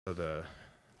So the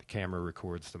camera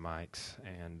records the mics,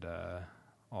 and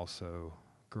also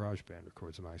GarageBand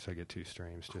records the mics. So I get two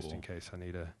streams just in Cool. case I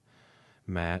need a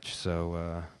match.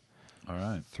 So All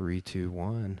right. 3, 2,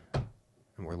 1,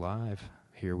 and we're live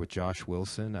here with Josh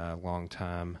Wilson, a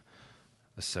longtime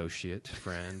associate,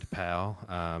 friend, pal.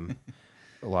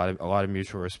 A lot of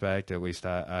mutual respect. At least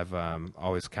I've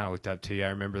always kind of looked up to you. I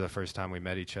remember the first time we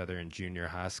met each other in junior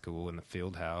high school in the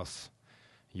field house.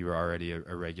 You were already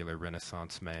a regular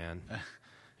Renaissance man.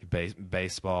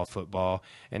 Baseball, football.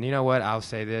 And you know what? I'll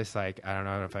say this, like, I don't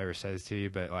know if I ever said this to you,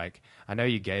 but, like, I know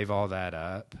you gave all that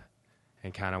up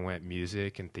and kind of went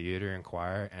music and theater and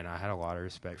choir, and I had a lot of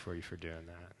respect for you for doing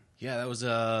that. Yeah, that was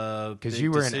a big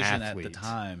you were an decision athlete at the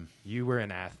time. You were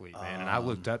an athlete, man, and I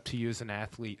looked up to you as an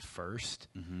athlete first.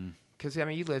 Because, I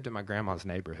mean, you lived in my grandma's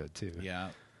neighborhood, too. Yeah,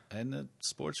 and the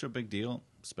sports are a big deal,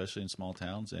 especially in small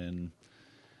towns, and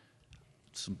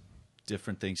some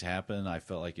different things happen. I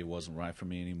felt like it wasn't right for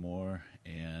me anymore,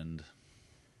 and,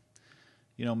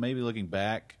 you know, maybe looking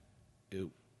back,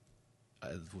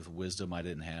 with wisdom I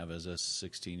didn't have as a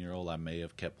 16-year-old, I may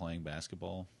have kept playing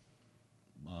basketball,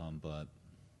 but,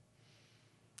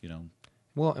 you know,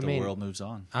 Well, the world moves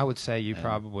on. I would say you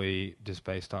probably, just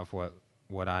based off what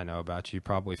I know about you,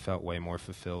 probably felt way more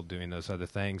fulfilled doing those other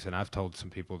things. And I've told some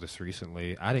people this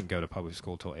recently. I didn't go to public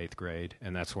school till 8th grade,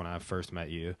 and that's when I first met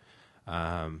you.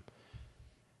 But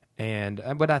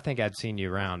I think I'd seen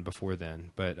you around before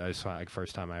then. But it's like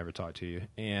first time I ever talked to you,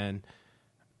 and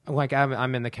like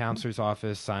I'm in the counselor's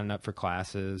office signing up for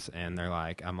classes, and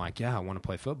I'm like, yeah, I want to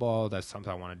play football. That's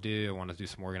something I want to do. I want to do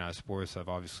some organized sports. I've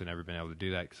obviously never been able to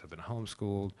do that because I've been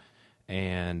homeschooled,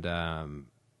 and I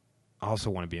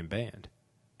also want to be in band.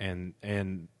 And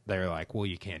they're like, well,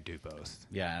 you can't do both.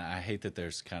 Yeah, and I hate that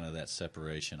there's kind of that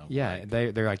separation of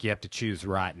They're like, you have to choose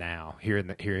right now. Here,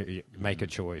 make a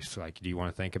choice. Like, do you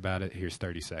want to think about it? Here's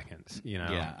 30 seconds. You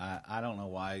know. Yeah, I don't know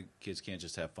why kids can't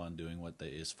just have fun doing what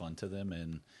is fun to them.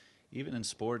 And even in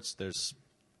sports, there's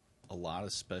a lot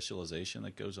of specialization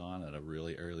that goes on at a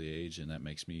really early age, and that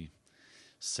makes me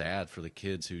sad for the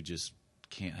kids who just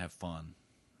can't have fun.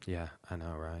 Yeah, I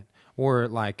know, right? Or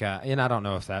like, and I don't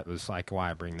know if that was like why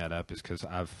I bring that up is because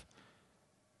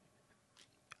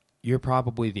you're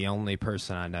probably the only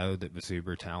person I know that was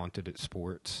uber talented at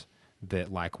sports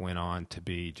that like went on to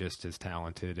be just as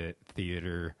talented at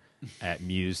theater, at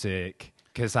music.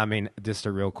 Because I mean, just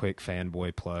a real quick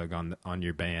fanboy plug on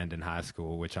your band in high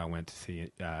school, which I went to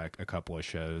see a couple of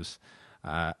shows.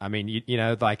 I mean, you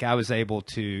know, like I was able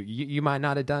to. You might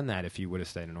not have done that if you would have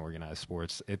stayed in organized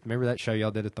sports. Remember that show y'all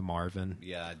did at the Marvin?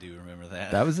 Yeah, I do remember that.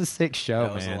 That was a sick show,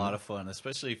 That was man. a lot of fun,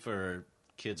 especially for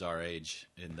kids our age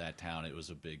in that town. It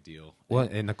was a big deal. Well,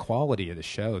 and the quality of the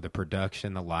show, the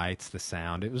production, the lights, the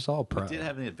sound, it was all pro. It did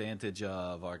have the advantage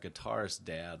of our guitarist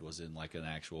dad was in like an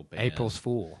actual band. April's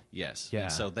Fool. Yes. Yeah.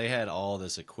 And so they had all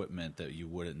this equipment that you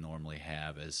wouldn't normally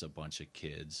have as a bunch of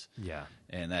kids. Yeah.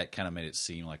 And that kind of made it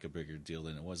seem like a bigger deal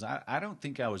than it was. I don't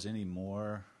think I was any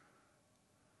more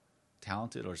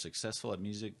talented or successful at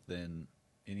music than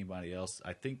anybody else.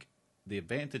 I think the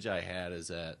advantage I had is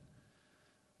that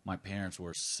my parents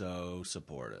were so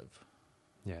supportive.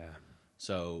 Yeah.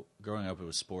 So growing up, it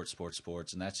was sports,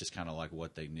 and that's just kind of like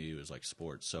what they knew is like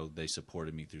sports. So they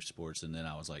supported me through sports, and then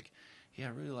I was like, "Yeah, I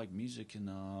really like music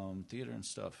and theater and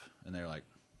stuff." And they're like,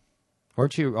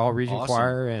 "Weren't you all region awesome.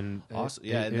 Choir and awesome?"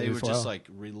 Yeah, and they were just like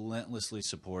relentlessly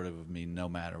supportive of me no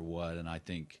matter what. And I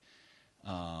think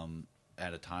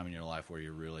at a time in your life where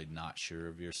you're really not sure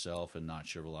of yourself and not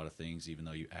sure of a lot of things, even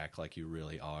though you act like you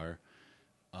really are.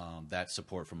 That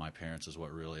support from my parents is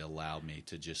what really allowed me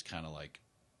to just kind of like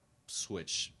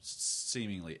switch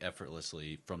seemingly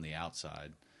effortlessly from the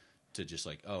outside to just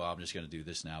like, oh, I'm just going to do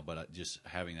this now. But just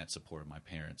having that support of my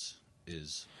parents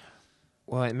is...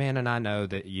 Well, man, and I know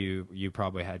that you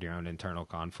probably had your own internal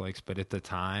conflicts, but at the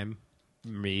time,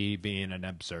 me being an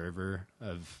observer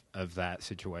of that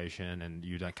situation and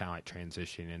you kind of like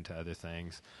transitioning into other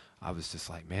things, I was just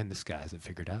like, man, this guy has it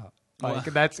figured out. Like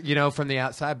that's, you know, from the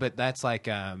outside, but that's like,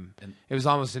 it was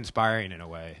almost inspiring in a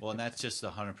way. Well, and that's just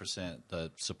 100%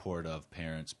 the support of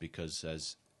parents because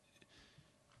as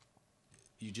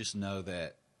you just know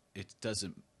that it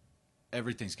doesn't,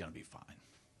 everything's going to be fine.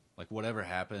 Like whatever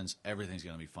happens, everything's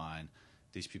going to be fine.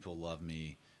 These people love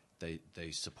me. They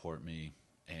support me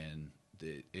and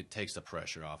it takes the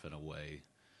pressure off in a way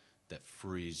that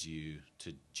frees you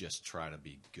to just try to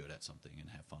be good at something and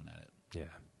have fun at it. Yeah.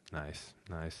 Nice.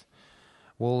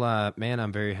 Well, man,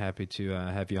 I'm very happy to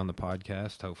have you on the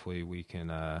podcast. Hopefully we can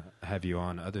have you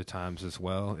on other times as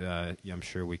well. I'm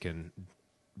sure we can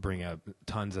bring up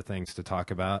tons of things to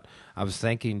talk about. I was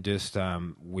thinking just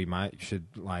we should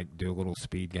like do a little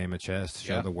speed game of chess,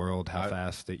 show the world how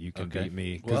fast that you can beat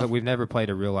me, because we've never played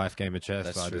a real life game of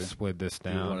chess. So I just split this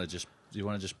down. Do you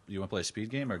want to play a speed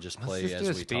game or just play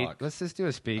as we talk? Let's just do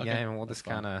a speed game, and we'll just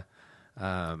kind of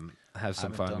have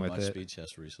some fun with it. Speed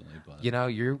chess recently, but you know,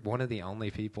 you're one of the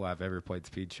only people I've ever played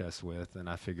speed chess with, and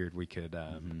I figured we could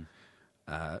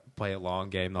play a long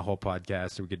game the whole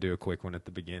podcast. So we could do a quick one at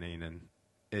the beginning, and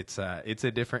it's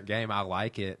a different game. I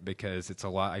like it because it's a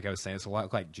lot. Like I was saying, it's a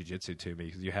lot like jiu-jitsu to me,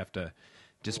 because you have to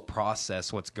just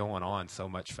process what's going on so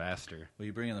much faster. Well,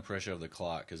 you bring in the pressure of the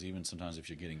clock, because even sometimes if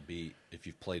you're getting beat, if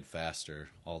you've played faster,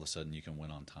 all of a sudden you can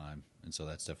win on time, and so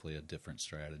that's definitely a different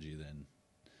strategy than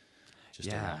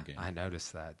just a long game. I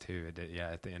noticed that too.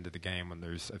 At the end of the game when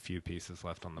there's a few pieces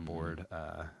left on the board.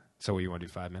 So you want to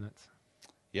do 5 minutes?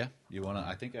 Yeah, you want to?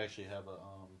 I think I actually have a.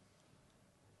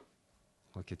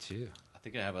 Look at you. I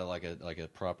think I have a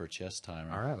proper chess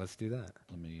timer. All right, let's do that.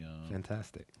 Let me.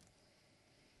 Fantastic.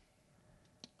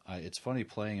 It's funny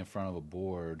playing in front of a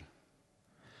board.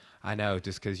 I know,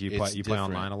 just because you play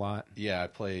online a lot. Yeah, I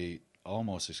play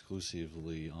almost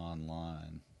exclusively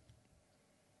online,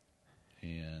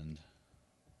 and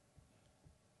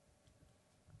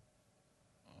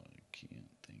I can't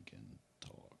think and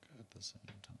talk at the same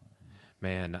time.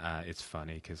 Man, it's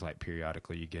funny because like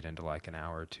periodically you get into like an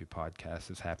hour or two podcasts.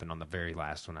 This happened on the very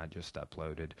last one I just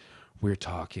uploaded. We're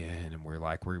talking and we're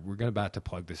about to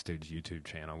plug this dude's YouTube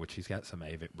channel, which he's got some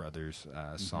Avett Brothers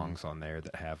songs on there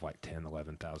that have like 10,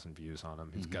 11,000 views on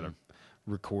them. He's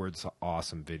records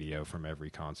awesome video from every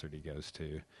concert he goes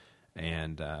to.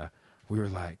 And we were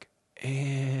like,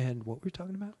 and what were we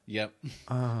talking about? Yep.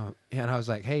 And I was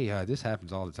like, hey, this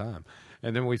happens all the time.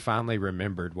 And then we finally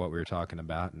remembered what we were talking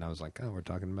about, and I was like, oh, we're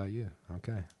talking about you.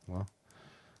 Okay, well,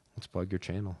 let's plug your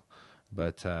channel.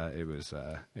 But it was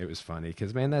funny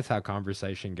because, man, that's how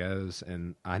conversation goes,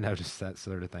 and I noticed that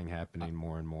sort of thing happening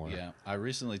more and more. Yeah, I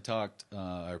recently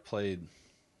played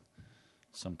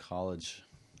some college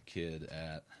kid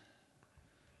at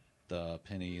the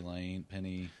Penny.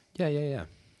 Yeah.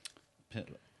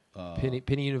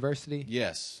 Penny University?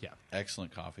 Yes. Yeah.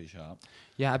 Excellent coffee shop.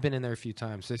 Yeah, I've been in there a few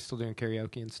times. They still doing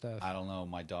karaoke and stuff? I don't know.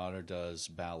 My daughter does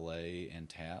ballet and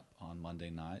tap on Monday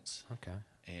nights. Okay.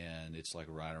 And it's like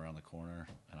right around the corner,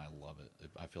 and I love it.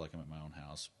 I feel like I'm at my own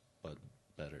house, but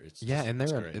better. And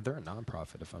they're a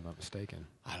nonprofit, if I'm not mistaken.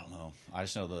 I don't know. I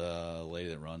just know the lady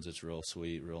that runs it's real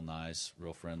sweet, real nice,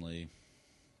 real friendly.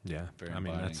 Yeah. Very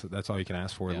inviting. Mean, that's all you can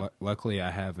ask for. Yeah. Luckily, I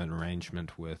have an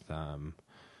arrangement with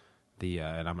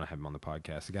and I'm going to have him on the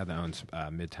podcast. The guy that owns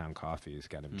Midtown Coffee, he's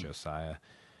got him Josiah.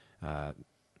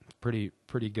 Pretty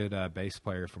good bass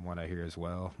player from what I hear as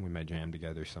well. We may jam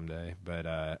together someday.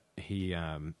 But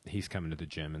he's coming to the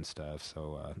gym and stuff,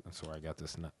 so that's where I got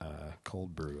this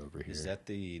cold brew over here. Is that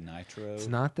the Nitro? It's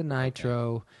not the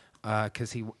Nitro.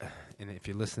 Because and if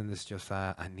you listen to this,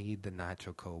 Josiah, I need the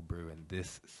Nitro cold brew in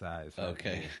this size.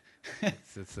 Okay.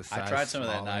 It's a size I tried some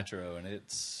smaller. of that Nitro, and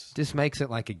it's just makes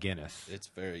it like a Guinness. It's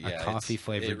very a coffee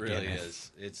flavored. It really Guinness.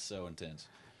 is. It's so intense.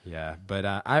 Yeah, but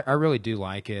I really do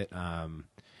like it.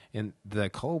 And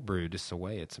the cold brew, just the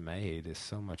way it's made, is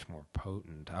so much more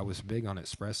potent. I was big on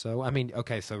espresso. I mean,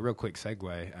 okay, so real quick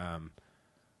segue.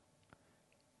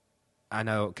 I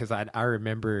know because I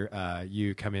remember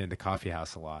you coming into the coffee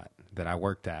house a lot that I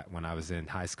worked at when I was in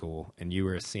high school, and you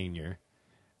were a senior.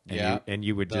 And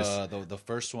you would the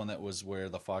first one that was where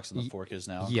the Fox and the Fork is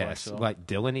now. Yes, like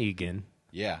Dylan Egan.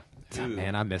 Yeah,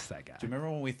 man, I miss that guy. Do you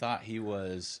remember when we thought he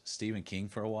was Stephen King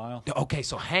for a while? Okay,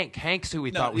 so Hank's who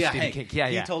we thought was Stephen King. Yeah,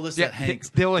 he told us that Hank.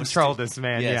 Dylan trolled us,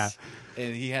 man. Yes. Yeah,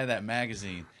 and he had that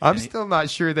magazine. I'm still not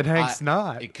sure that Hank's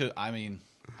not. It could. I mean.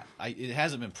 It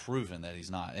hasn't been proven that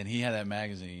he's not, and he had that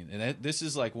magazine, and this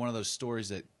is like one of those stories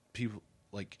that people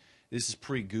like. This is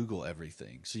pre-Google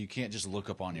everything, so you can't just look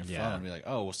up on your phone and be like,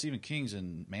 "Oh, well, Stephen King's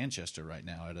in Manchester right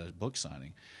now at a book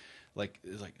signing." Like,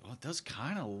 it's like, well, it does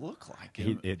kind of look like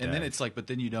him, then it's like, but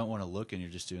then you don't want to look, and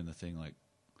you're just doing the thing like,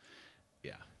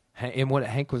 yeah. And what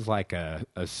Hank was like a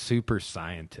super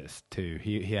scientist too.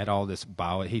 He had all this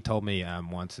biology. He told me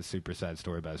once a super sad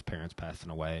story about his parents passing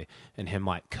away and him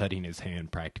like cutting his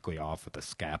hand practically off with a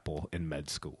scalpel in med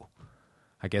school.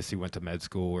 I guess he went to med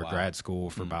school or grad school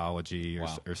for biology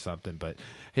or something. But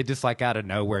he just like out of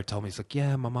nowhere told me, he's like,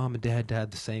 yeah, my mom and dad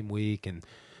died the same week, and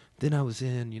then I was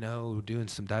in doing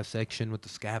some dissection with the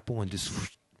scalpel and just,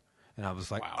 and I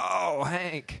was like, oh,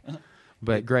 Hank.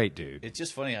 But great dude. It's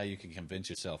just funny how you can convince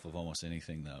yourself of almost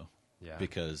anything, though. Yeah.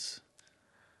 Because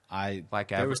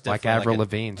Avril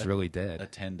Lavigne's really dead. A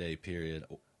 10-day period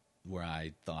where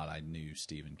I thought I knew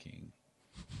Stephen King.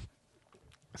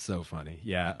 So funny.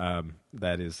 Yeah,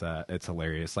 that is it's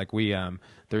hilarious. Like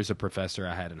there's a professor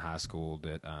I had in high school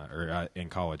that in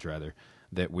college rather,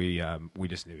 that we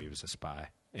just knew he was a spy.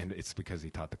 And it's because he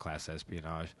taught the class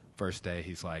espionage. First day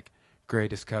he's like,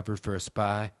 "Greatest cover for a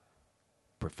spy,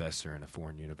 professor in a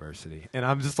foreign university." And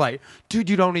I'm just like, "Dude,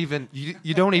 you don't even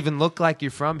look like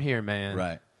you're from here, man."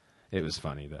 Right. It was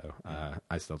funny though.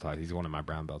 I still talk. He's one of my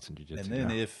brown belts in jiu-jitsu. And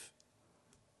then if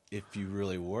you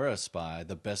really were a spy,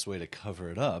 the best way to cover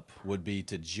it up would be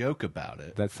to joke about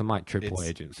it. That's some like triple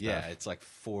agent stuff. Yeah, it's like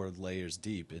 4 layers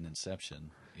deep in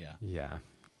Inception. Yeah. Yeah.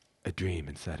 A dream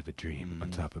inside of a dream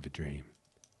on top of a dream.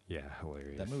 Yeah,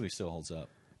 hilarious. That movie still holds up.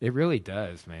 It really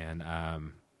does, man.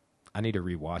 I need to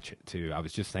rewatch it too. I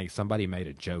was just thinking somebody made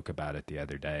a joke about it the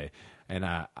other day, and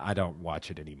I don't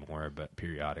watch it anymore, but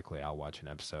periodically I'll watch an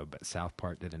episode. But South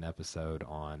Park did an episode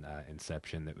on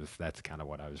Inception that's kind of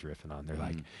what I was riffing on. They're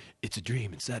like, it's a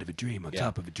dream inside of a dream on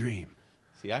top of a dream.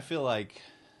 See, I feel like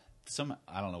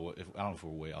I don't know if we're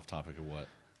way off topic or what,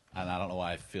 and I don't know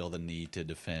why I feel the need to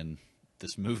defend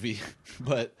this movie,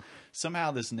 but somehow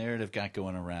this narrative got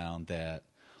going around that,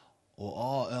 well,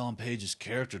 all Ellen Page's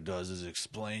character does is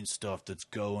explain stuff that's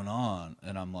going on.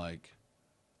 And I'm like,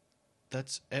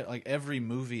 that's like every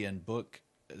movie and book,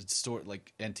 story,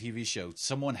 like, and TV show,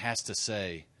 someone has to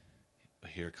say,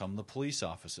 here come the police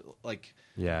officer. Like,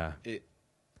 yeah,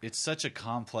 it's such a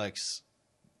complex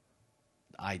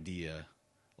idea.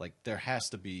 Like, there has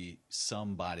to be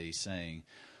somebody saying,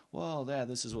 well,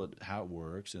 this is how it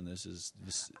works, and this is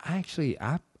this. Actually,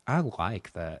 I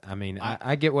like that. I mean,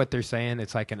 I get what they're saying.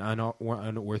 It's like an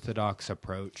unorthodox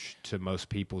approach to most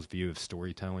people's view of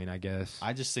storytelling, I guess.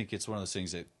 I just think it's one of those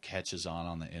things that catches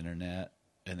on the internet,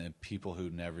 and then people who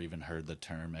never even heard the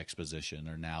term exposition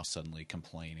are now suddenly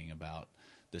complaining about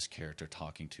this character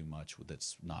talking too much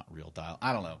that's not real dialogue.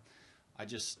 I don't know.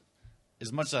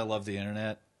 As much as I love the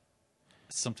internet,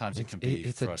 sometimes it can be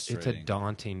frustrating. It's a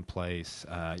daunting place.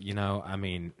 I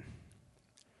mean,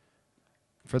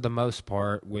 for the most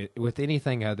part, with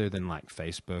anything other than like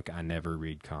Facebook, I never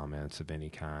read comments of any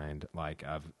kind. Like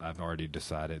I've already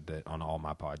decided that on all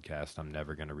my podcasts, I'm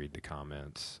never going to read the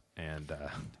comments. And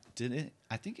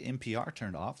I think NPR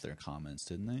turned off their comments,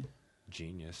 didn't they?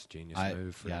 Genius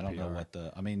move for NPR. I don't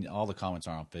know I mean, all the comments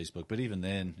are on Facebook, but even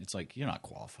then, it's like you're not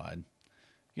qualified.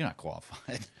 You're not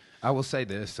qualified. I will say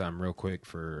this real quick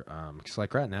for because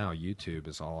like right now YouTube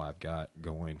is all I've got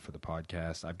going for the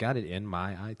podcast. I've got it in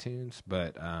my iTunes,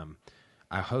 but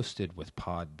I hosted with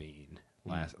Podbean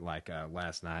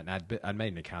last night, and I'd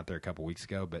made an account there a couple weeks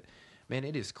ago. But man,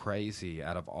 it is crazy.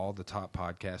 Out of all the top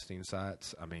podcasting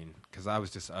sites, I mean, because I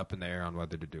was just up in there on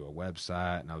whether to do a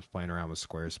website, and I was playing around with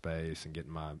Squarespace and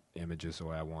getting my images the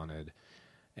way I wanted,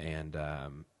 and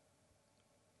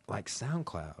like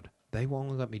SoundCloud. They will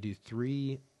only let me do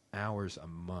 3 hours a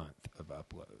month of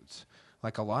uploads.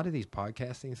 Like a lot of these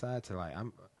podcasting sites are like,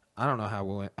 I don't know how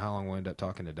long we'll end up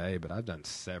talking today, but I've done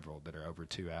several that are over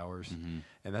 2 hours,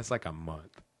 and that's like a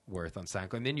month worth on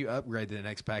SoundCloud. And then you upgrade to the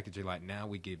next package. You're like, now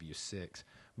we give you 6.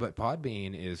 But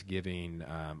Podbean is giving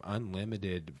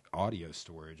unlimited audio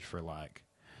storage for like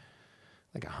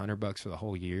 $100 for the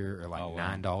whole year, or like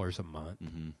 $9 a month.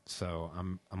 So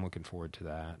I'm looking forward to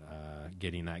that,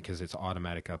 getting that, because it's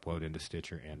automatic upload into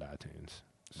Stitcher and iTunes.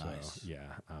 So, nice. Yeah,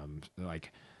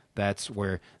 like that's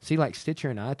where like Stitcher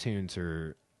and iTunes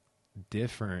are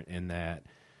different in that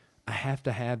I have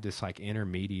to have this like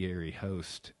intermediary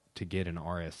host to get an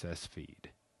RSS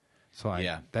feed. So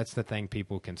that's the thing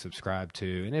people can subscribe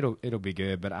to, and it'll be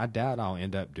good. But I doubt I'll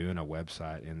end up doing a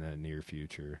website in the near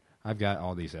future. I've got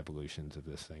all these evolutions of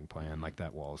this thing planned. Like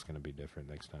that wall is going to be different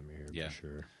next time you're here, for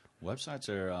sure. Websites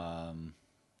are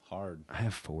hard. I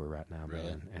have 4 right now,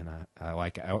 really? Man,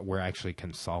 and we're actually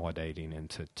consolidating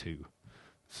into 2.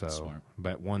 So, smart.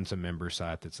 But one's a member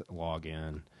site that's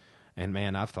login, and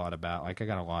man, I've thought about I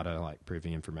got a lot of like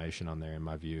privy information on there in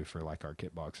my view for like our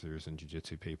kickboxers and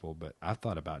jiu-jitsu people, but I've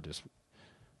thought about just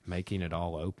making it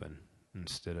all open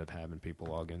instead of having people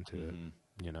log into it.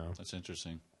 That's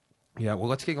interesting. Yeah, well,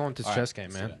 let's get going to the chess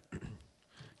game, man.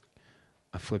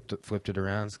 I flipped it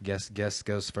around. Guess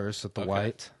goes first with the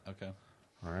white. Okay.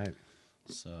 All right.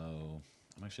 So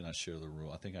I'm actually not sure of the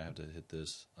rule. I think I have to hit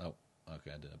this. Oh,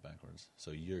 okay, I did it backwards.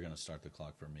 So you're going to start the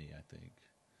clock for me, I think.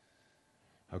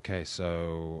 Okay,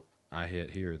 so I hit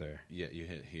here or there? Yeah, you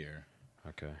hit here.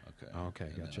 Okay. Okay. Oh, okay,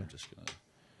 and gotcha. I'm just going to...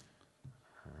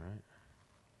 All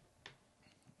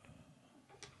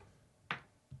right.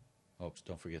 Oh,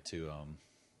 don't forget to...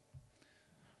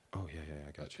 Oh yeah,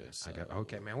 I got you. So,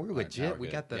 okay, man, we're legit. We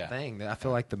got the thing. I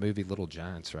feel like the movie Little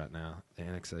Giants right now. The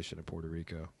annexation of Puerto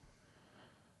Rico.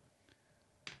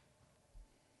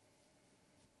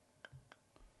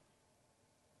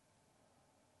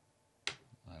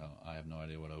 I have no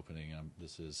idea what opening I'm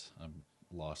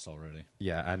lost already.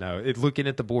 Yeah, I know. Looking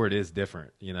at the board is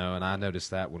different, you know, and I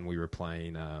noticed that when we were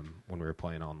playing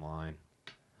online.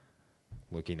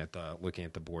 Looking at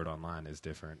the board online is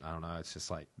different. I don't know. It's just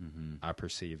like I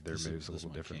perceive their moves a little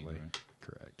differently. King, right?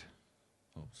 Correct.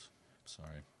 Oops.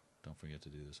 Sorry. Don't forget to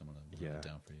do this. I'm going to write it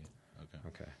down for you. Okay.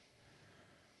 Okay.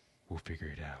 We'll figure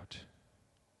it out.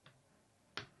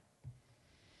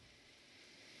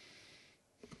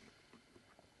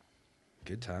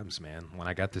 Good times, man. When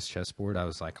I got this chessboard, I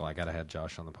was like, "Oh, I gotta have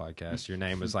Josh on the podcast." Your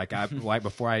name was like,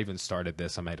 before I even started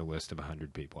this, I made a list of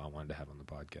 100 people I wanted to have on the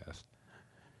podcast.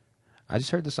 I just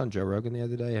heard this on Joe Rogan the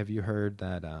other day. Have you heard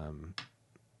that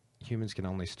humans can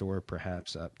only store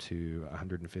perhaps up to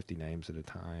 150 names at a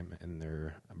time in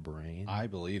their brain? I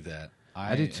believe that.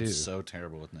 I do too. I'm so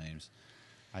terrible with names.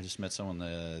 I just met someone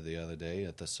the other day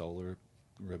at the solar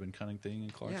ribbon cutting thing in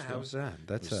Clarksville. Yeah, how was that?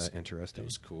 That's interesting. It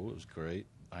was cool. It was great.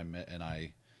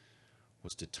 I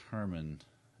was determined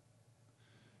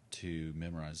to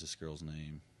memorize this girl's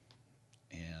name,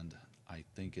 and I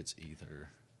think it's either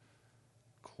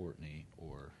Courtney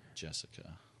or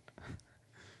Jessica.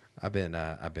 I've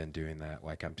been doing that.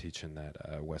 Like I'm teaching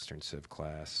that Western Civ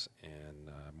class in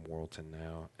Morrilton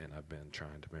now, and I've been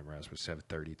trying to memorize. We have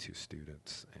 32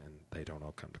 students, and they don't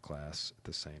all come to class at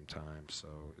the same time, so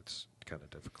it's kind of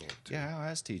difficult. Yeah, how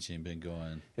has teaching been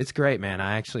going? It's great, man.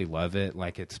 I actually love it.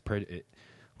 Like it's pretty.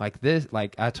 Like this,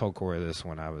 like I told Corey this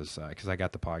when I was, because I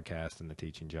got the podcast and the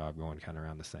teaching job going kind of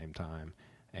around the same time,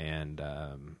 and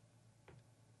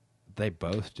they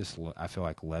both just, I feel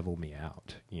like, level me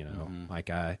out. You know, like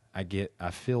I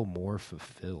feel more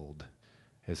fulfilled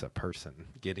as a person,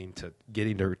 getting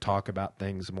to talk about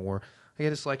things more. I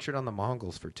just lectured on the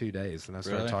Mongols for 2 days, and I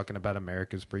started talking about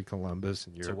America's pre-Columbus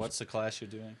and Europe. So what's the class you're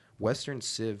doing? Western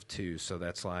Civ 2, so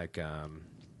that's like, oh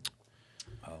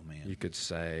man, you could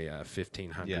say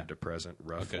 1500 to present,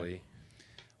 roughly. Okay.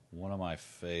 One of my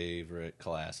favorite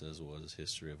classes was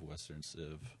History of Western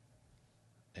Civ,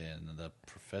 and the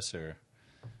professor,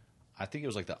 I think it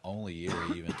was like the only year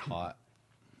he even taught.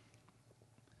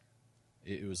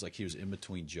 It was like he was in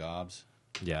between jobs.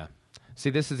 Yeah. See,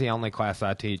 this is the only class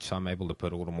I teach, so I'm able to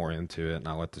put a little more into it, and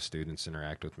I let the students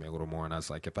interact with me a little more. And I was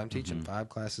like, if I'm teaching 5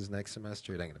 classes next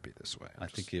semester, it ain't going to be this way. I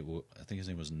think his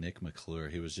name was Nick McClure.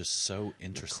 He was just so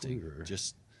interesting. McClure.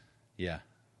 Just, yeah.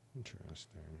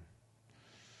 Interesting.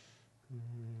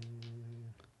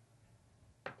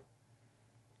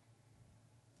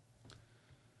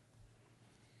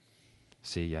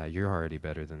 See, yeah, you're already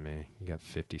better than me. You got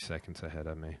 50 seconds ahead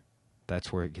of me.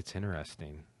 That's where it gets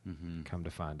interesting. Come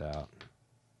to find out.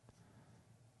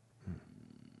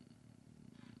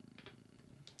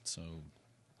 So,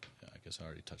 yeah, I guess I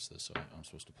already touched this, so I'm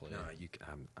supposed to play. No,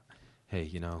 hey,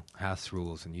 you know, house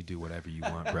rules, and you do whatever you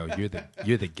want, bro.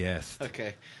 You're the guest.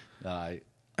 Okay.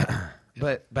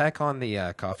 But back on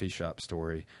the coffee shop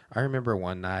story, I remember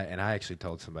one night, and I actually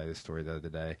told somebody this story the other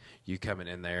day, you coming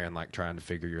in there and like trying to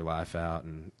figure your life out.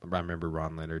 And I remember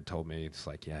Ron Leonard told me, it's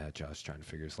like, yeah, Josh trying to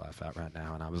figure his life out right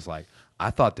now. And I was like, I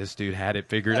thought this dude had it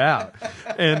figured out.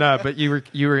 And but you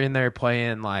were in there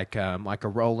playing like a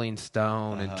Rolling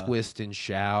Stone and Twist and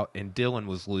Shout, and Dylan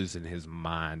was losing his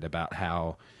mind about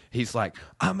how he's like,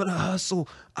 I'm gonna hustle.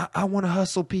 I want to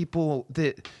hustle people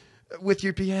that. With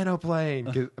your piano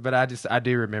playing, but I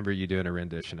do remember you doing a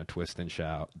rendition of Twist and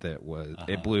Shout that was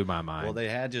it blew my mind. Well, they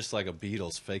had just like a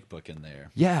Beatles fake book in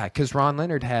there. Yeah, because Ron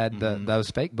Leonard had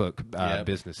those fake book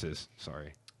businesses.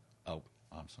 Sorry. Oh,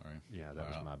 I'm sorry. Yeah, that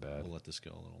was my bad. We'll let this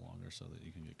go a little longer so that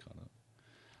you can get caught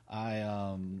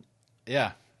up.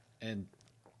 Yeah, and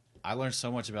I learned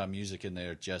so much about music in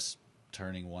there just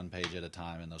turning one page at a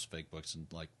time in those fake books and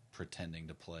like pretending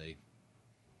to play.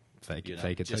 Fake it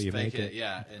till you make it.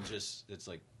 Yeah, and just, it's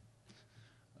like,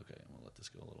 okay, I'm going to let this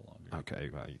go a little longer.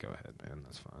 Okay, well, you go ahead, man.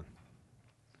 That's fine.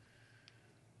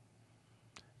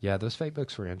 Yeah, those fake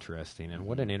books were interesting, and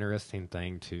what an interesting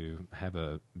thing to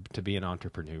to be an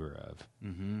entrepreneur of.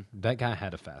 That guy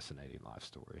had a fascinating life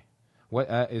story.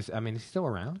 Is he still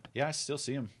around? Yeah, I still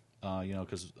see him,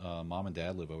 because mom and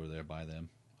dad live over there by them.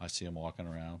 I see him walking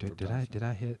around. Do I need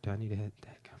to hit? Dadgum,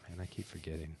 man, I keep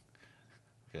forgetting.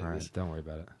 Okay, all right, don't worry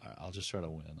about it. I'll just try to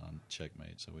win on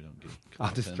checkmate so we don't get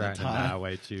I'll just try to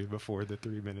annihilate you before the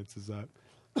 3 minutes is up.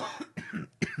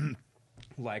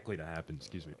 Likely to happen,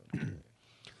 excuse me. Okay,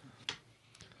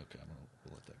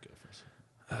 we'll let that go for a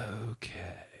second.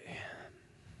 Okay.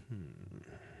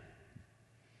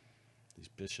 These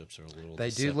bishops are a little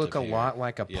They do look a lot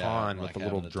like a pawn with a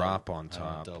little drop on I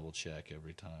top. double check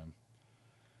every time.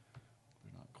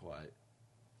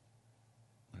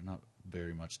 They're not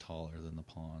very much taller than the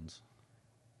pawns.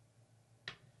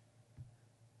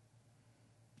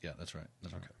 Yeah, that's right.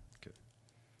 That's right. Okay,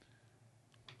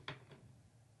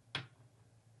 good.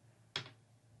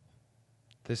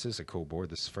 This is a cool board.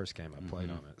 This is the first game I played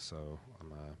on it, so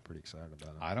I'm pretty excited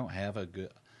about it. I don't have a good.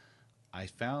 I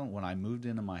found when I moved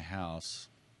into my house,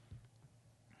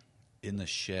 in the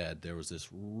shed, there was this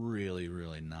really,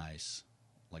 really nice,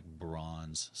 like,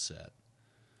 bronze set.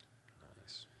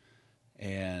 Nice.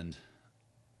 And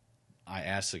I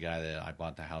asked the guy that I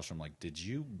bought the house from, like, did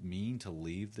you mean to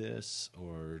leave this,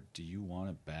 or do you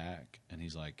want it back? And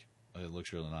he's like, it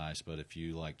looks really nice, but if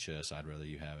you like chess, I'd rather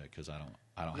you have it because I don't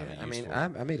have a use for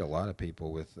it. I meet a lot of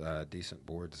people with decent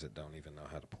boards that don't even know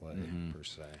how to play, per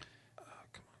se. Oh,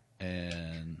 come on.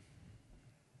 And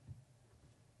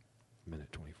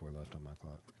Minute 24 left on my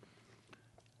clock.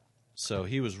 so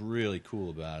he was really cool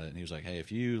about it, and he was like, hey,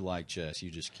 if you like chess, you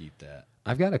just keep that.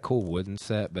 I've got a cool wooden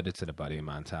set, but it's at a buddy of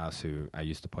mine's house who I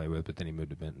used to play with, but then he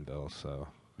moved to Bentonville, so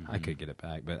I could get it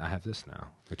back. But I have this now,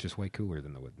 which is way cooler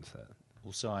than the wooden set.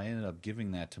 Well, so I ended up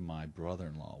giving that to my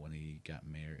brother-in-law when he got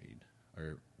married.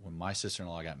 Or when my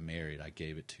sister-in-law got married, I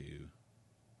gave it to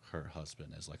her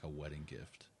husband as like a wedding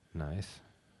gift. Nice.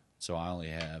 So I only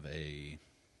have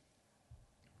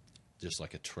just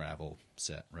like a travel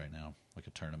set right now, like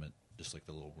a tournament, just like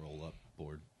the little roll-up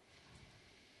board.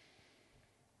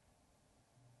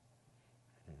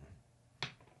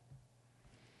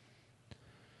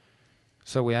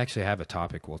 So we actually have a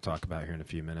topic we'll talk about here in a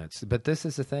few minutes. But this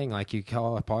is the thing, like you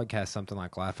call a podcast something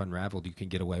like Life Unraveled, you can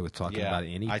get away with talking about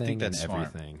anything I think that's and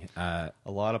everything. A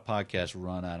lot of podcasts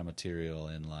run out of material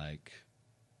in like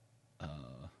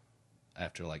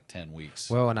after like 10 weeks.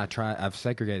 Well, and I've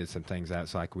segregated some things out.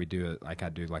 So like I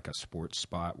do like a sports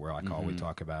spot where like all we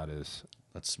talk about is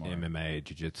That's smart. MMA,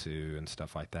 jiu-jitsu, and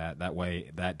stuff like that. That way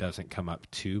that doesn't come up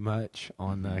too much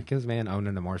on because, man,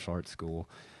 owning a martial arts school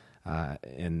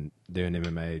and doing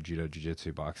MMA, judo,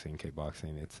 jiu-jitsu, boxing,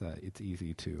 kickboxing, it's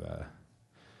easy to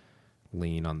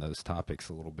lean on those topics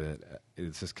a little bit.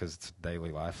 It's just because it's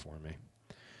daily life for me.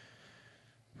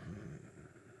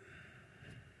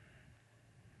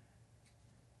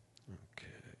 Okay.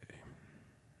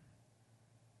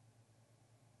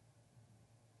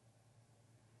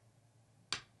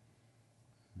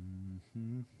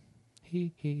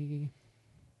 Hee hee.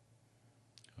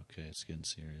 Okay, it's getting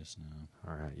serious now.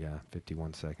 All right, yeah,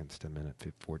 51 seconds to minute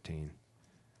 14.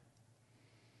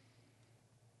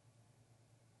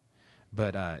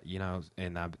 But,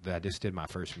 and I just did my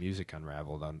first music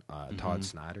Unraveled on Todd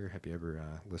Snyder. Have you ever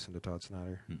listened to Todd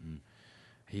Snyder? Mm-mm.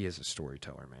 He is a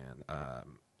storyteller, man.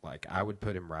 Like, I would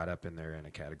put him right up in there in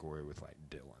a category with, like,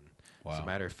 Dylan. Wow. As a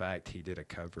matter of fact, he did a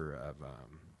cover of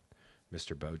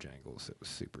Mr. Bojangles. It was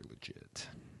super legit.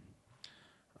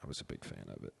 I was a big fan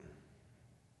of it.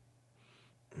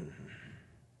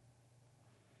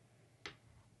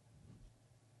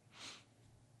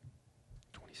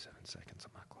 27 seconds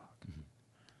on my clock.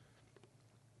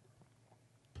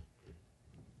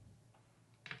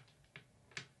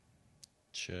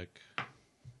 Check.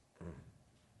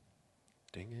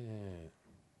 Dang it.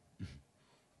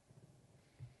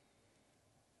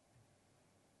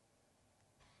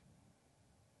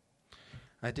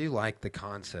 I do like the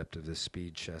concept of the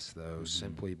speed chess, though,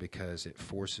 simply because it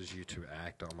forces you to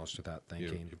act almost without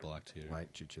thinking. You're blocked here.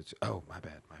 Like jiu-jitsu. Oh, my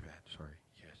bad. Sorry.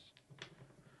 Yes.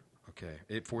 Okay.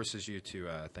 It forces you to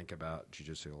think about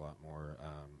jiu-jitsu a lot more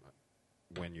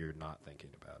when you're not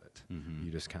thinking about it. You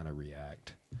just kind of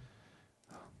react.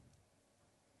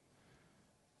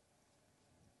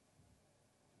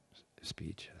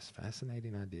 Speed chess.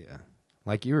 Fascinating idea.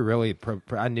 Like, you were really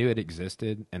I knew it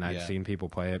existed, and I'd seen people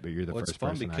play it, but you're the first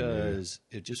person I knew. It's fun because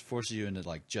it just forces you into,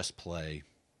 like, just play.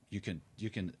 You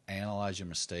can analyze your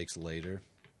mistakes later.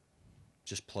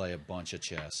 Just play a bunch of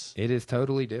chess. It is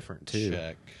totally different, too.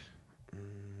 Check.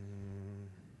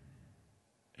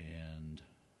 And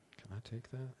can I take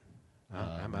that?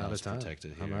 I'm out of time.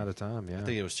 Protected here. I'm out of time, yeah. I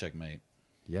think it was checkmate.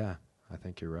 Yeah, I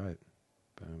think you're right.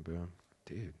 Boom, boom.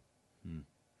 Dude,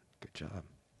 good job.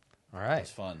 All right.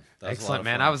 That's fun. That was Excellent,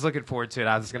 man. fun. I was looking forward to it.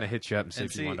 I was going to hit you up and see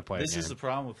if you wanted to play This again. is the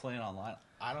problem with playing online.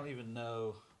 I don't even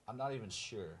know. I'm not even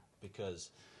sure because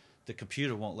the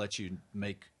computer won't let you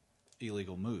make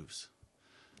illegal moves.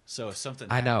 So if something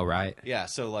I know, right? Yeah,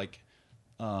 so like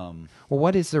well,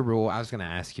 what is the rule? I was going to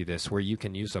ask you this, where you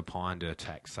can use a pawn to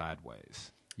attack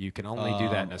sideways. You can only do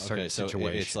that in a certain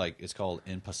situation. It's called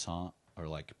en passant, or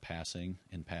like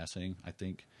in passing, I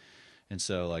think. And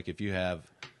so like if you have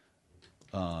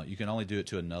you can only do it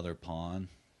to another pawn.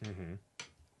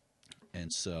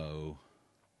 And so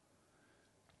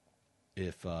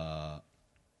if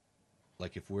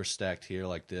we're stacked here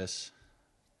like this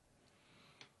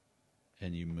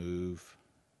and you move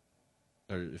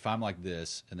or if I'm like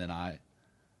this, and then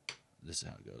this is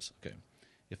how it goes. Okay,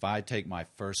 if I take my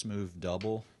first move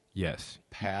double, Yes.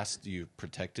 past your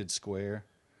protected square,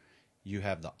 you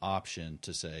have the option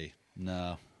to say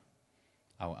no.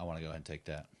 I want to go ahead and take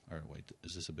that. Or wait,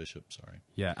 is this a bishop? Sorry.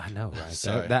 Yeah, I know, right?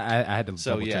 Sorry. I had to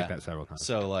So double yeah, check that several times.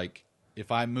 so like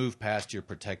if I move past your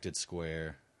protected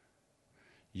square,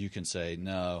 you can say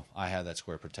no. I have that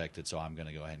square protected, so I'm going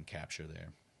to go ahead and capture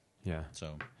there. Yeah.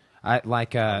 So I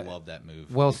like I love that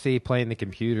move. Well, see, playing the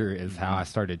computer is how I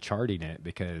started charting it,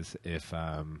 because if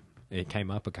it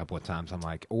came up a couple of times, I'm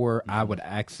like, or I would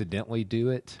accidentally do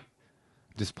it,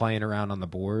 just playing around on the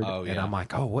board, Oh, and yeah. I'm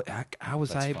like, oh, what? How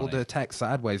was That's I able funny. to attack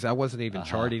sideways? I wasn't even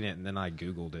charting it, and then I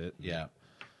Googled it. Yeah.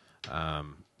 But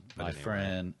My anyway.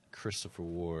 friend Christopher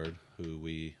Ward, who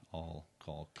we all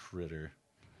call Critter,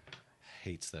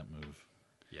 hates that move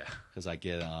Yeah. because I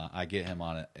get him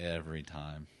on it every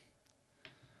time.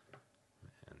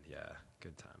 And yeah,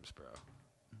 good times, bro.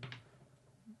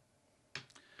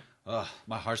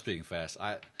 My heart's beating fast.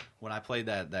 When I played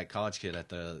that college kid at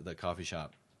the coffee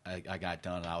shop, I got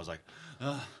done and I was like,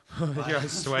 You're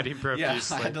sweating yeah,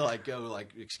 profusely. I had to go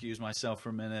excuse myself for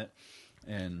a minute,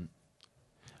 and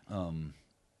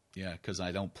yeah, because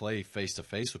I don't play face to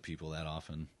face with people that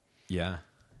often. Yeah.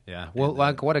 Yeah. Well,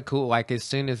 like, what a cool, like, as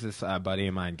soon as this buddy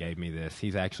of mine gave me this,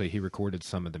 he recorded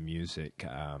some of the music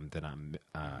that I'm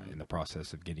in the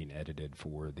process of getting edited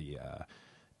for the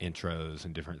intros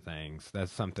and different things.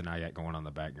 That's something I got going on in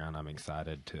the background. I'm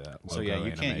excited to So yeah,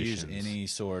 you can't use animations. any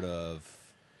sort of.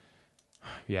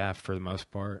 Yeah, for the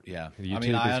most part. Yeah. YouTube I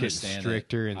mean, I is getting understand it.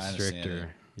 stricter and I understand stricter. it.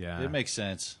 Yeah. It makes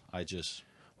sense.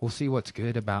 We'll see what's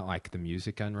good about, like, the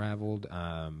music Unraveled.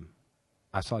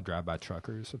 I saw Drive By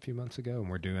Truckers a few months ago, and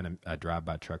we're doing a Drive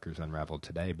By Truckers Unraveled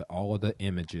today. But all of the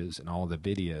images and all of the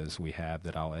videos we have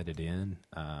that I'll edit in,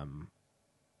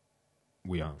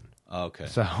 we own. Okay.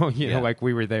 So, you Yeah. know, like,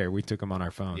 we were there. We took them on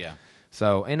our phone. Yeah.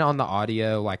 So, and on the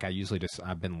audio, like,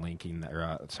 I've been linking, the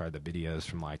videos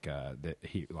from, like,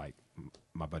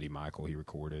 my buddy Michael, he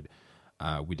recorded.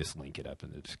 We just link it up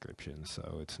in the description,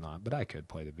 so it's not, but I could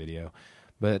play the video.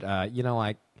 But, you know,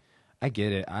 like, I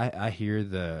get it. I hear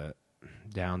the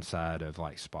downside of,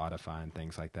 like, Spotify and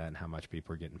things like that, and how much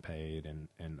people are getting paid,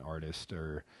 and artists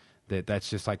are, that's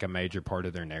just like a major part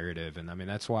of their narrative. And I mean,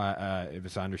 that's why,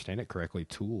 if I understand it correctly,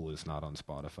 Tool is not on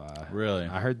Spotify. Really?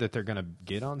 I heard that they're going to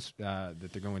get on,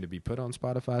 that they're going to be put on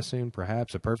Spotify soon,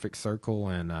 perhaps. A Perfect Circle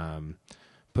and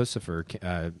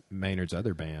Pussifer, Maynard's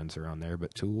other bands are on there,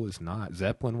 but Tool is not.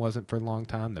 Zeppelin wasn't for a long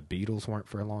time. The Beatles weren't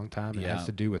for a long time. It Yeah. has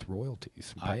to do with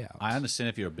royalties and payouts. I understand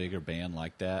if you're a bigger band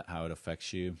like that, how it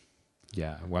affects you.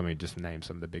 Yeah, well, I mean, just name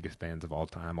some of the biggest bands of all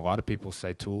time. A lot of people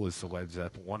say Tool is the Led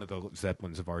Zeppelin, one of the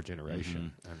Zeppelins of our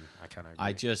generation, and I kind of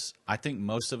agree. I think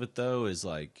most of it though is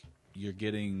like you're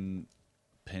getting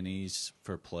pennies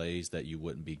for plays that you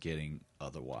wouldn't be getting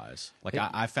otherwise. Like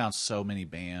I found so many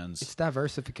bands It's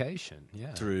diversification,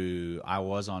 yeah. I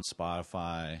was on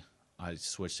Spotify. I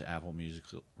switched to Apple Music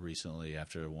recently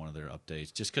after one of their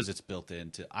updates, just because it's built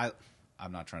into.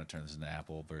 I'm not trying to turn this into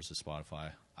Apple versus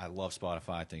Spotify. I love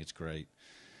Spotify. I think it's great.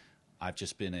 I've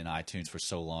just been in iTunes for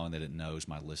so long that it knows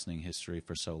my listening history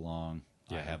for so long.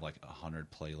 Yeah. I have like 100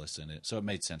 playlists in it, so it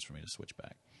made sense for me to switch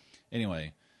back.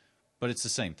 Anyway, but it's the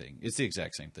same thing. It's the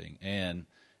exact same thing, and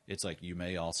it's like you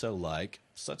may also like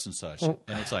such and such, and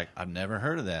it's like I've never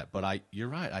heard of that, but you're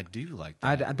right, I do like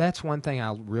that. That's one thing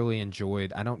I really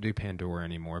enjoyed. I don't do Pandora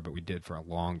anymore, but we did for a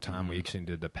long time. We actually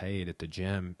did the paid at the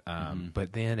gym,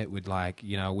 but then it would, like,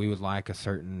 you know, we would like a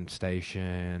certain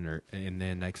station, and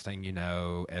then next thing you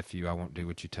know, F You, I Won't Do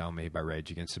What You Tell Me by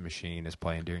Rage Against the Machine is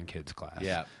playing during kids class.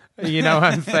 Yeah. You know what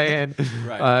I'm saying?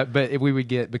 Right. But we would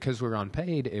get, because we were on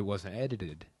paid, it wasn't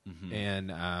edited.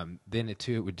 And then it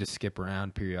would just skip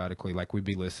around periodically. Like, we'd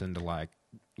be listening to, like,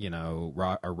 you know,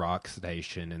 a rock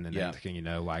station, and then next thing you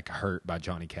know, like, Hurt by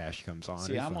Johnny Cash comes on.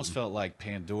 See, I almost felt like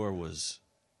Pandora was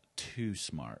too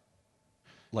smart.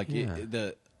 Like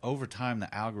over time,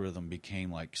 the algorithm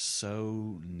became like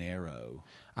so narrow.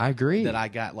 I agree. That I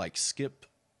got like skip.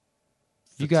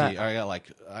 You got. I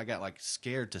got like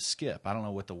scared to skip. I don't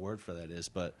know what the word for that is,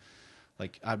 but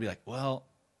like I'd be like, well,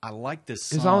 I like this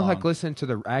song. It's almost like listening to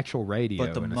the actual radio.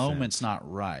 But the in a moment's sense.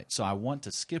 not right. So I want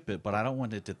to skip it, but I don't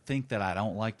want it to think that I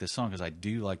don't like this song, because I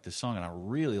do like this song and I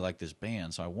really like this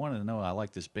band. So I wanted to know I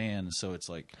like this band. And so it's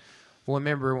like. Well,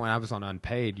 remember when I was on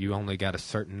unpaid, you only got a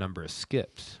certain number of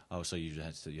skips. Oh, so you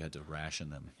had to ration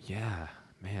them. Yeah,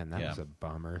 man, that was a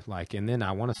bummer. Like, and then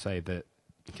I want to say that,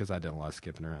 because I did a lot of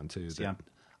skipping around too. See,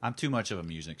 I'm too much of a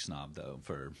music snob though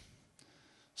for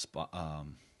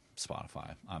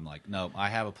Spotify. I'm like, no, I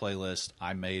have a playlist.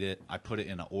 I made it. I put it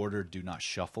in an order. Do not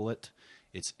shuffle it.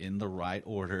 It's in the right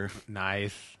order.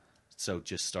 Nice. So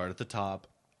just start at the top.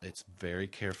 It's very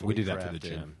carefully We do that crafted. for the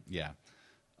gym. Yeah.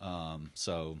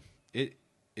 So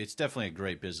it's definitely a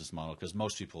great business model because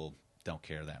most people don't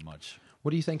care that much.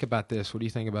 What do you think about this? What do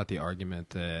you think about the argument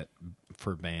that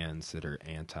for bands that are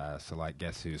anti, so like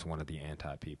guess who's one of the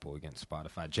anti people against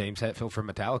Spotify? James Hetfield from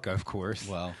Metallica, of course.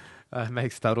 Well,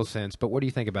 makes total sense. But what do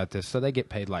you think about this? So they get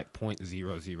paid like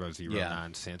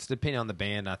 0.0009 cents. Depending on the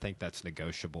band, I think that's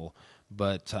negotiable.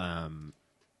 But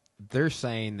they're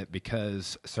saying that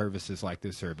because services like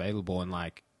this are available, and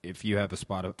like if you have a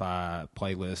Spotify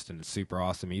playlist and it's super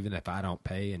awesome, even if I don't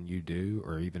pay and you do,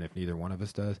 or even if neither one of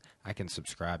us does, I can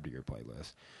subscribe to your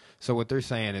playlist. So what they're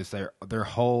saying is their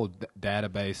whole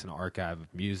database and archive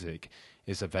of music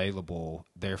is available.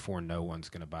 Therefore, no one's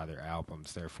going to buy their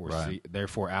albums. Therefore,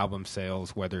 therefore, album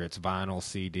sales, whether it's vinyl,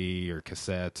 CD, or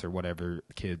cassettes, or whatever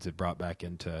kids have brought back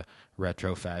into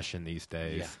retro fashion these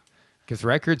days. Because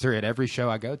records are at every show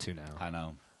I go to now. I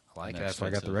know. I like it. That's why I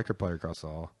got the record player across the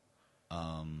hall.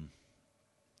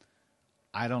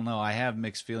 I don't know. I have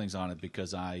mixed feelings on it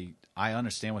because I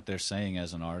understand what they're saying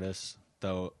as an artist,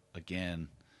 though. Again,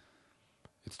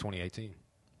 it's 2018.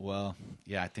 Well,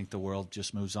 yeah, I think the world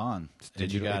just moves on. It's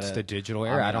the digital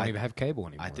era. I don't even have cable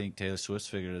anymore. I think Taylor Swift's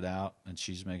figured it out, and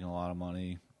she's making a lot of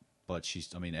money. But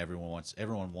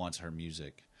everyone wants her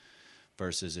music.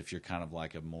 Versus if you're kind of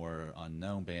like a more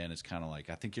unknown band, it's kind of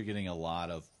like I think you're getting a lot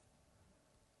of.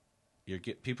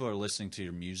 People are listening to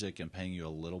your music and paying you a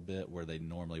little bit where they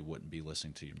normally wouldn't be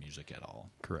listening to your music at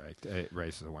all. Correct. It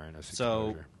raises awareness. So,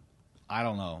 exposure. I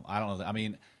don't know. I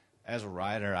mean, as a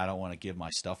writer, I don't want to give my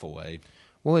stuff away.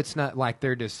 Well, it's not like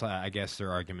they're just. I guess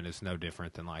their argument is no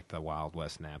different than like the Wild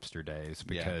West Napster days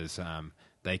because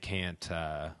they can't.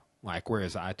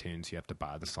 Whereas iTunes, you have to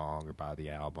buy the song or buy the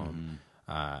album. Mm-hmm.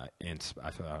 And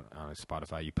I feel on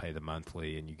Spotify, you pay the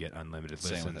monthly and you get unlimited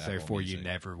listens. Therefore, you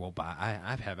never will buy.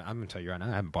 I'm going to tell you right now,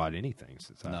 I haven't bought anything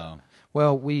since. No.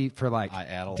 Well, for like I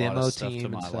add a demo lot of stuff team to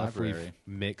my and stuff, library. we've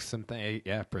mixed some things.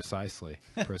 Yeah, precisely.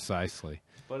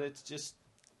 But it's just,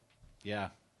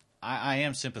 I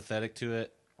am sympathetic to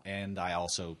it, and I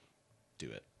also do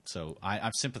it. So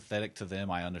I'm sympathetic to them.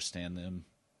 I understand them,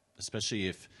 especially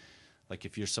if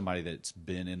you're somebody that's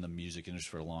been in the music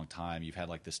industry for a long time, you've had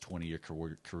like this 20-year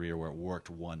career where it worked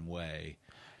one way.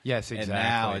 Yes, exactly. And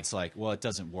now it's like, well, it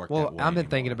doesn't work that way I've been anymore.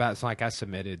 thinking about it's like I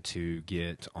submitted to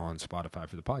get on Spotify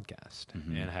for the podcast,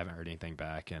 and I haven't heard anything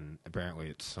back, and apparently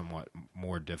it's somewhat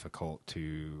more difficult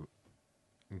to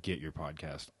get your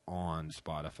podcast on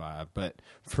Spotify. But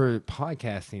for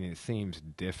podcasting, it seems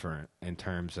different in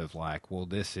terms of like, well,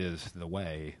 this is the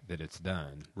way that it's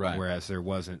done. Right. Whereas there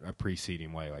wasn't a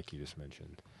preceding way like you just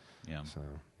mentioned. Yeah. So,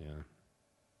 yeah.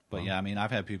 But I mean,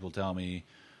 I've had people tell me,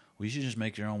 well, you should just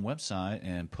make your own website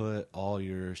and put all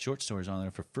your short stories on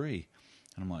there for free.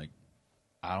 And I'm like,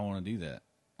 I don't want to do that.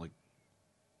 Like,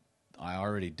 I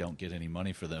already don't get any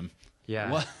money for them.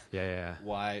 Yeah. What? Yeah.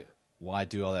 Why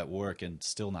do all that work and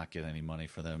still not get any money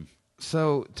for them?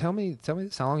 So tell me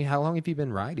this. How long have you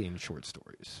been writing short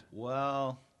stories?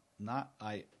 Well,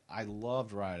 I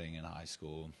loved writing in high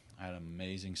school. I had an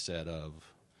amazing set of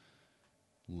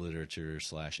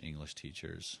literature/English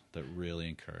teachers that really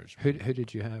encouraged me. Who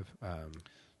did you have?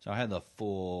 So I had the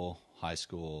full high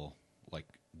school, like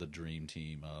the dream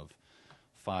team of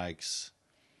Fikes,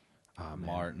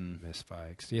 Martin. Miss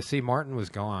Fikes. Yeah, see, Martin was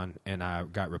gone, and I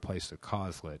got replaced with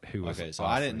Coslet, who was okay. So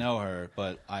I didn't know her,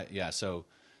 but so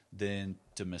then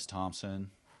to Miss Thompson,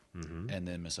 and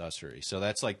then Miss Ussery. So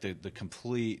that's like the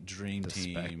complete dream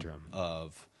team spectrum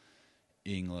of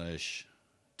English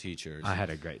teachers. I had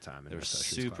a great time. They were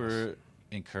super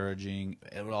encouraging.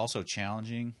 It was also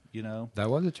challenging, That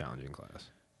was a challenging class.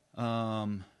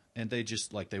 And they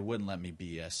just they wouldn't let me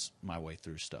BS my way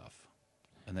through stuff.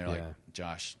 And they're like,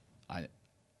 Josh,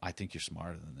 I think you're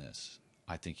smarter than this.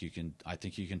 I think you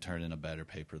can turn in a better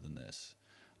paper than this.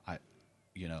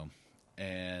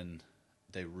 And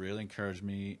they really encouraged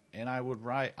me. And I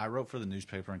wrote for the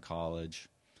newspaper in college,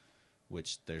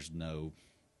 which there's no,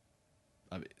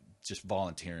 just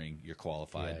volunteering you're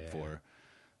qualified for.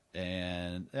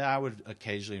 And I would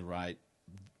occasionally write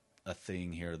a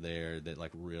thing here or there that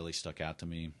really stuck out to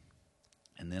me.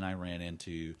 And then I ran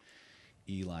into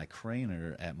Eli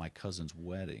Craner at my cousin's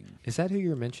wedding. Is that who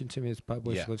you mentioned to me? It's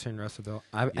published, lives here in Russellville.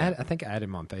 I think I added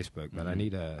him on Facebook, but I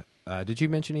need a. Did you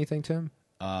mention anything to him?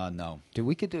 No. Dude,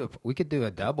 we could do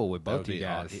a double with both you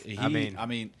guys. I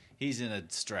mean, he's in a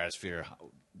stratosphere.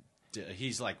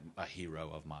 He's like a hero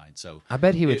of mine. So I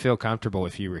bet he would feel comfortable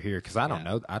if you were here because I don't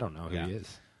know who he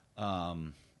is.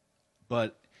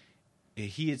 But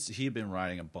he had been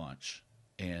writing a bunch,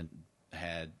 and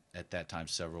had at that time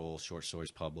several short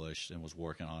stories published and was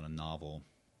working on a novel.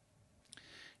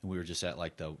 And we were just at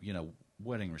like the,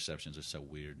 wedding receptions are so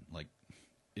weird. Like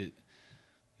it,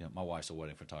 my wife's a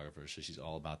wedding photographer, so she's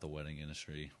all about the wedding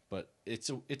industry. But it's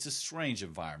a strange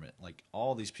environment. Like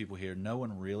all these people here, no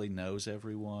one really knows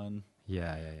everyone.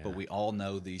 Yeah. But we all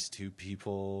know these two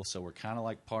people, so we're kind of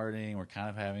like partying. We're kind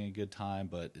of having a good time,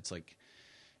 but it's like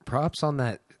props on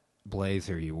that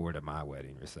blazer you wore to my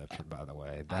wedding reception. By the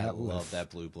way, I love that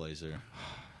blue blazer.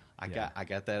 I got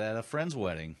that at a friend's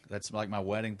wedding. That's like my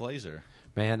wedding blazer.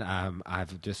 Man,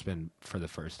 I've just been for the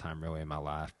first time really in my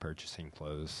life purchasing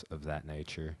clothes of that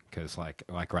nature because like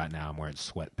right now I'm wearing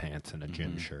sweatpants and a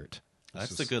gym shirt.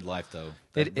 That's the good life, though.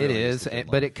 It is,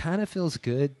 but it kind of feels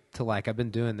good to like. I've been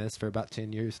doing this for about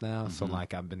 10 years now, so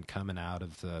like I've been coming out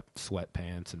of the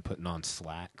sweatpants and putting on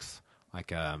slacks.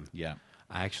 Like, yeah,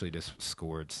 I actually just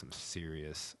scored some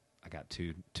serious. I got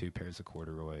two pairs of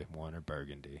corduroy, one are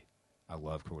burgundy. I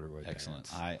love corduroy. Excellent.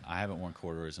 Pants. I haven't worn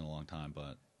corduroys in a long time,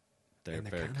 but they're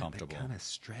very comfortable. They're kind of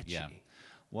stretchy. Yeah.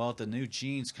 Well, the new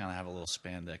jeans kind of have a little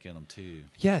spandex in them too.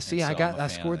 Yeah, see, so I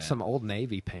scored some Old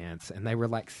Navy pants, and they were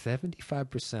like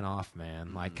 75% off,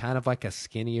 man. Like kind of like a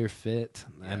skinnier fit.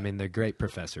 Yeah. I mean, they're great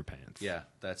Professor pants. Yeah,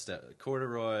 that's the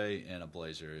corduroy and a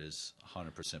blazer is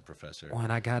 100% Professor. Well,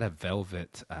 and I got a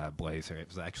velvet blazer. It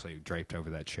was actually draped over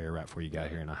that chair right before you got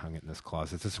here, and I hung it in this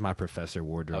closet. This is my Professor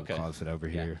wardrobe closet over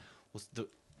here. Well,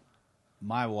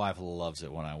 my wife loves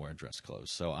it when I wear dress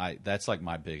clothes, so that's like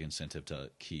my big incentive to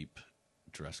keep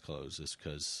dress clothes is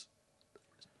because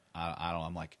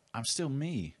I'm like, I'm still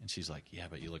me, and she's like, yeah,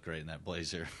 but you look great in that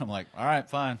blazer. I'm like, all right,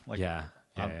 fine. Like,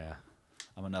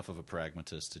 I'm enough of a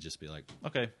pragmatist to just be like,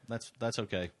 okay, that's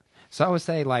okay. So I would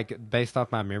say, like, based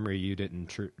off my memory, you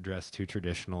didn't dress too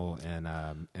traditional in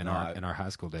our high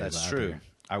school days. That's true.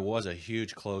 I was a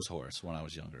huge clothes horse when I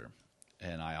was younger,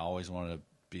 and I always wanted to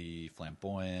be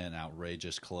flamboyant,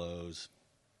 outrageous clothes.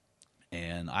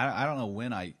 And I don't know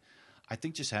when I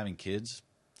think just having kids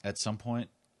at some point,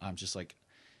 I'm just like,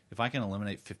 if I can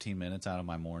eliminate 15 minutes out of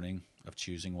my morning of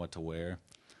choosing what to wear,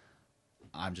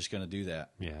 I'm just going to do that.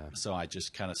 Yeah. So I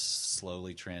just kind of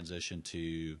slowly transitioned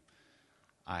to,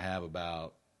 I have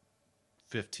about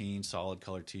 15 solid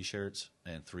colored T-shirts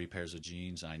and 3 pairs of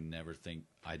jeans. I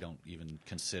don't even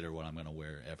consider what I'm going to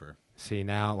wear ever. See,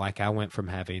 now, like, I went from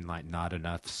having, like, not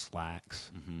enough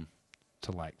slacks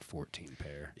to, like, 14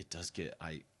 pair. It does get,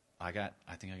 I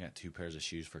think I got 2 pairs of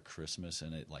shoes for Christmas,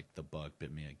 and it, like, the bug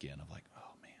bit me again of, like,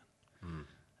 oh, man.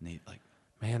 I need, like.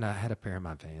 Man, I had a pair of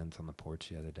my Vans on the porch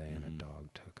the other day, and a dog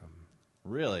took them.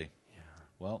 Really? Yeah.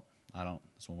 Well,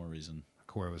 that's one more reason.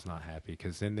 Cora was not happy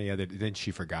because then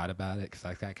she forgot about it because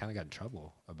I kind of got in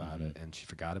trouble about it, and she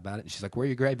forgot about it. And she's like, "Where are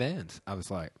your gray Vans?" I was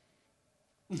like,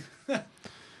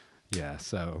 "Yeah."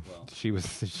 So she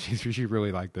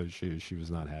really liked those shoes. She was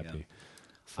not happy.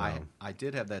 Yeah. So. I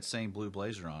did have that same blue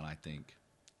blazer on, I think,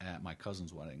 at my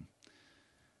cousin's wedding,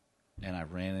 and I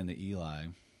ran into Eli,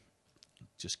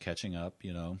 just catching up,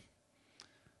 and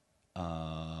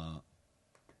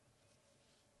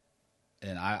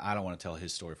I don't want to tell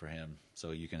his story for him,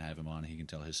 so you can have him on. He can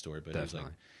tell his story. But Definitely. He was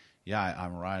like, "Yeah,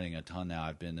 I'm writing a ton now.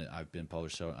 I've been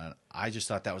published." So I just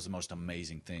thought that was the most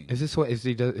amazing thing. Is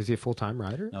he a full-time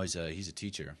writer? No, he's a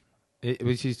teacher.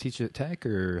 Was he teaching at Tech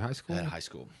or high school? At high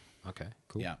school. Okay,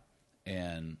 cool. Yeah,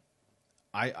 and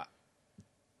I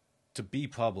to be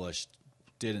published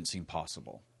didn't seem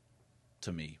possible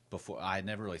to me before. I had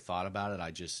never really thought about it.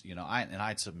 I just,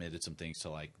 I'd submitted some things to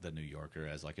like the New Yorker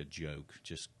as like a joke,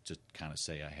 just to kind of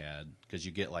say I had, because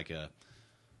you get like a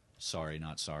sorry,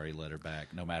 not sorry letter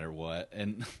back no matter what.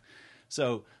 And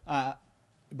so,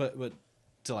 but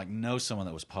to like know someone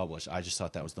that was published, I just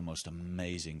thought that was the most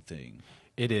amazing thing.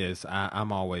 It is.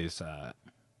 I'm always,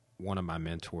 one of my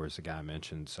mentors, the guy I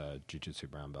mentioned, Jiu-Jitsu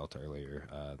brown belt earlier,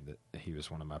 that he was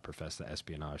one of my professors, the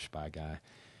espionage spy guy.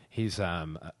 He's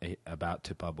about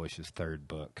to publish his 3rd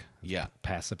book. Yeah.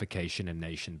 Pacification and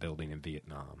Nation Building in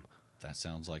Vietnam. That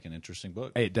sounds like an interesting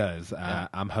book. It does. Yeah.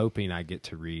 I'm hoping I get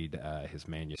to read his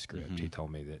manuscript. He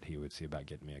told me that he would see about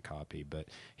getting me a copy. But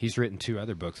he's written 2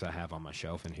 other books I have on my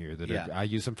shelf in here that I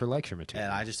use them for lecture material.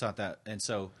 And I just thought that, and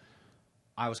so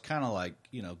I was kind of like,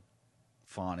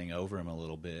 fawning over him a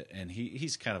little bit. And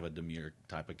he's kind of a demure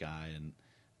type of guy. And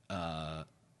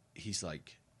he's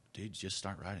like, dude, just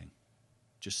start writing.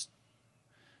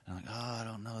 I'm like, I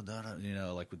don't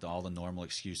know, like with all the normal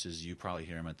excuses you probably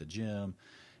hear him at the gym,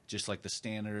 just like the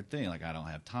standard thing, like I don't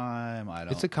have time,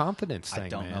 it's a confidence thing, I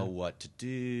don't man. know what to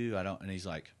do, and he's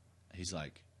like,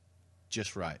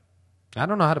 just write. I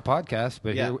don't know how to podcast,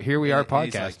 but here we are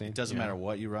podcasting. Like, it doesn't matter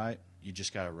what you write, you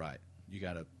just got to write. you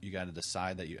gotta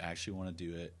decide that you actually want to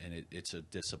do it, and it's a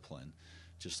discipline,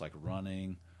 just like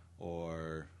running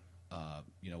or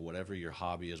whatever your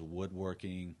hobby is,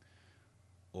 woodworking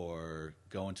or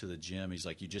going to the gym. He's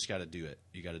like, you just got to do it.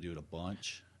 You got to do it a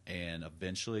bunch, and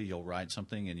eventually you'll write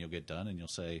something and you'll get done and you'll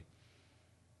say,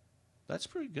 that's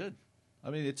pretty good.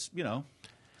 I mean, it's, I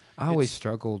always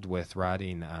struggled with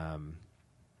writing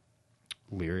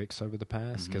lyrics over the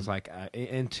past because,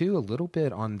 and too, a little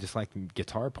bit on just like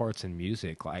guitar parts and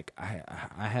music. Like,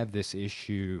 I have this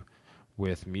issue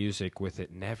with music, with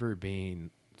it never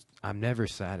being, I'm never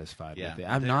satisfied with it.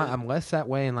 I'm less that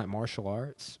way in like martial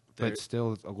arts, but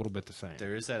still a little bit the same.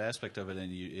 There is that aspect of it,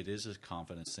 and it is a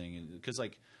confidence thing. Because,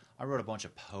 like, I wrote a bunch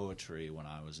of poetry when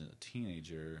I was a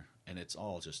teenager, and it's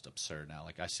all just absurd now.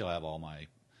 Like, I still have all my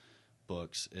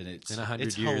books, and it's in 100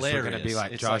 it's years hilarious. We're going to be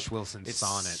like it's Josh Wilson's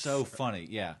sonnets. It's so funny,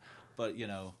 yeah. But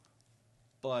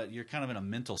but you're kind of in a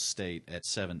mental state at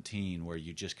 17 where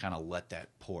you just kind of let that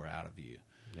pour out of you.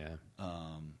 Yeah.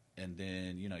 And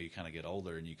then you kind of get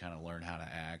older, and you kind of learn how to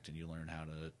act, and you learn how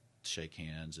to shake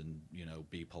hands, and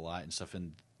be polite and stuff.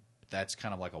 And that's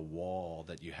kind of like a wall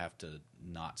that you have to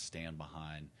not stand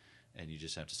behind, and you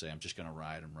just have to say, I'm just going to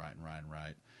write and write and write and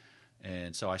write.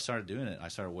 And so I started doing it. I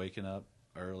started waking up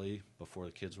early before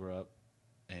the kids were up,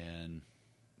 and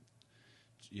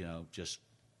just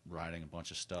writing a bunch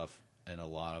of stuff. And a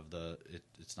lot of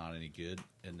it's not any good,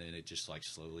 and then it just like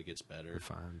slowly gets better.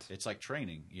 Refined. It's like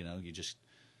training,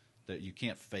 you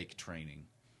can't fake training.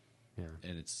 Yeah.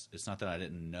 And it's not that I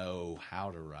didn't know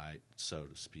how to write, so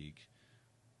to speak,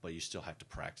 but you still have to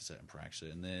practice it and practice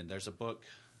it. And then there's a book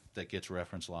that gets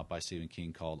referenced a lot by Stephen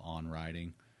King called On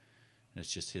Writing, and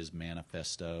it's just his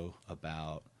manifesto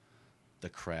about the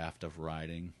craft of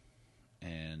writing.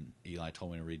 And Eli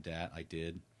told me to read that. I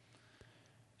did.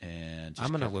 And just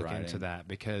I'm going to look writing into that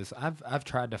because I've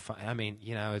tried to find. I mean,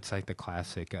 it's like the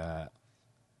classic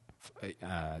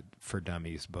for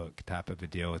dummies book type of a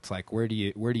deal. It's like where do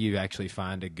you actually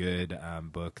find a good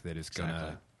book that is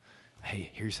gonna, hey,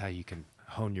 here's how you can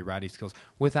hone your writing skills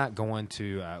without going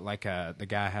to the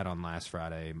guy I had on last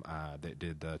Friday that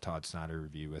did the Todd Snyder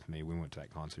review with me. We went to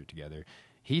that concert together.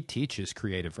 He teaches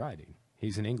creative writing.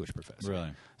 He's an English professor.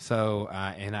 Really? So,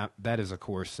 that is a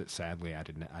course that sadly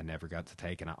I never got to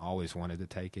take, and I always wanted to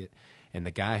take it. And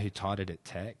the guy who taught it at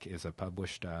Tech is a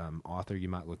published author. You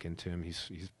might look into him. He's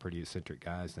a pretty eccentric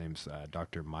guy. His name's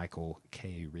Dr. Michael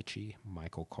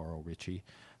Carl Ritchie.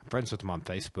 I'm friends with him on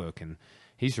Facebook, and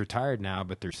he's retired now.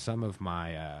 But there's some of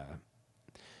my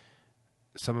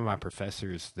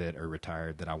professors that are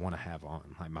retired that I want to have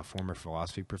on. Like my former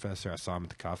philosophy professor, I saw him at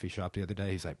the coffee shop the other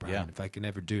day. He's like, Brian, if I can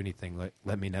ever do anything,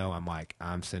 let me know. I'm like,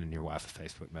 I'm sending your wife a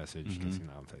Facebook message because you're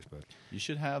not on Facebook. You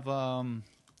should have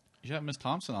Miss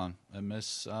Thompson on, and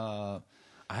Miss. I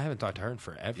haven't talked to her in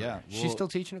forever. Yeah, she's still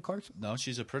teaching at Clarksville? No,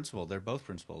 she's a principal. They're both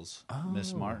principals. Oh.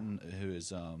 Miss Martin, who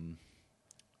is I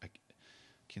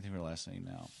can't think of her last name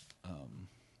now.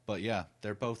 But yeah,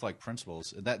 they're both like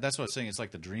principals. That's what I was saying. It's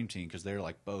like the dream team because they're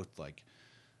like both like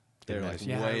they're like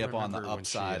way up on the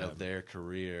upside of their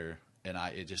career, and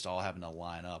it just all happened to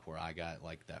line up where I got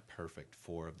like that perfect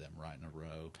 4 of them right in a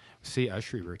row. See,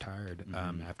 Ushry retired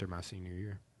after my senior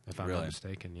year, if I'm not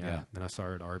mistaken. Yeah. Then I saw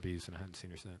her at Arby's, and I hadn't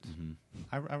seen her since. Mm-hmm.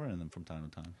 I run into them from time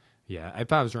to time. Yeah,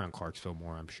 if I was around Clarksville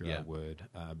more, I'm sure I would.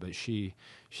 But she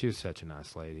was such a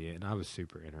nice lady, and I was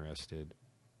super interested.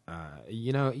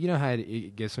 You know how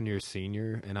it gets when you're a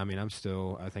senior, and I mean,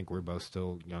 I think we're both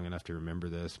still young enough to remember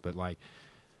this, but like,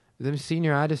 the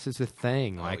senioritis is a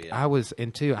thing. Like, I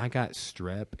got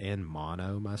strep and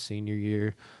mono my senior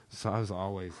year, so I was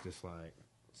always just like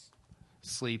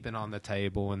sleeping on the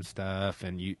table and stuff,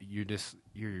 and you're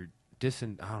I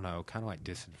don't know, kind of like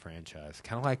disenfranchised.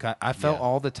 Kind of like I felt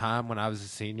all the time when I was a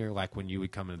senior, like when you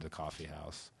would come into the coffee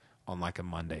house on like a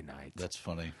Monday night. That's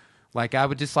funny. Like, I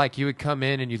would just, like, you would come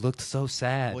in and you looked so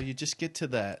sad. Well, you just get to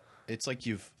that. It's like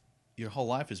your whole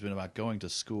life has been about going to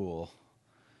school,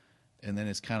 and then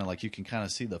it's kind of like you can kind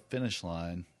of see the finish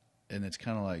line, and it's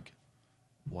kind of like,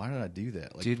 why did I do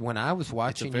that? Like, dude, when I was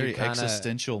watching it's a very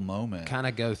existential moment. Kind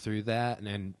of go through that, and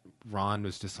then Ron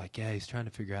was just like, yeah, he's trying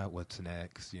to figure out what's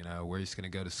next, where he's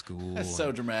going to go to school. That's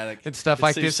so dramatic. And stuff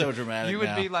like this. So dramatic. You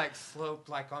would be like sloped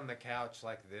like on the couch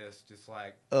like this, just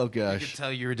like, oh gosh. You could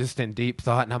tell you were just in deep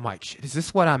thought, and I'm like, shit, is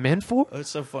this what I'm in for? It's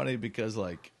so funny because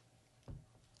like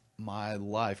my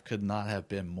life could not have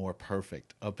been more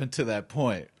perfect up until that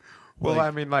point Well, Like-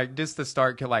 I mean, like, just to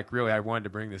start, like, really, I wanted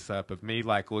to bring this up of me,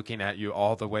 like, looking at you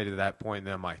all the way to that point, and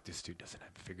then I'm like, this dude doesn't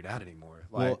have it figured out anymore.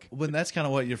 Like, well, when that's kind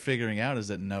of what you're figuring out is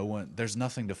that there's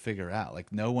nothing to figure out.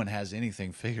 Like, no one has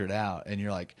anything figured out, and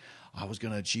you're like, I was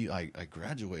gonna achieve. I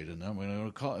graduated, and I'm gonna go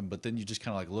to college. But then you just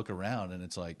kind of like look around, and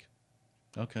it's like,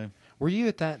 okay, were you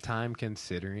at that time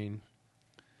considering,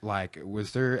 like,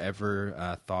 was there ever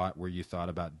a thought where you thought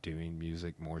about doing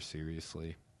music more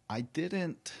seriously? I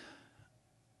didn't.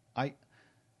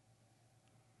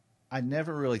 I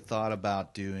never really thought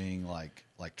about doing like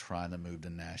trying to move to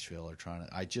Nashville or trying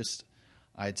to.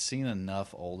 I'd seen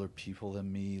enough older people than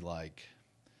me like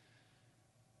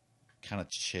kind of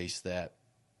chase that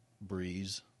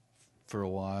breeze for a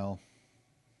while.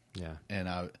 Yeah.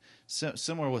 And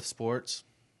similar with sports,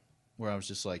 where I was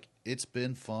just like, it's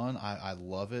been fun. I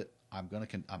love it. I'm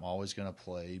always gonna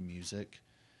play music.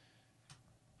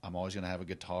 I'm always gonna have a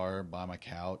guitar by my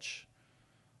couch.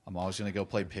 I'm always gonna go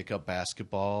play pickup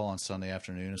basketball on Sunday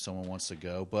afternoon if someone wants to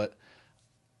go. But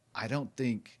I don't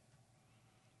think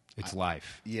It's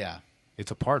life. Yeah,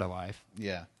 It's a part of life.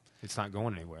 yeah. It's not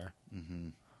going anywhere.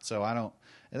 So I don't,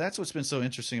 and that's what's been so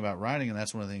interesting about writing, and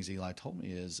that's one of the things Eli told me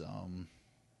is,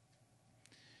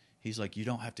 he's like, you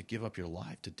don't have to give up your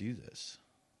life to do this.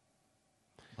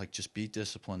 Like, just be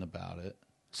disciplined about it.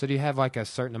 So do you have like a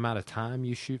certain amount of time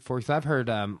you shoot for? Because I've heard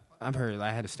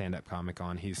I had a stand-up comic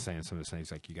on. He's saying some of the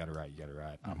things like, you got to write.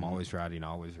 I'm always writing,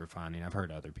 always refining. I've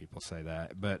heard other people say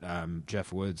that. But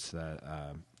Jeff Woods,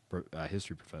 a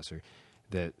history professor,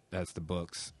 that's the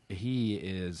books. He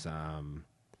is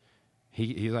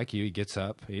he's like you. He gets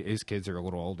up. His kids are a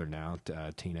little older now,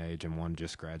 teenage, and one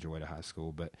just graduated high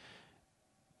school. But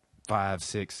 5,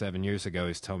 6, 7 years ago,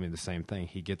 he's told me the same thing.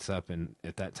 He gets up and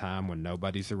at that time when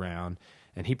nobody's around,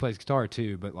 and he plays guitar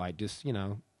too, but like just,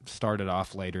 started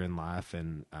off later in life,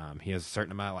 and he has a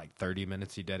certain amount, like 30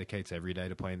 minutes he dedicates every day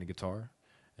to playing the guitar,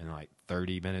 and like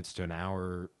 30 minutes to an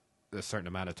hour, a certain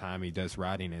amount of time he does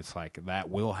writing. It's like that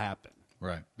will happen.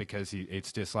 Right. Because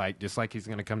it's just like he's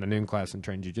going to come to noon class and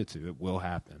train jiu-jitsu. It will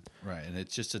happen. Right. And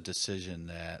it's just a decision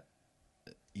that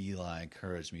Eli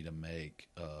encouraged me to make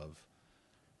of,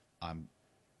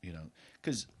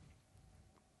 because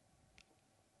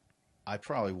I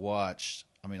probably watched,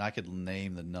 I could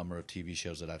name the number of TV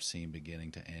shows that I've seen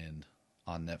beginning to end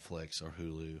on Netflix or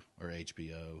Hulu or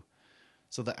HBO.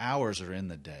 So the hours are in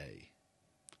the day.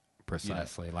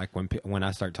 Precisely. Like when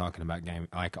I start talking about game,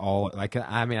 I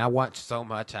watched so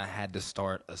much I had to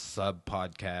start a sub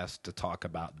podcast to talk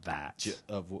about that.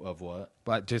 Of what?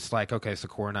 But just like, okay, so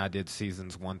Core and I did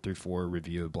seasons 1 through 4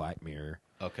 review of Black Mirror.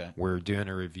 Okay. We're doing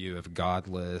a review of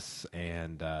Godless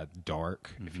and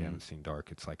Dark. If you haven't seen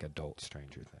Dark, it's like adult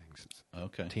Stranger Things. It's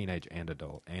Okay. teenage and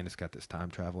adult, and it's got this time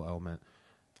travel element.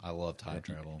 I love time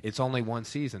travel. It's only one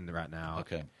season right now.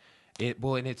 Okay.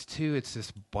 And it's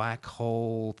this black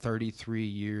hole, 33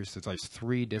 years. It's like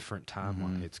 3 different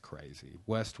timelines. It's crazy.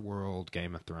 Westworld,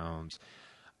 Game of Thrones.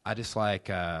 I just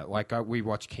we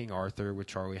watched King Arthur with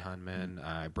Charlie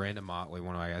Hunman. Brandon Motley,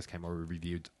 one of my guys, came over and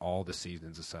reviewed all the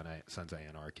seasons of Sons of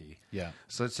Anarchy. Yeah.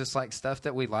 So it's just like stuff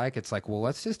that we like. It's like, well,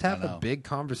 let's just have a big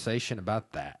conversation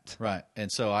about that. Right.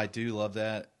 And so I do love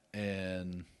that.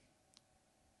 And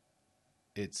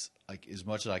it's like, as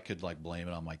much as I could like blame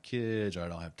it on my kids or I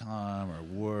don't have time or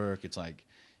work, it's like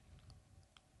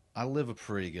I live a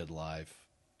pretty good life.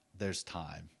 There's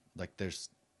time. Like there is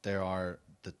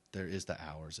the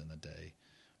hours in the day.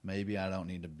 Maybe I don't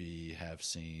need to have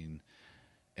seen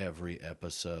every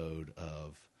episode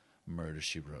of Murder,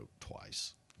 She Wrote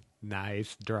twice.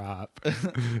 Nice drop.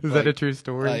 Is that a true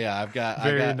story? Yeah,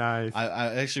 Very nice.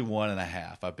 I actually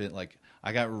 1.5. I've been like,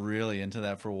 I got really into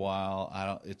that for a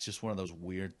while. It's just one of those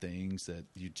weird things that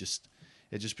it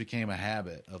just became a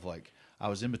habit of like, I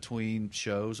was in between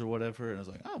shows or whatever, and I was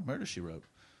like, oh, Murder, She Wrote.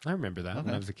 I remember that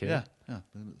when I was a kid. Yeah.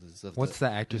 What's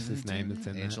the actress's name that's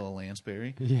in Angela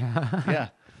Lansbury. Yeah. Yeah.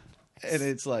 And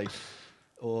it's like,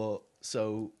 well,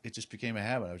 so it just became a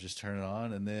habit. I would just turn it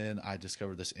on, and then I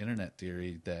discovered this internet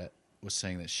theory that was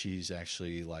saying that she's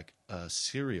actually like a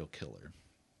serial killer.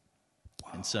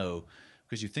 Wow. And so,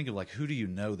 because you think of like, who do you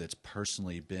know that's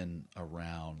personally been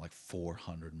around like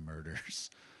 400 murders?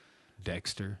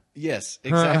 Dexter. Yes,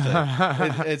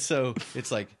 exactly. and so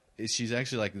it's like, she's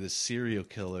actually like this serial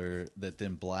killer that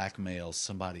then blackmails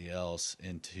somebody else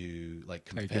into like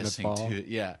confessing to it.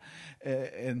 Yeah.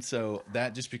 And so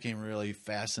that just became a really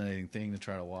fascinating thing to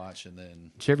try to watch. And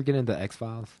then, did you ever get into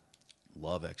X-Files?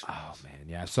 Love X-Files. Oh man,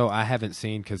 yeah. So I haven't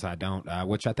seen, because I don't,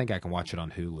 which I think I can watch it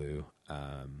on Hulu.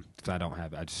 Because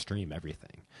I just stream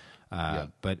everything. Yeah.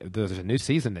 But there's a new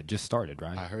season that just started,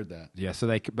 right? I heard that. Yeah. So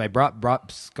they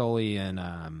brought Scully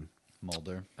and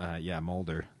Mulder. Yeah,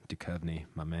 Mulder Duchovny,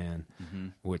 my man,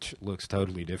 which looks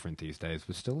totally different these days,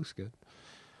 but still looks good.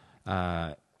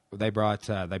 They brought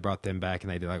them back,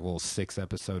 and they did like a little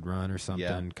 6-episode run or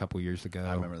something a couple years ago.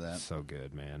 I remember that. So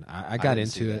good, man. I got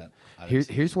into it.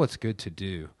 Here's what's good to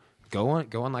do. Go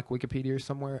on like Wikipedia or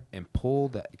somewhere and pull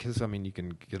that, because I mean you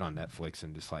can get on Netflix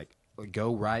and just like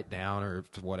go right down or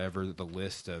whatever the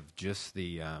list of just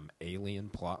the Alien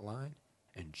plot line,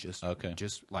 and just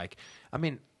like, I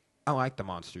mean, I like the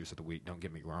Monsters of the Week, don't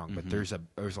get me wrong, but there's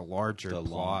a larger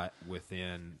plot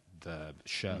within the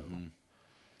show.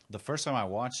 The first time I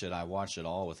watched it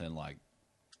all within like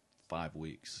 5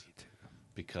 weeks. Me too.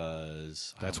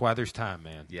 Because that's why there's time,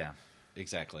 man. Yeah,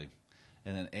 exactly.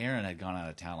 And then Erin had gone out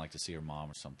of town, like to see her mom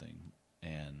or something,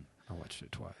 and I watched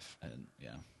it twice. And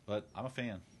yeah, but I'm a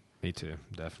fan. Me too,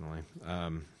 definitely.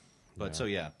 So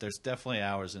yeah, there's definitely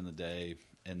hours in the day,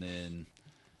 and then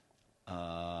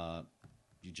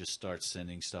you just start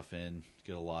sending stuff in.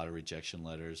 Get a lot of rejection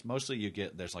letters. Mostly,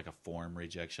 there's like a form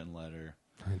rejection letter.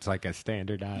 It's like a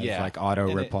standardized, like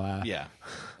auto reply.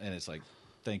 And it's like,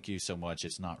 thank you so much.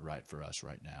 It's not right for us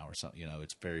right now, or something. You know,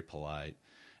 it's very polite.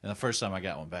 And the first time I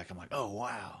got one back, I'm like, oh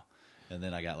wow. And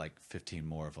then I got like 15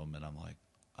 more of them, and I'm like,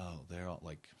 oh, they're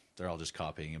all just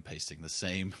copying and pasting the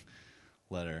same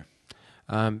letter.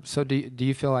 So do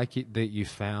you feel like that you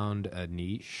found a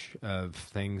niche of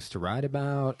things to write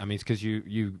about? I mean, it's because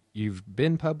you've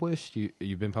been published.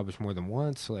 You've been published more than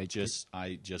once. Like just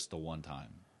the one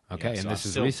time. Okay, and so this I'm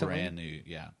is still recently? brand new.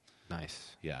 Yeah.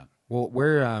 Nice. Yeah. Well,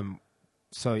 where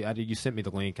so you sent me the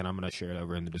link, and I'm going to share it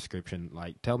over in the description.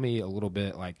 Like, tell me a little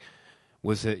bit. Like,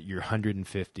 was it your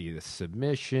 150th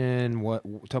submission?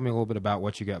 Tell me a little bit about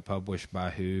what you got published by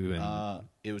who. And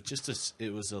it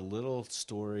was a little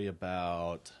story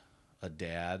about a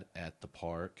dad at the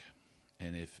park,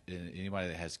 and if anybody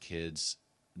that has kids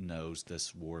knows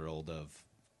this world of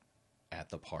at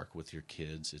the park with your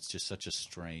kids, it's just such a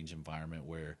strange environment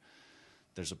where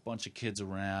there's a bunch of kids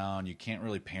around. You can't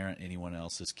really parent anyone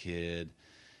else's kid.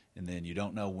 And then you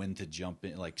don't know when to jump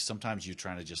in. Like sometimes you're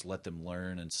trying to just let them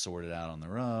learn and sort it out on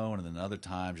their own. And then other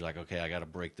times you're like, okay, I got to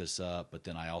break this up. But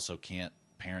then I also can't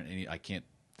parent I can't.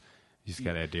 You just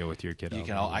got to deal with your kid.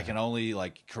 I can only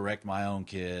like correct my own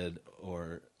kid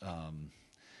or,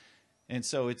 and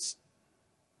so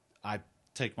I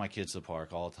take my kids to the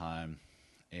park all the time.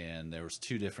 And there was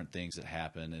 2 different things that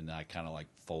happened. And I kind of like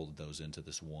folded those into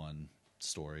this one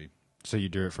story. So you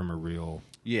do it from a real.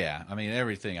 Yeah. I mean,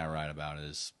 everything I write about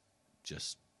is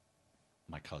just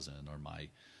my cousin or my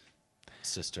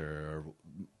sister or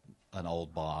an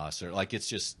old boss, or like it's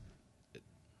just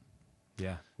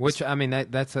yeah. Which I mean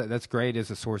that's great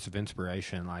as a source of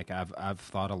inspiration. Like I've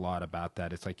thought a lot about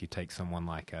that. It's like you take someone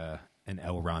like an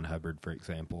L. Ron Hubbard, for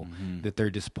example, that they're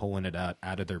just pulling it out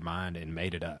of their mind and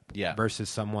made it up. Yeah. Versus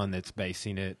someone that's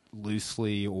basing it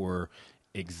loosely or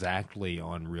exactly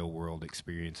on real world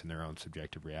experience and their own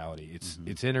subjective reality.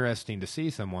 It's interesting to see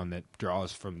someone that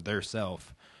draws from their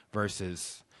self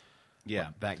versus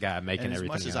that guy making and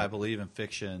everything as much as up. I believe in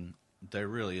fiction, there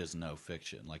really is no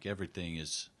fiction. Like everything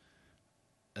is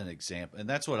an example, and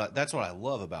that's what I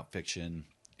love about fiction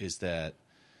is that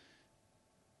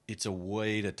it's a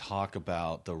way to talk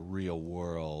about the real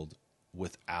world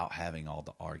without having all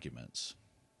the arguments.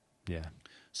 Yeah.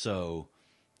 So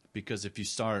because if you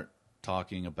start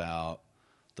talking about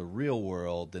the real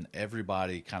world, then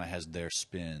everybody kind of has their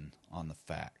spin on the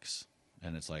facts.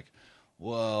 And it's like,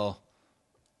 well,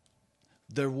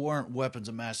 there weren't weapons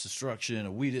of mass destruction,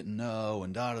 and we didn't know,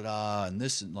 and da-da-da, and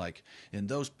this, and like, and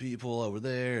those people over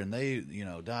there, and they, you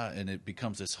know, and it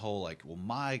becomes this whole like, well,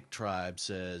 my tribe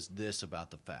says this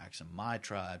about the facts, and my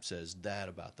tribe says that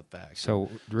about the facts. So,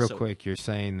 quick, you're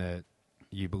saying that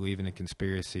you believe in a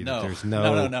conspiracy? No, that there's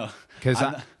no.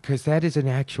 Because that is an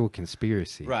actual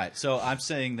conspiracy, right? So I'm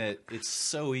saying that it's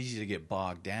so easy to get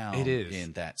bogged down. It is.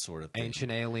 In that sort of thing.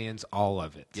 Ancient aliens, all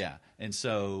of it. Yeah, and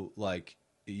so like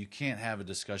you can't have a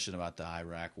discussion about the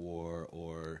Iraq War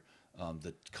or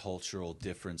the cultural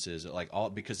differences, like all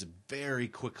because very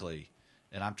quickly.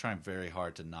 And I'm trying very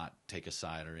hard to not take a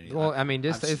side or anything. Well, I mean,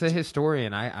 just as a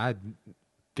historian, I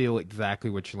feel exactly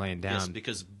what you're laying down. Yes,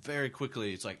 because very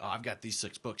quickly it's like, oh, I've got these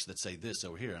 6 books that say this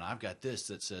over here, and I've got this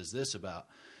that says this about.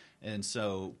 And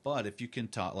so, but if you can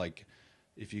talk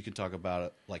about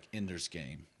it like Ender's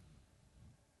Game,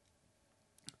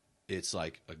 it's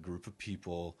like a group of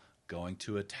people going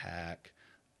to attack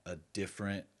a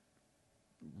different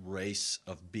race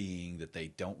of being that they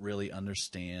don't really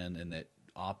understand and that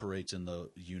operates in the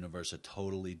universe a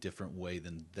totally different way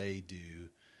than they do.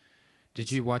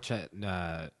 Did you watch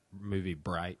that movie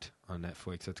Bright on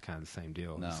Netflix. That's kind of the same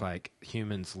deal. No. It's like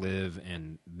humans live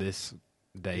in this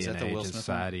day Is and that the age Will in Smith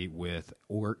society with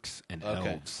orcs and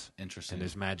Okay. elves. Interesting. And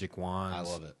there's magic wands.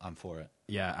 I love it. I'm for it.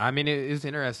 Yeah, I mean, it was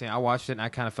interesting. I watched it, and I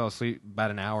kind of fell asleep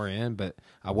about an hour in, but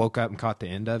I woke up and caught the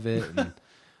end of it, and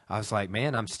I was like,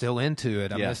 man, I'm still into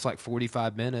it. I Yeah. missed like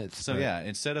 45 minutes. So but- yeah,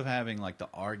 instead of having like the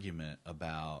argument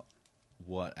about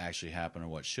what actually happened or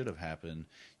what should have happened,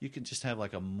 you can just have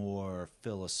like a more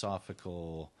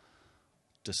philosophical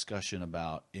discussion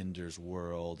about Ender's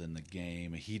world and the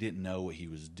game. He didn't know what he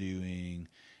was doing,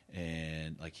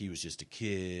 and like he was just a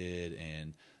kid,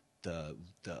 and the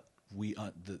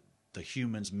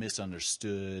humans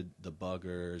misunderstood the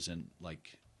buggers, and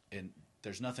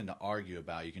there's nothing to argue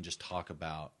about. You can just talk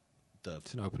about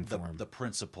It's an open forum. the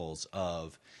principles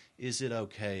of, is it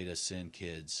okay to send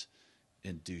kids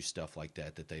and do stuff like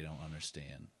that they don't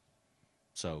understand.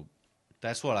 So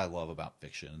that's what I love about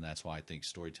fiction, and that's why I think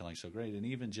storytelling is so great. And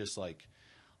even just like,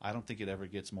 I don't think it ever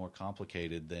gets more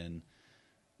complicated than,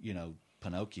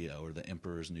 Pinocchio or The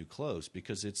Emperor's New Clothes,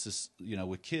 because it's this,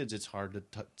 with kids, it's hard to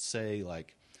say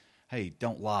like, hey,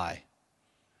 don't lie.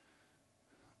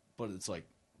 But it's like,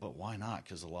 but why not?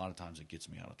 Because a lot of times it gets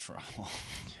me out of trouble.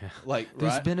 Yeah. Like,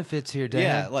 There's right? benefits here,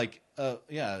 Dad.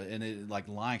 Yeah, and it, like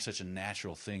lying's such a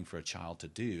natural thing for a child to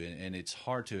do, and it's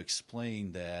hard to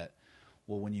explain that.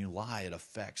 Well, when you lie, it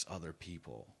affects other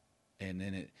people, and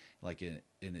then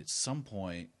and at some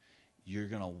point, you're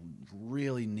gonna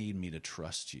really need me to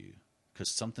trust you, because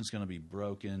something's gonna be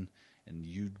broken, and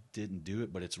you didn't do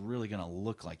it, but it's really gonna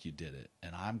look like you did it,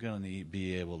 and I'm gonna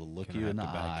be able to look you in the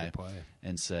eye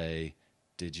and say,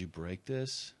 did you break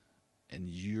this? And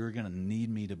you're going to need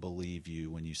me to believe you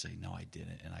when you say, no, I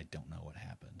didn't, and I don't know what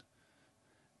happened.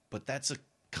 But that's a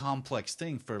complex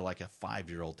thing for like a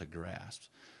 5-year-old to grasp.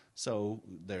 So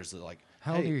there's like,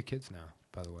 How old are your kids now,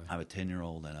 by the way? I have a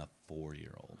 10-year-old and a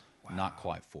 4-year-old. Wow. Not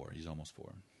quite 4. He's almost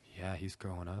 4. Yeah, he's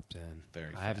growing up then.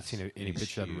 Very I haven't fast. seen any He's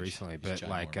pictures of him huge. recently, He's but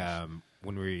like ginormous.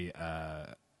 when we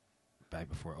back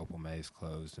before Opal Mays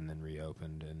closed and then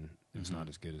reopened, and it was not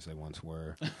as good as they once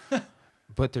were.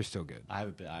 But they're still good. I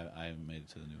haven't made it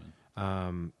to the new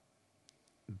one.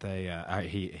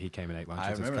 He came and ate lunch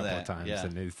I with us a remember couple of that, times, yeah.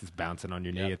 and he was just bouncing on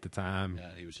your knee Yep. at the time. Yeah,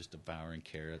 he was just devouring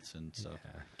carrots and stuff.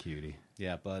 Yeah, cutie.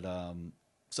 Yeah, but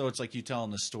so it's like you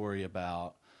telling the story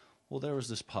about, well, there was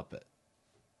this puppet,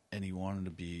 and he wanted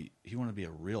to be a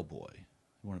real boy.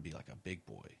 He wanted to be like a big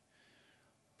boy,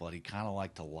 but he kind of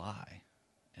liked to lie,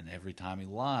 and every time he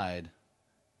lied,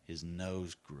 his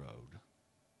nose growed.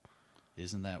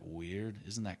 Isn't that weird?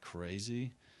 Isn't that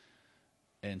crazy?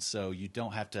 And so you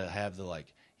don't have to have the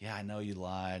like, yeah, I know you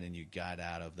lied and you got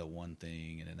out of the one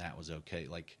thing and that was okay.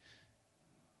 Like,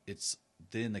 it's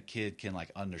then the kid can like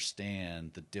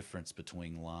understand the difference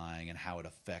between lying and how it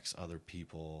affects other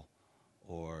people,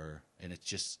 and it's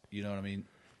just, you know what I mean?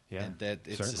 Yeah, And that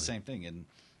it's certainly. the same thing. And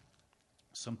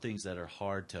some things that are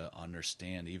hard to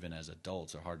understand, even as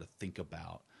adults, are hard to think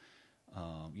about.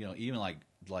 Even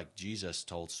like Jesus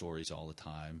told stories all the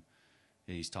time.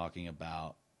 He's talking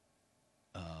about,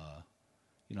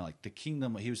 like the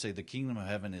kingdom. He would say the kingdom of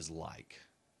heaven is like,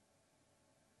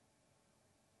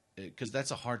 because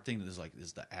that's a hard thing. That is like,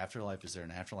 is the afterlife? Is there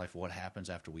an afterlife? What happens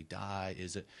after we die?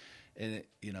 Is it, and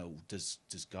does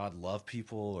God love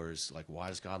people, or is like, why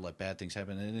does God let bad things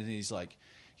happen? And then he's like,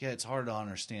 yeah, it's hard to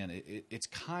understand. It's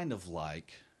kind of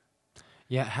like,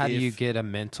 Yeah, how do you If- get a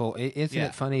mental? Isn't Yeah.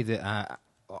 it funny that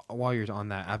while you're on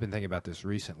that, I've been thinking about this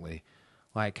recently,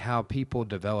 like how people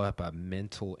develop a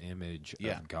mental image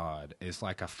Yeah. of God is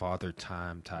like a Father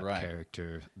Time type Right.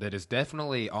 character that is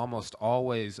definitely almost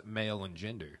always male in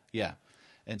gender. yeah.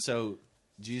 And so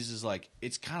Jesus is like,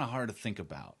 it's kind of hard to think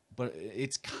about, but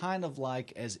it's kind of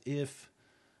like as if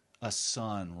a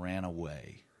son ran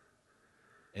away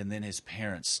and then his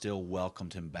parents still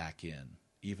welcomed him back in,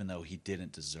 even though he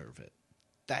didn't deserve it.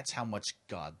 That's how much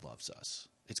God loves us.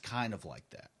 It's kind of like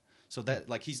that. So that,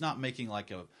 like, he's not making like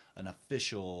an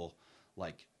official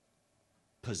like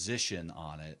position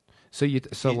on it. So He-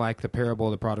 like the parable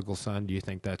of the prodigal son, do you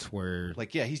think that's where?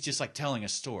 Like, yeah, he's just like telling a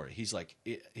story. He's like,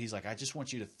 I just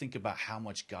want you to think about how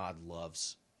much God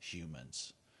loves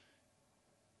humans.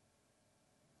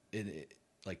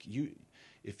 Like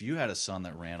if you had a son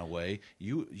that ran away,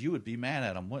 you would be mad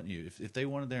at him, wouldn't you? If they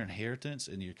wanted their inheritance,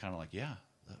 and you're kind of like, yeah,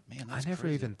 man, that's I never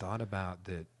crazy. even thought about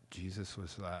that. Jesus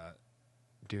was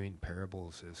doing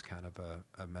parables as kind of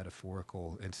a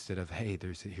metaphorical instead of, hey,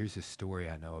 here's a story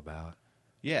I know about.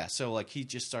 Yeah, so like he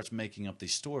just starts making up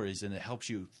these stories, and it helps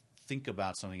you think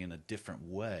about something in a different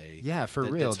way. Yeah, for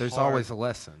that- real. that's There's hard- always a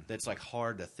lesson. that's like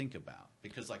hard to think about,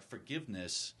 because like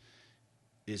forgiveness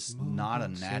is not a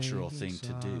natural thing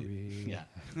to do. Yeah.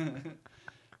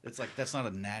 It's like that's not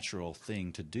a natural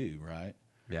thing to do, right?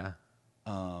 Yeah.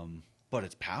 But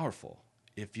it's powerful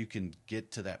if you can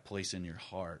get to that place in your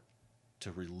heart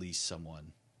to release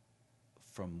someone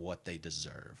from what they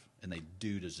deserve. And they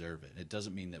do deserve it. It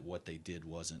doesn't mean that what they did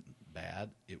wasn't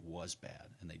bad. It was bad.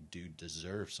 And they do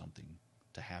deserve something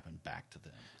to happen back to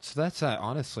them. So that's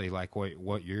honestly like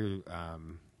what you're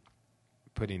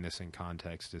putting this in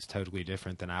context is totally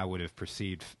different than I would have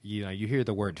perceived. You know, you hear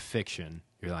the word fiction,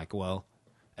 you're like, well,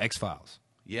 X-Files.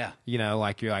 Yeah. You know,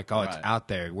 like you're like, oh, it's Right. out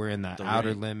there. We're in the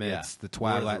outer limits, the Lord of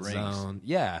Twilight the Rings. Zone.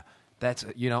 Yeah, that's,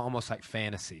 you know, almost like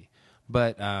fantasy.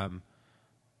 But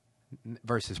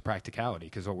versus practicality,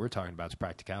 because what we're talking about is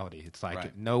practicality. It's like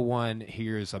Right. no one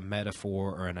hears a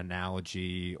metaphor or an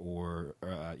analogy or,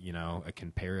 you know, a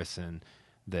comparison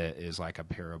that is like a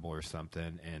parable or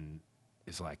something and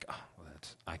is like, oh, well,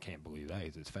 I can't believe that.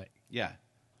 It's fake. Yeah,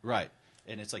 right.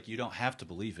 And it's like you don't have to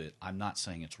believe it. I'm not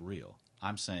saying it's real.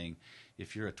 I'm saying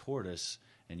if you're a tortoise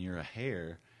and you're a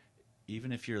hare,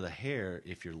 even if you're the hare,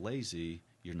 if you're lazy,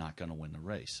 you're not going to win the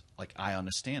race. Like I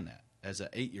understand that. As an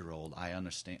 8-year-old, I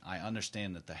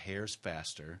understand that the hare's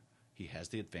faster, he has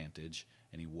the advantage,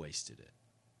 and he wasted it.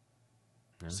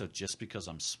 Yeah. So just because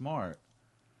I'm smart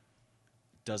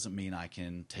doesn't mean I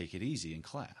can take it easy in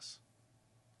class.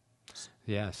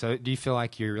 Yeah. So do you feel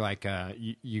like you're like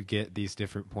you get these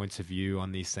different points of view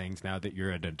on these things now that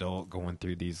you're an adult going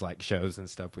through these like shows and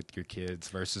stuff with your kids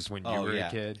versus when you were a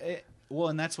kid? Well,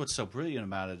 and that's what's so brilliant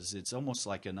about it is it's almost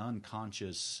like an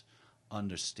unconscious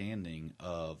understanding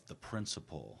of the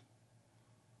principle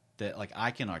that like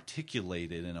I can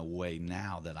articulate it in a way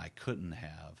now that I couldn't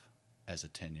have as a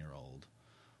 10-year-old.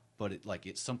 But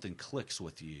it's something clicks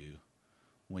with you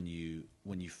when you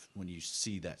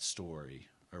see that story.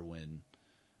 Or when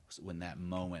that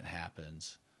moment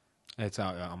happens, it's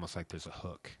almost like there's a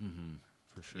hook,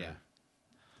 for sure. Yeah,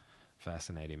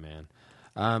 fascinating, man.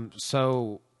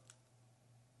 So,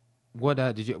 what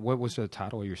did you? What was the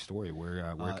title of your story?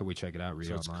 Where can we check it out? Read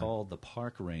so it it's online? called The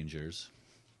Park Rangers,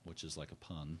 which is like a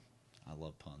pun. I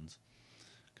love puns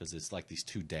because it's like these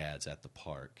two dads at the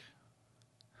park,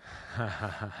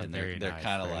 and they're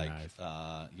kind of like nice.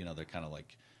 They're kind of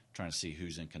like trying to see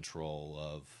who's in control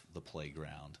of the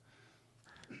playground.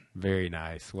 Very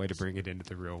nice. Way to bring it into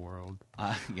the real world.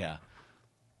 Yeah.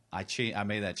 I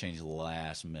made that change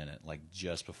last minute, like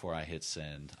just before I hit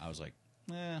send. I was like,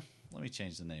 let me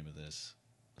change the name of this.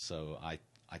 So I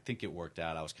think it worked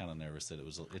out. I was kind of nervous that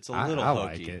it's a little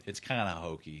hokey. Like it. It's kind of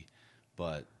hokey,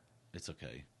 but it's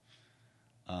okay.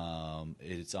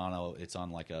 It's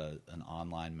on like an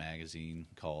online magazine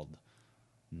called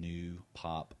New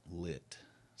Pop Lit.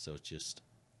 So it's just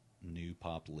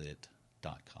newpoplit.com.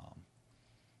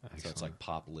 Excellent. So it's like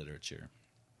pop literature.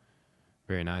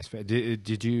 Very nice.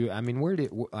 Did you? I mean, where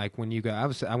did like when you go?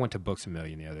 I went to Books A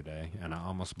Million the other day, and I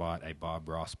almost bought a Bob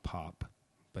Ross pop,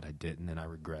 but I didn't, and I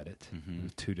regret it. Mm-hmm.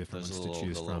 Two different ones to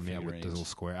choose from. Yeah, with the little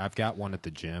square. I've got one at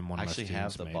the gym. One I of my actually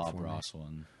students have the made Bob for Ross me.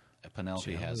 one.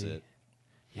 Penelope has it.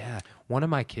 Yeah, one of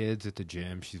my kids at the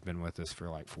gym, she's been with us for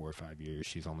like 4 or 5 years.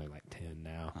 She's only like 10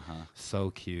 now.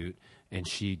 So cute. And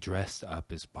she dressed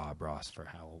up as Bob Ross for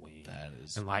Halloween. That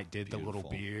is and like did beautiful. The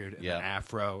little beard and the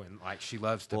afro, and like she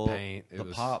loves to paint.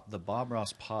 The Bob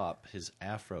Ross pop, his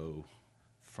afro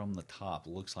from the top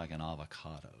looks like an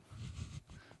avocado.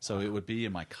 So it would be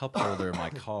in my cup holder in my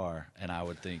car, and I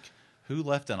would think, who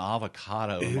left an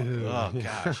avocado? Oh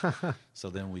gosh! So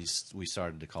then we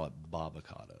started to call it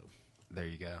Bobavocado. There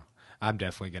you go. I'm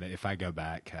definitely gonna, if I go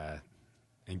back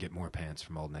and get more pants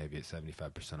from Old Navy at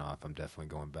 75% off, I'm definitely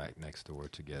going back next door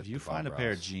to get. If you find a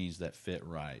pair of jeans that fit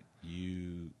right,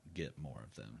 you get more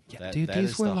of them. Yeah, dude,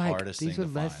 these were like these are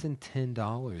less than $10,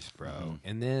 bro. Mm-hmm.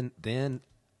 And then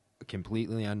a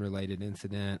completely unrelated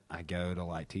incident, I go to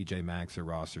like TJ Maxx or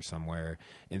Ross or somewhere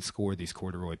and score these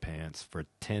corduroy pants for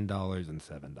 $10 and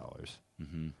 $7.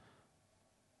 Mm-hmm.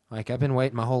 Like I've been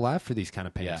waiting my whole life for these kind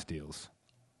of pants deals.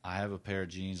 I have a pair of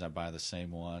jeans. I buy the same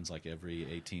ones like every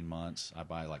 18 months. I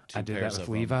buy like 2 I did pairs that with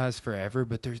of Levi's forever,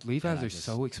 but Levi's are just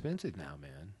so expensive now,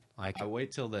 man. Like I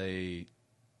wait till they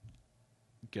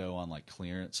go on like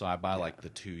clearance. So I buy like the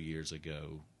 2 years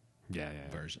ago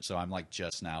version. So I'm like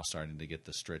just now starting to get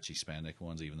the stretchy spandex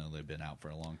ones, even though they've been out for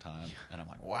a long time. And I'm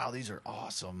like, wow, these are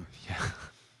awesome. Yeah,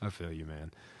 I feel you,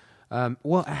 man.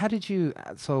 Well, how did you?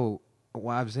 So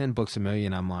while I was in Books A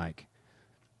Million, I'm like,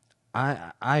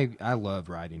 I love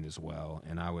writing as well,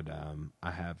 and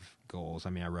I have goals. I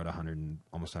mean, I wrote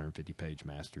almost 150 page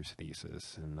master's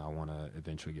thesis, and I want to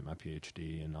eventually get my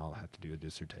PhD, and I'll have to do a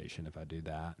dissertation if I do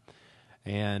that.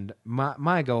 And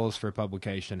my goals for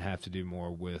publication have to do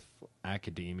more with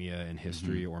academia and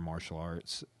history or martial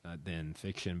arts than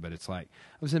fiction. But it's like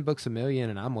I was in Books A Million,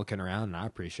 and I'm looking around, and I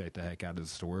appreciate the heck out of the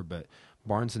store, but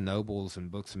Barnes and Nobles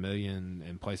and Books A Million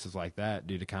and places like that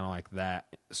do to kind of like that,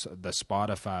 the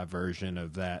Spotify version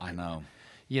of that. I know.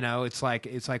 You know, it's like,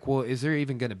 well, is there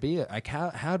even going to be like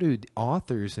how do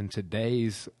authors in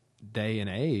today's day and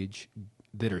age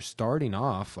that are starting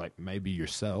off, like maybe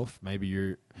yourself, maybe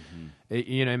you're,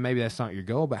 you know, maybe that's not your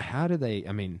goal, but how do they?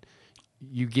 I mean,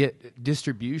 you get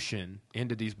distribution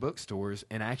into these bookstores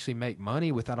and actually make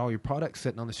money without all your products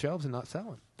sitting on the shelves and not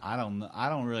selling. I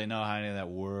don't really know how any of that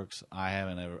works.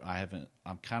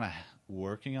 I'm kind of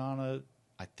working on it.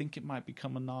 I think it might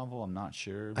become a novel. I'm not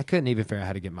sure. I couldn't even figure out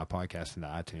how to get my podcast into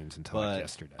iTunes until like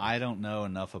yesterday. I don't know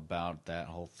enough about that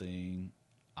whole thing.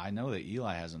 I know that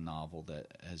Eli has a novel that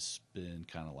has been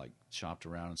kind of like shopped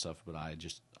around and stuff, but I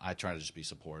try to just be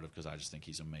supportive because I just think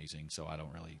he's amazing. So I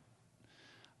don't really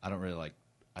like.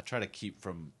 I try to keep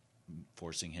from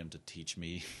forcing him to teach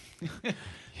me.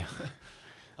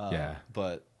 Yeah.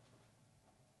 But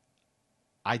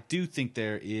I do think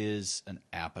there is an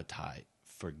appetite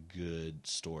for good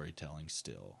storytelling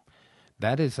still.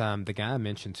 That is the guy I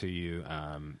mentioned to you,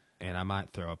 and I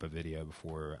might throw up a video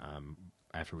before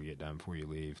after we get done, before you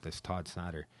leave. This Todd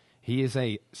Snyder. He is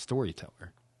a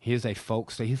storyteller. He is a folk.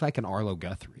 So he's like an Arlo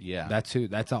Guthrie. Yeah, that's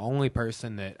the only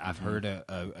person that I've heard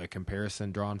a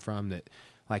comparison drawn from. That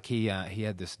like he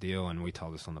had this deal, and we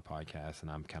told this on the podcast,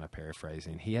 and I'm kind of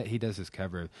paraphrasing. He does this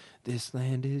cover of "This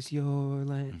Land Is Your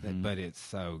Land," but it's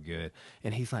so good.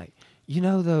 And he's like, you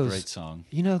know those great song.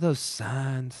 You know those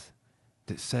signs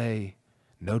that say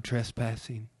 "No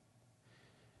trespassing."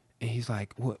 And he's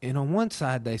like, well, and on one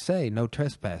side they say no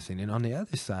trespassing, and on the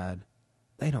other side,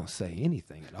 they don't say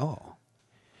anything at all.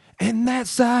 And that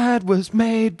side was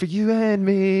made for you and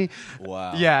me.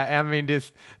 Wow. Yeah, I mean,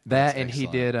 just that, That's and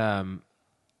excellent. he did. I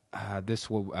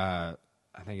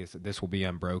think This Will Be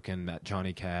Unbroken. That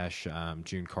Johnny Cash,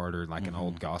 June Carter, like an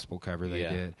old gospel cover they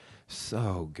did.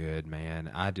 So good, man.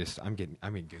 I'm getting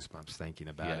goosebumps thinking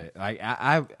about it. Like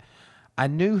I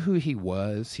knew who he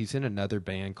was. He's in another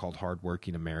band called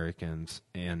Hardworking Americans,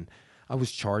 and I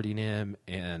was charting him,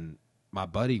 and my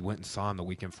buddy went and saw him the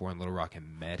weekend before in Little Rock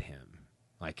and met him.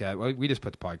 Like we just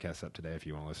put the podcast up today. If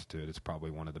you want to listen to it, it's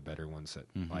probably one of the better ones. That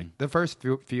like the first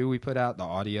few we put out, the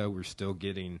audio we're still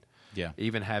getting. Yeah.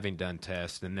 Even having done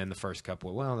tests, and then the first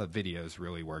couple, the videos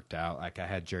really worked out. Like I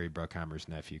had Jerry Bruckheimer's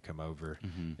nephew come over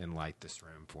and light this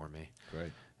room for me.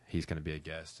 Great. He's going to be a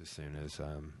guest as soon as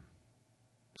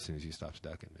he stops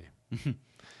ducking me.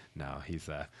 No, he's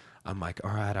I'm like, all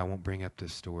right, I won't bring up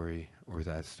this story or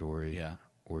that story,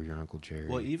 or your Uncle Jerry.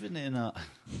 Well, even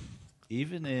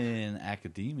in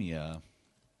academia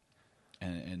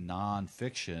and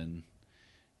nonfiction,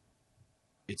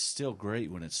 it's still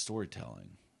great when it's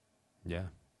storytelling. Yeah,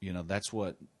 you know, that's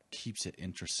what keeps it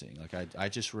interesting. Like I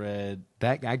just read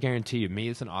that. I guarantee you, me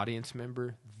as an audience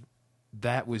member,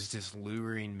 that was just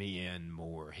luring me in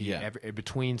more.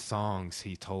 Between songs,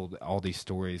 he told all these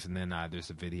stories, and then there's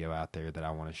a video out there that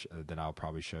I want to that I'll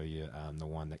probably show you. The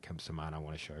one that comes to mind I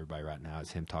want to show everybody right now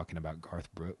is him talking about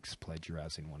Garth Brooks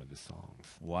plagiarizing one of his songs.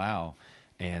 Wow.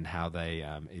 And how they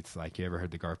it's like, you ever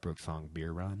heard the Garth Brooks song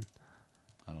Beer Run?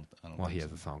 I don't. Well, he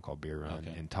has a song called Beer Run,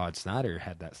 and Todd Snyder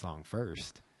had that song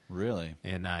first. Really?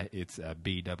 And it's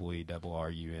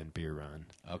BEERRUN, Beer Run.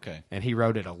 Okay. And he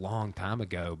wrote it a long time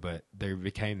ago, but there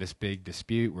became this big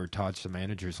dispute where Todd's the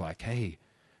manager's like, hey,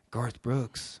 Garth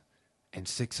Brooks and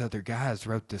 6 other guys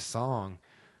wrote this song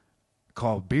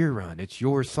called Beer Run. It's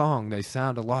your song. They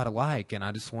sound a lot alike, and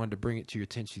I just wanted to bring it to your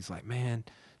attention. He's like, man,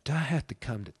 do I have to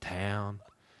come to town?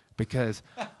 Because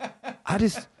I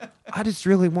just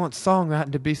really want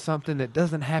songwriting to be something that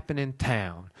doesn't happen in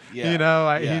town. Yeah. You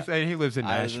know, he lives in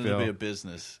Nashville. To be a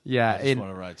business. Yeah, I just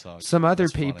want to write songs. Some other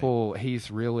people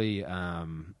he's really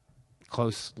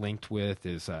close linked with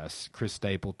is Chris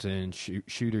Stapleton,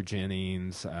 Shooter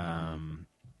Jennings,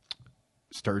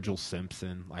 Sturgill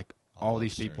Simpson, like all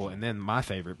these people. And then my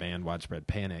favorite band, Widespread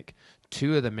Panic.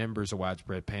 2 of the members of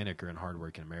Widespread Panic are in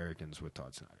Hardworking Americans with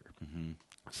Todd Snyder.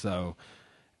 So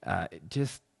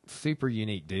just super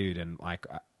unique dude. And like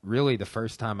really the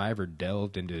first time I ever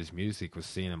delved into his music was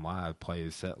seeing him live play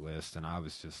his set list. And I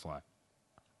was just like,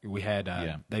 we had,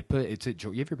 they put,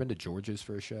 you ever been to George's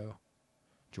for a show?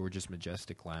 George's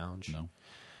Majestic Lounge? No.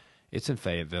 It's in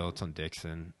Fayetteville. It's on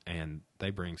Dixon, and they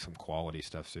bring some quality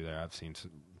stuff through there. I've seen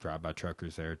some drive-by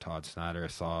truckers there. Todd Snyder. I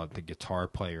saw the guitar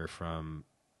player from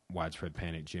Widespread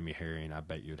Panic, Jimmy Herring. I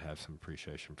bet you'd have some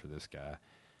appreciation for this guy.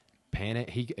 Panic.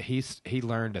 He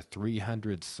learned a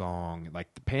 300 song.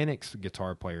 Like the Panic's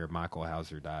guitar player, Michael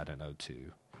Hauser, died in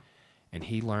 2002, and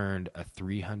he learned a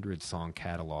 300-song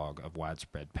catalog of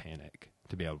Widespread Panic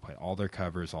to be able to play all their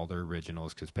covers, all their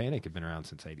originals, because Panic had been around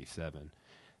since '87.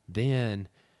 Then,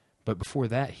 but before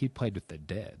that, he played with the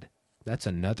Dead. That's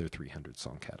another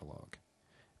 300-song catalog.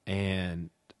 And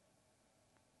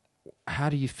how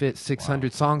do you fit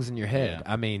 600 songs in your head?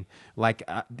 Yeah. I mean, like,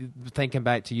 thinking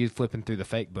back to you flipping through the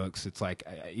fake books, it's like,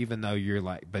 even though you're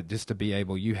like, but just to be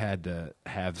able, you had to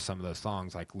have some of those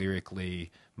songs, like,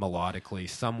 lyrically, melodically,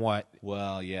 somewhat.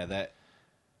 Well, yeah, that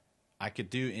I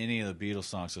could do any of the Beatles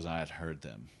songs because I had heard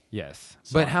them. Yes.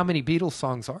 So But how many Beatles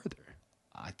songs are there?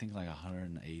 I think like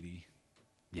 180.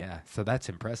 Yeah, so that's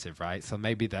impressive, right? So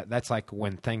maybe that's like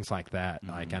when things like that,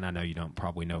 like, and I know you don't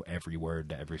probably know every word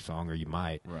to every song, or you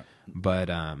might, Right. but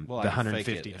Well, the I can fake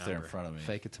 150 it if they're in number, front of me.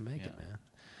 fake it to make it,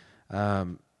 Yeah.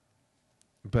 man.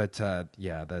 But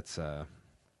yeah, that's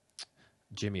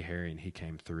Jimmy Herring. He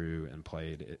came through and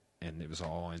played it, and it was an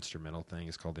all instrumental thing.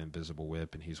 It's called the Invisible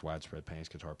Whip, and he's Widespread Pain's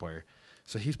guitar player.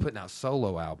 So he's putting out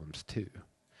solo albums too.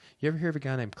 You ever hear of a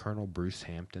guy named Colonel Bruce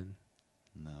Hampton?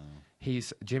 No.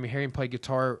 Jimmy Herring played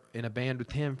guitar in a band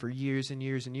with him for years and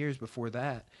years and years before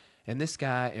that. And this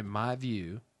guy, in my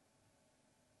view,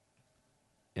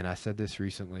 and I said this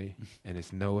recently, and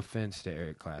it's no offense to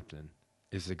Eric Clapton,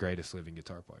 is the greatest living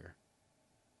guitar player.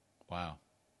 Wow.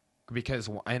 Because,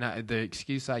 the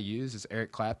excuse I use is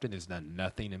Eric Clapton has done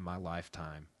nothing in my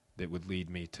lifetime that would lead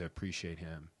me to appreciate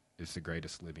him as the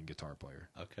greatest living guitar player.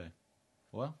 Okay.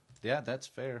 Well, yeah, that's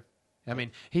fair. I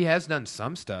mean, he has done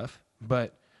some stuff,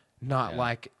 but not Yeah.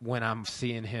 like when I'm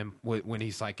seeing him when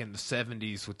he's like in the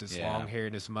 70s with his long hair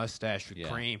and his mustache with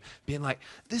cream, being like,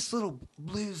 this little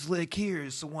blues lick here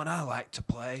is the one I like to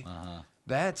play. Uh-huh.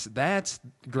 That's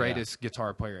greatest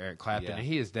guitar player Eric Clapton, Yeah. and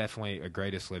he is definitely a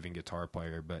greatest living guitar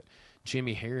player. But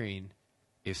Jimmy Herring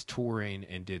is touring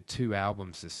and did 2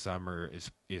 albums this summer,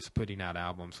 is putting out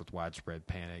albums with Widespread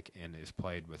Panic, and is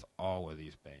played with all of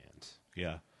these bands.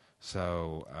 Yeah.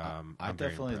 So I I'm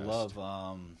very definitely impressed.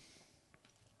 love,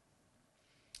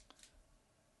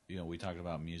 we talked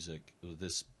about music.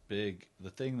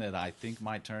 The thing that I think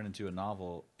might turn into a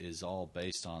novel is all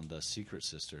based on the Secret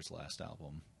Sisters' last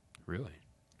album. Really?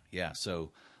 Yeah,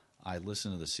 so I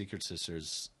listened to the Secret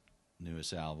Sisters'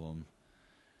 newest album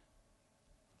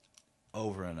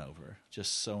over and over,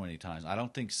 just so many times. I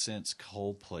don't think since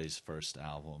Coldplay's first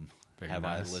album Very have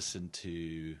nice. I listened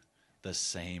to the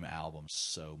same album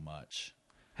so much.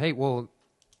 Hey, well,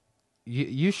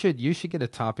 you should get a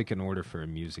topic in order for a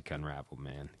music unravel,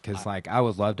 man. Because like I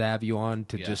would love to have you on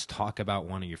to just talk about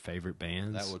one of your favorite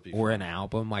bands That would be or fun. an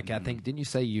album. Like I think didn't you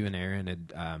say you and Aaron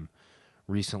had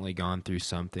recently gone through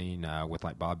something with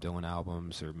like Bob Dylan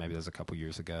albums, or maybe that was a couple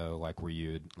years ago, like where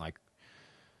you'd like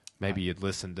maybe you'd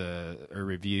listened to or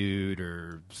reviewed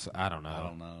or I don't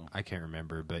know. I can't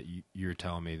remember, but you were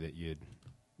telling me that you'd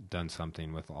done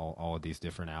something with all of these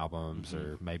different albums,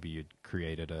 or maybe you'd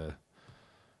created a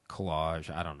collage.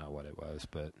 I don't know what it was,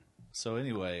 but So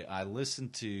anyway, I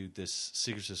listened to this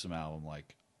Secret System album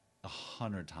like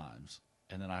 100 times,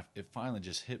 and then it finally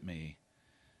just hit me.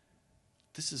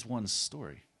 This is one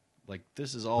story. Like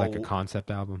this is all like a concept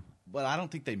album. But I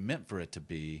don't think they meant for it to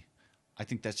be. I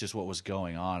think that's just what was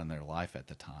going on in their life at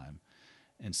the time.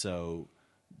 And so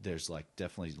there's like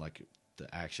definitely like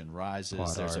the action rises.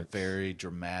 Plot There's a arcs. very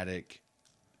dramatic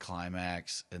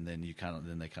climax, and then they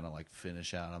kind of like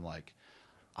finish out. I'm like,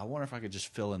 I wonder if I could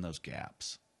just fill in those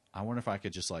gaps. I wonder if I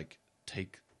could just like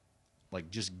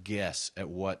just guess at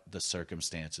what the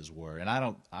circumstances were. And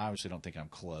I obviously don't think I'm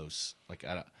close. Like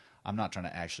I'm not trying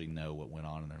to actually know what went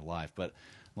on in their life, but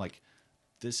like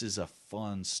this is a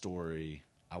fun story.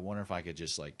 I wonder if I could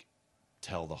just like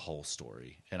tell the whole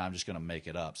story, and I'm just going to make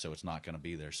it up, so it's not going to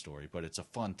be their story, but it's a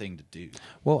fun thing to do.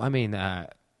 Well, I mean,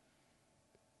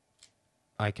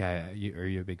 like, are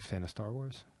you a big fan of Star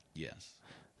Wars? Yes.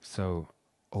 So,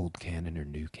 old canon or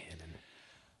new canon?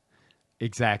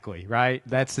 Exactly, right?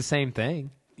 That's the same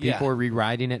thing. People are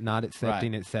rewriting it, not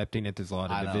accepting it. There's a lot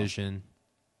of division.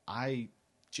 I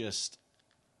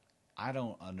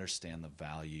don't understand the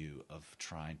value of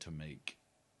trying to make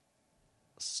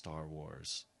Star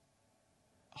Wars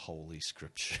holy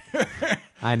scripture.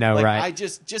 I know, like, right? I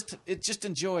just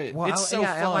enjoy it. Well, it's so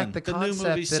I fun. like the new concept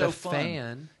movie's that so a fun.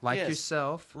 fan like Yes.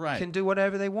 yourself Right. can do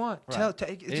whatever they want. Right.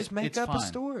 Just make it's up a fine.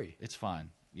 story. It's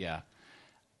fine. Yeah.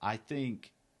 I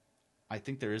think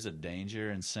there is a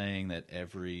danger in saying that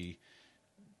every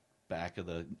back of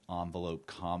the envelope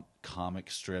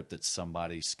comic strip that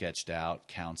somebody sketched out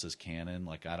counts as canon.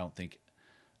 Like I don't think,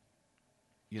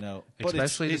 but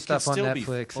Especially the it can stuff on still be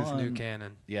Netflix is new fun.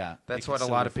 canon. Yeah, That's it can what a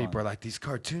still lot be of people fun. are like. These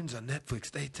cartoons on Netflix,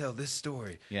 they tell this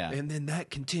story. Yeah. And then that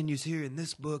continues here in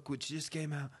this book, which just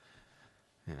came out.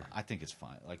 I think it's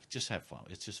fine. Like, just have fun.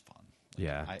 It's just fun. Like,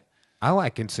 yeah. I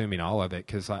like consuming all of it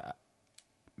because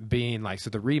being like, so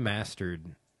the remastered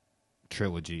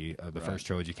trilogy of the first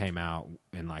trilogy came out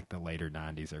in like the later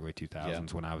 90s, early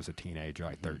 2000s when I was a teenager,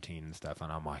 like 13 and stuff.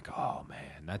 And I'm like, oh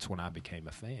man, that's when I became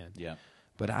a fan. Yeah.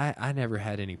 But I never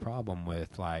had any problem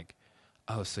with like,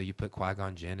 oh, so you put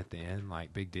Qui-Gon Jinn at the end,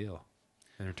 like big deal.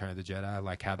 In Return of the Jedi,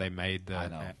 like how they made the. I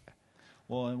know.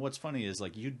 Well, and what's funny is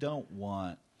like you don't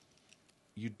want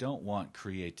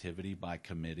creativity by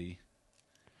committee.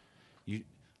 You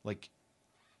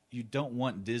don't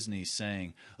want Disney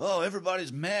saying, "Oh,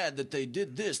 everybody's mad that they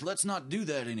did this. Let's not do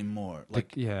that anymore."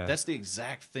 Like, that's the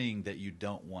exact thing that you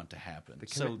don't want to happen.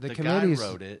 So the guy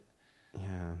wrote it.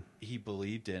 Yeah, he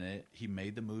believed in it. He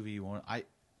made the movie he wanted.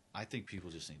 I think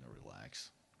people just need to relax.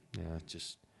 Yeah,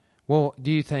 just. Well,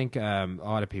 do you think a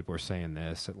lot of people are saying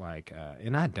this? That like,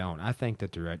 and I don't. I think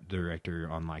that the director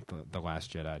on like the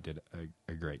Last Jedi did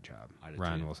a great job.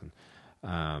 Ryan Wilson,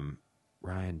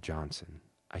 Ryan Johnson.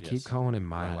 I keep calling him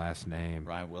my last name.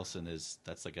 Ryan Wilson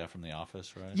that's the guy from The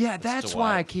Office, right? Yeah, that's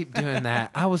why I keep doing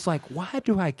that. I was like, why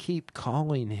do I keep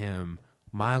calling him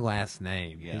my last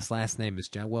name? Yeah. His last name is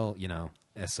John. Well,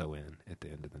 S-O-N at the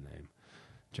end of the name.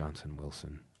 Johnson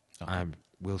Wilson. Okay. I'm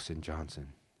Wilson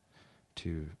Johnson.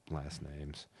 2 last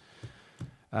names.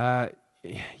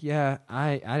 Yeah,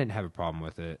 I didn't have a problem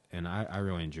with it, and I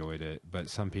really enjoyed it. But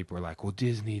some people are like, well,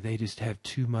 Disney, they just have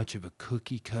too much of a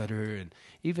cookie cutter. And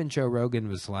even Joe Rogan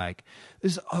was like,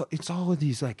 it's all of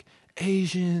these like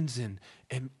Asians, and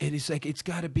it's like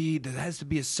there has to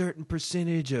be a certain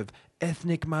percentage of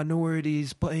ethnic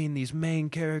minorities playing these main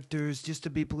characters just to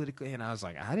be politically. And I was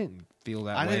like, I didn't feel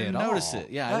that way at all. I didn't notice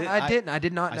it. Yeah, I didn't. I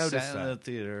did not notice that. I sat in the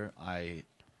theater. I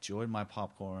enjoyed my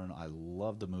popcorn. I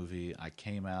loved the movie. I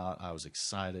came out. I was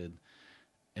excited,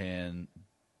 and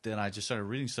then I just started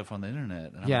reading stuff on the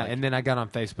internet. And and then I got on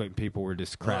Facebook and people were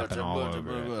just crapping all over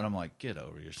it. And I'm like, get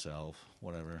over yourself,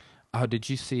 whatever. Oh, did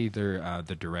you see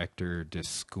the director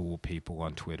just school people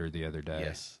on Twitter the other day?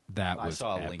 Yes, that was. I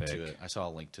saw epic. A link to it. I saw a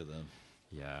link to them.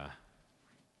 Yeah,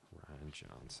 Ryan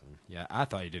Johnson. Yeah, I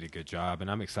thought he did a good job,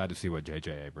 and I'm excited to see what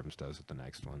J.J. Abrams does with the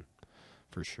next one,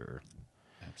 for sure.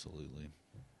 Absolutely.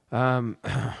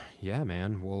 Yeah,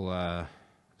 man. Well,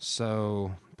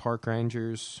 so Park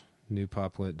Rangers,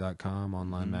 newpoplit.com,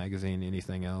 online magazine.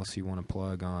 Anything else you want to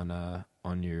plug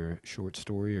on your short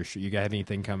story, or you got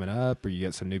anything coming up, or you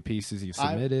got some new pieces you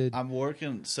submitted? I'm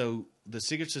working. So the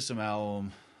Secret System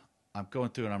album, I'm going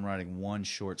through and I'm writing one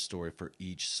short story for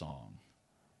each song.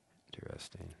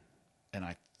 Interesting. And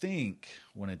I think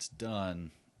when it's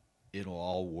done, it'll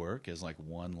all work as like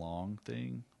one long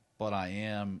thing. But I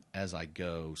am, as I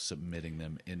go, submitting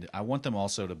them. I want them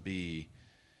also to be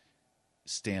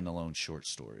standalone short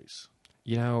stories.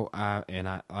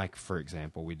 I like, for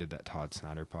example, we did that Todd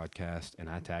Snyder podcast, and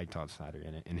I tagged Todd Snyder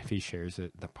in it. And if he shares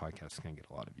it, the podcast is going to get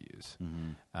a lot of views.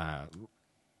 Mm-hmm.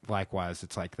 Likewise,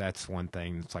 it's like that's one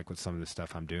thing. It's like with some of the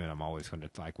stuff I'm doing, I'm always going to,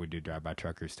 like we do Drive By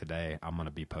Truckers today, I'm going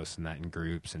to be posting that in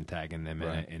groups and tagging them in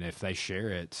it. And if they share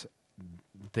it,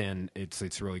 then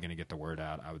it's really going to get the word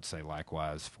out. I would say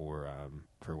likewise for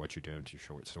what you're doing with your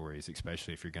short stories,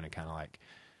 especially if you're going to kind of like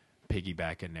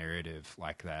piggyback a narrative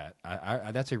like that.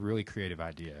 I that's a really creative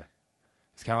idea.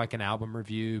 It's kind of like an album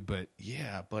review, but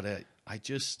yeah. But I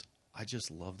just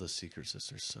love the Secret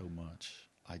Sisters so much.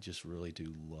 I just really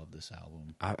do love this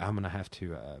album. I'm going to have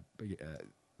to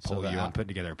pull you on putting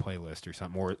together a playlist or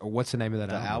something. Or what's the name of that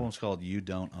album? The album's called You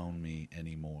Don't Own Me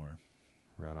Anymore.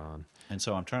 Right on. And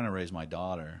so I'm trying to raise my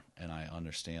daughter, and I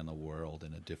understand the world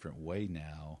in a different way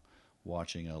now,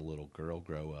 watching a little girl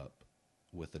grow up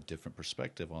with a different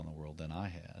perspective on the world than I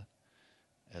had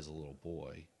as a little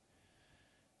boy.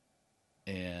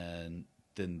 And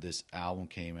then this album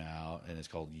came out, and it's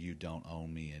called You Don't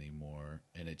Own Me Anymore.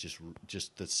 And it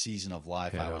just the season of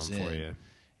life I was in,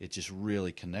 it just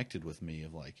really connected with me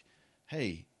of like,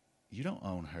 hey, you don't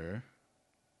own her.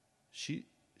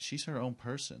 She's her own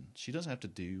person. She doesn't have to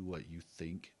do what you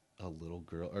think a little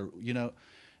girl, or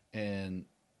and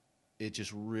it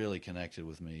just really connected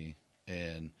with me.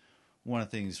 And one of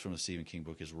the things from the Stephen King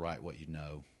book is write what you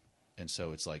know. And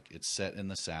so it's like it's set in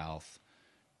the South,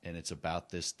 and it's about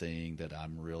this thing that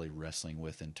I'm really wrestling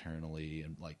with internally,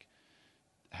 and like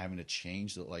having to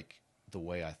change the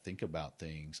way I think about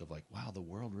things. Of like, wow, the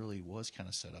world really was kind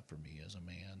of set up for me as a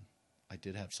man. I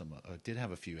did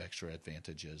have a few extra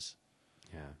advantages.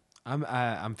 Yeah,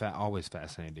 I'm always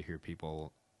fascinated to hear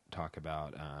people talk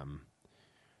about,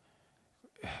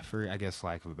 for I guess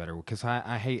lack of a better word, because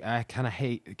I kind of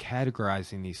hate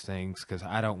categorizing these things because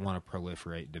I don't want to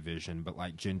proliferate division, but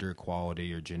like gender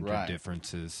equality or gender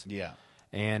differences. Yeah,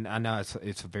 And I know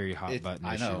it's a very hot button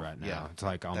I issue know, right now. yeah. It's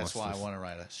like almost. That's why I want to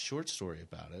write a short story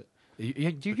about it.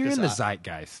 You're in the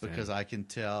zeitgeist. Because I can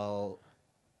tell.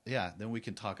 Yeah, then we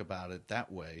can talk about it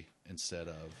that way instead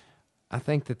of. I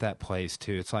think that plays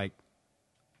too. It's like,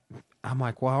 I'm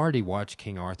like, well, I already watched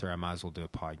King Arthur. I might as well do a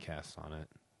podcast on it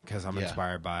because I'm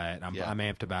inspired by it. I'm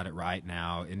amped about it right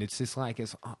now, and it's just like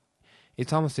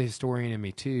it's almost a historian in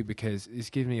me too, because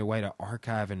it's giving me a way to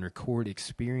archive and record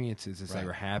experiences as they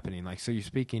were happening. Like, so you're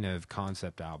speaking of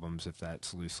concept albums, if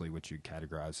that's loosely what you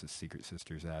categorize the Secret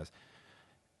Sisters as.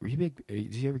 Were you big?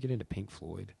 Did you ever get into Pink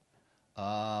Floyd?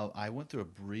 I went through a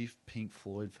brief Pink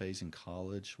Floyd phase in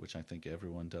college, which I think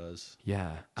everyone does.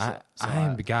 Yeah, I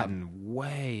have gotten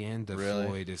way into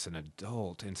Floyd as an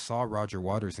adult and saw Roger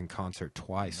Waters in concert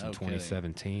twice in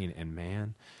 2017, and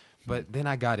man, but then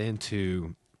I got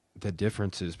into the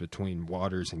differences between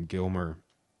Waters and Gilmour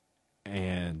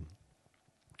and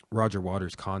Roger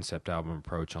Waters' concept album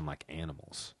approach on like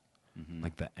Animals.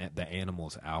 Like the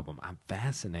Animals album. I'm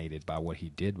fascinated by what he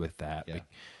did with that. Yeah.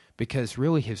 Because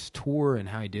really his tour and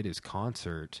how he did his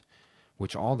concert,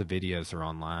 which all the videos are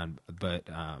online, but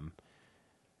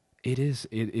it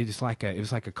was like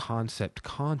a concept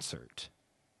concert,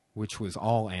 which was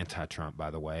all anti-Trump, by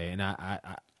the way. And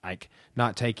I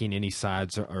not taking any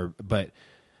sides but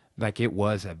like it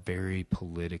was a very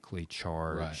politically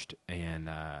charged and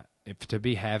to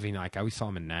be having, like, we saw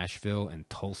him in Nashville and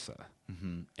Tulsa.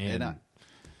 And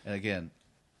again,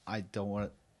 I don't want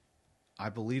to. I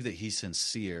believe that he's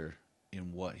sincere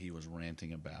in what he was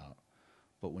ranting about,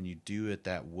 but when you do it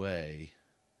that way,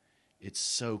 it's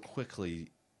so quickly.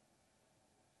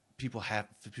 People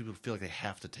feel like they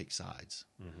have to take sides.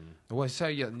 Well, so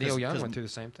Neil Young went through the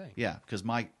same thing. Yeah, because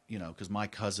my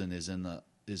cousin is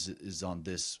is on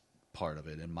this part of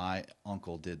it, and my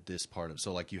uncle did this part of it.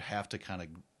 So like you have to kind of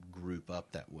group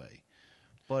up that way.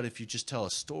 But if you just tell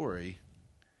a story,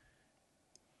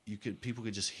 people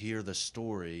could just hear the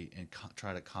story and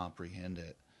try to comprehend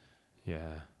it.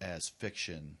 As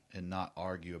fiction and not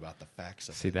argue about the facts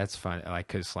of it. See, that's fun. Like,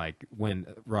 cause like when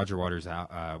Roger Waters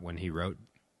when he wrote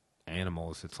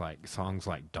Animals, it's like songs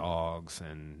like Dogs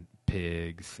and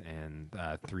Pigs and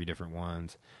 3 different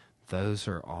ones. Those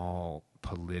are all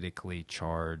politically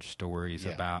charged stories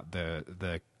about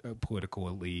the political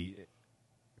elite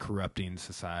corrupting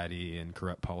society and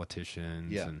corrupt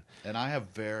politicians. Yeah, and I have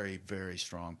very, very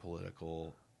strong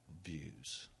political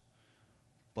views.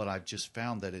 But I've just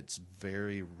found that it's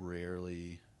very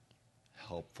rarely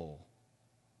helpful.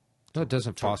 No, it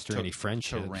doesn't foster any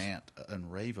friendships. To rant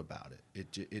and rave about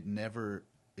it.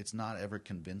 It's not ever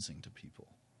convincing to people.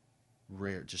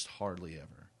 Rare, just hardly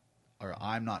ever. Or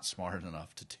I'm not smart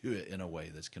enough to do it in a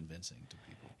way that's convincing to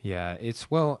people. Yeah,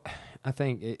 I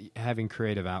think having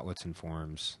creative outlets and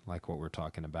forums, like what we're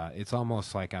talking about, it's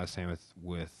almost like I was saying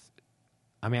with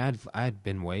I mean, I'd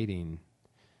been waiting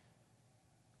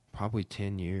probably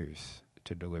 10 years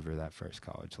to deliver that first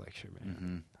college lecture,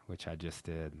 man, which I just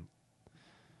did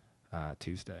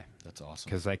Tuesday. That's awesome.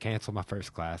 Because they canceled my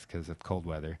first class because of cold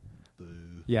weather.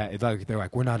 Boo. Yeah, it's like they're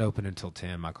like, we're not open until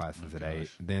 10. My class is at 8.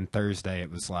 Then Thursday it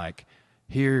was like,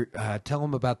 here, tell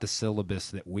them about the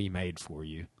syllabus that we made for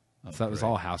you. So it was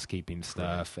all housekeeping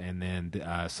stuff. And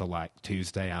then, so like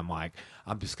Tuesday, I'm like,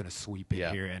 I'm just going to sweep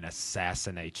it here and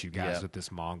assassinate you guys with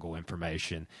this Mongol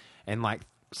information. And like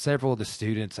several of the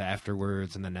students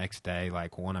afterwards and the next day,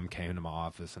 like one of them came to my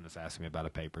office and was asking me about a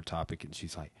paper topic. And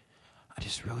she's like, I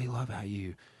just really love how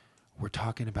you were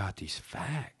talking about these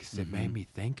facts that made me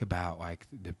think about like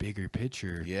the bigger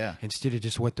picture instead of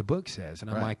just what the book says.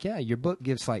 And I'm like, yeah, your book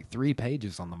gives like 3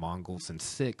 pages on the Mongols and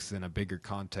 6 in a bigger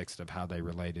context of how they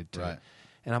related to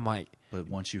And I'm like, but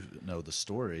once you know the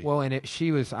story. Well, and I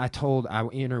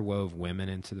interwove women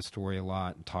into the story a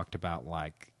lot and talked about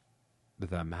like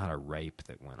the amount of rape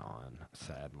that went on,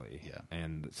 sadly.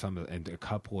 And and a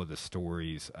couple of the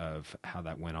stories of how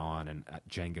that went on and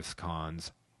Genghis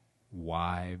Khan's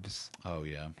wives. Oh,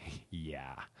 yeah.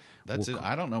 Yeah. That's it.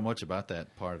 I don't know much about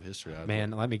that part of history.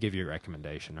 Man, let me give you a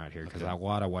recommendation right here, because a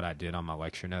lot of what I did on my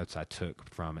lecture notes I took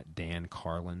from Dan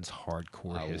Carlin's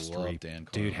Hardcore History. Love Dan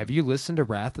Carlin. Dude, have you listened to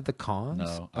Wrath of the Khans?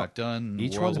 No. I've done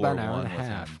each World one's about War an hour and a with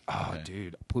half. him. Oh, Okay.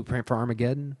 dude. Blueprint for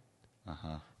Armageddon?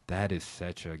 Uh-huh. That is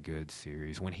such a good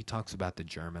series. When he talks about the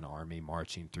German army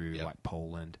marching through like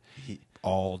Poland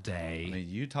all day. I mean,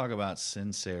 you talk about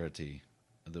sincerity.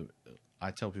 I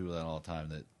tell people that all the time,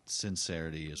 that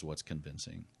sincerity is what's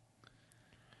convincing.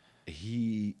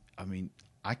 I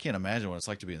can't imagine what it's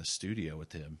like to be in the studio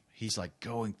with him. He's like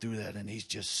going through that, and he's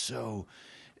just so.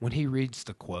 When he reads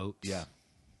the quotes,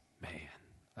 man,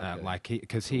 Okay.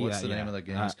 Because What's the name of the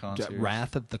Genghis Khan series?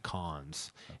 Wrath of the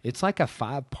Khans. It's like a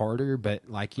 5-parter, but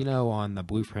like, you know, on the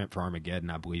Blueprint for Armageddon,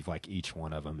 I believe like each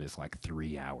one of them is like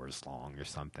 3 hours long or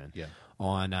something. Yeah.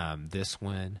 On this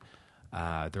one,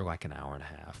 they're like an hour and a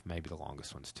half. Maybe the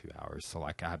longest one's 2 hours. So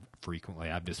like I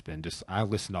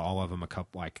listened to all of them a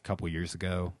couple years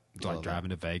ago, like driving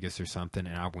to Vegas or something,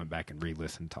 and I went back and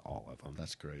re-listened to all of them.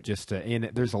 That's great. And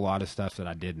there's a lot of stuff that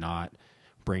I did not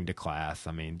bring to class.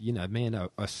 I mean, you know, man,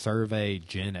 a survey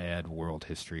gen ed world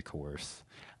history course,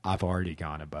 I've already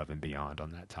gone above and beyond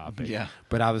on that topic. Yeah.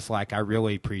 But I was like, I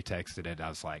really pretexted it. I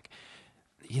was like,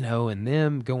 you know, and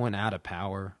them going out of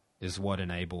power is what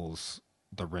enables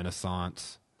the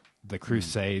Renaissance. The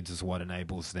Crusades is what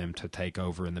enables them to take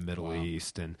over in the Middle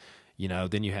East. And, you know,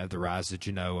 then you have the rise of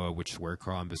Genoa, which is where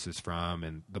Columbus is from.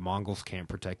 And the Mongols can't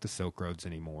protect the Silk Roads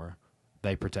anymore.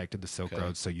 They protected the Silk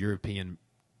Roads. So European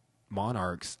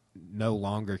monarchs no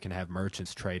longer can have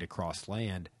merchants trade across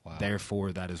land. Wow.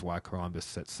 Therefore, that is why Columbus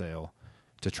set sail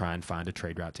to try and find a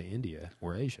trade route to India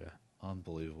or Asia.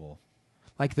 Unbelievable.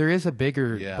 Like there is a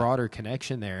bigger, broader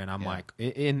connection there, and I'm like, I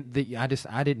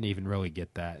didn't even really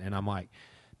get that, and I'm like,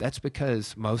 that's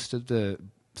because most of the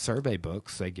survey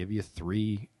books they give you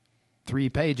three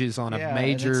pages on a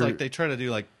major. And it's like they try to do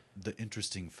like the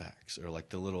interesting facts or like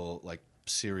the little like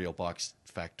cereal box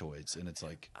factoids, and it's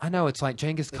like I know it's like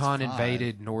Genghis Khan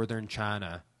invaded northern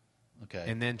China,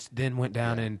 and then went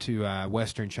down into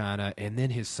western China, and then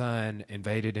his son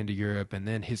invaded into Europe, and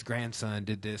then his grandson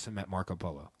did this and met Marco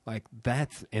Polo. Like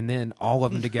and then all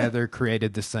of them together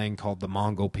created this thing called the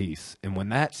Mongol Peace. And when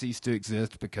that ceased to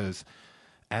exist, because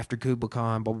after Kublai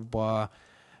Khan, blah blah blah.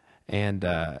 And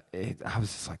I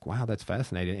was just like, wow, that's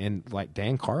fascinating. And like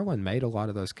Dan Carlin made a lot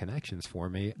of those connections for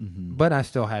me, but I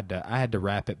still had to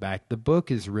wrap it back. The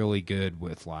book is really good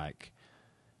with like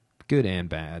good and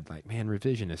bad. Like, man,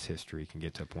 revisionist history can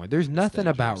get to a point. There's nothing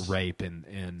about rape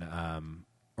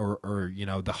or you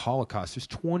know, the Holocaust. There's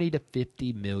 20 to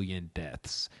 50 million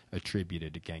deaths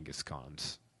attributed to Genghis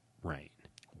Khan's reign.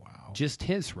 Wow. Just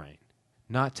his reign,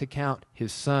 not to count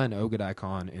his son Ogadai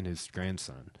Khan and his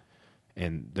grandson.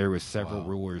 And there was several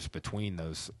rulers between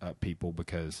those people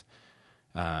because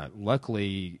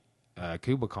luckily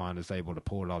Kublai Khan is able to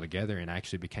pull it all together and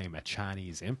actually became a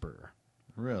Chinese emperor.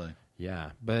 Really?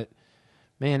 Yeah. But,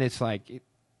 man, it's like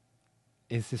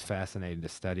it's just fascinating to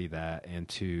study that and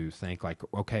to think like,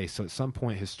 okay, so at some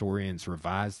point historians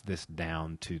revised this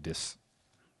down to this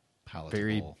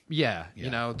palatable. You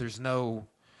know, there's no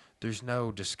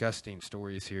disgusting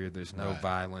stories here. There's no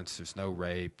violence. There's no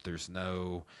rape. There's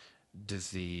no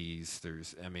disease.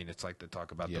 It's like they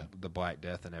talk about the Black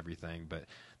Death and everything, but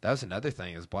that was another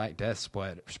thing is Black Death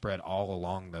spread all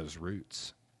along those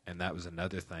routes, and that was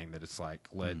another thing that it's like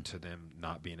led to them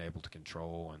not being able to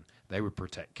control, and they would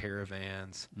protect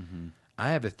caravans.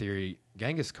 I have a theory.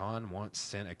 Genghis Khan once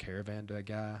sent a caravan to a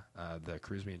guy, the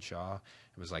Khwarezmian Shah,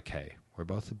 and was like, hey, we're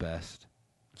both the best.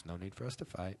 There's no need for us to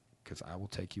fight because I will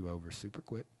take you over super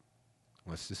quick.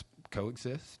 Let's just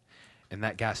coexist. And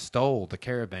that guy stole the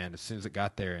caravan as soon as it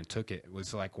got there and took it. It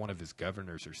was like one of his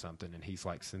governors or something. And he's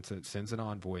like, sends an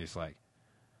envoy. He's like,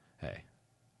 hey,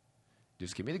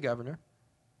 just give me the governor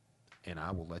and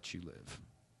I will let you live.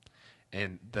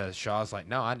 And the Shah's like,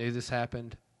 no, I knew this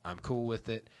happened. I'm cool with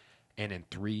it. And in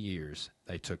 3 years,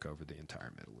 they took over the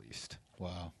entire Middle East.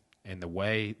 Wow. And the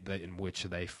way in which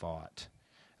they fought,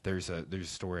 there's a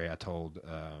story I told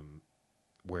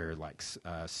where like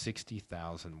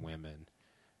 60,000 women,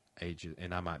 ages,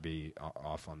 and I might be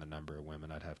off on the number of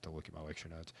women, I'd have to look at my lecture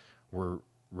notes, were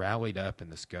rallied up in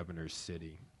this governor's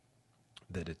city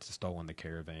that had stolen the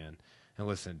caravan. And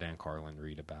listen to Dan Carlin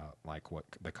read about like what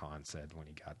the Khan said when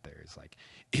he got there. It's like,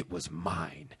 it was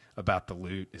mine about the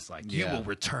loot. It's like, you will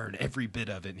return every bit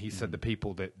of it. And he said the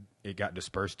people that it got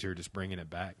dispersed to are just bringing it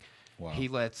back. Wow. He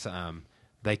lets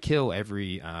they kill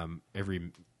every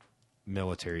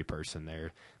military person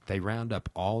there. They round up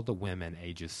all the women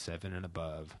ages 7 and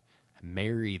above,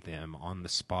 marry them on the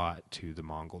spot to the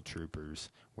Mongol troopers,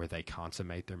 where they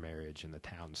consummate their marriage in the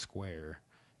town square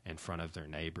in front of their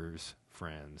neighbors,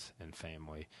 friends, and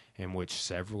family, in which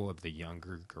several of the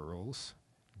younger girls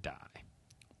die.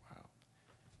 Wow.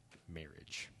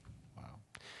 Marriage. Wow.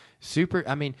 Super.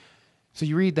 I mean, so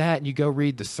you read that and you go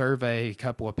read the survey, a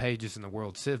couple of pages in the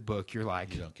World Civ book, you're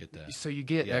like, you don't get that. So you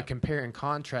get a compare and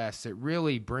contrast that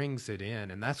really brings it in,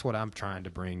 and that's what I'm trying to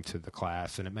bring to the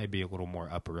class, and it may be a little more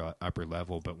upper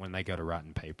level, but when they go to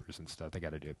writing papers and stuff, they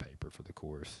got to do a paper for the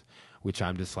course, which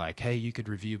I'm just like, hey, you could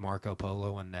review Marco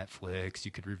Polo on Netflix,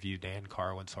 you could review Dan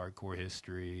Carlin's Hardcore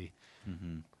History.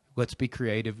 Let's be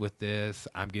creative with this.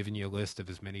 I'm giving you a list of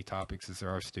as many topics as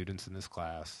there are students in this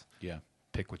class. Yeah.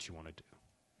 pick what you want to do.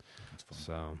 That's fun.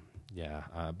 So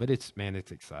yeah, but it's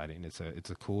exciting. It's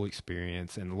a cool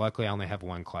experience, and luckily I only have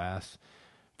one class.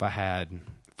 If I had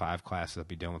 5 classes, I'd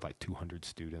be dealing with like 200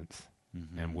 students,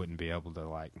 and wouldn't be able to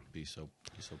like be so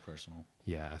personal.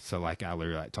 Yeah, so like I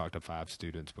literally like talked to 5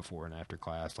 students before and after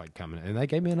class, like coming, and they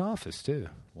gave me an office too.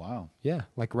 Wow. Yeah,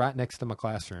 like right next to my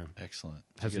classroom. Excellent.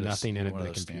 Has nothing in it but a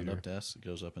computer. Stand-up desk that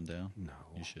goes up and down. No,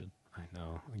 you should. I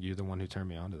know. You're the one who turned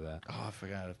me on to that. Oh, I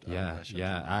forgot.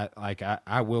 Yeah.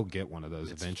 I will get one of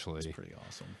those eventually. It's pretty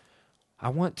awesome. I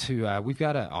want to. We've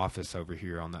got an office over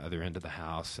here on the other end of the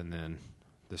house, and then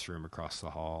this room across the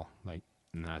hall. Like,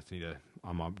 and I need to.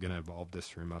 I'm going to evolve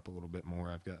this room up a little bit more.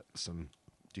 I've got some.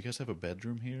 Do you guys have a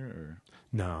bedroom here, or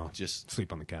no? Just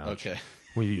sleep on the couch. Okay.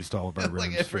 We used all of our rooms.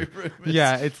 Like every room.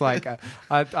 Yeah, it's like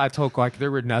I told Clark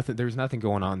there was nothing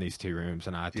going on in these 2 rooms,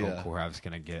 and I told Cora I was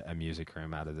going to get a music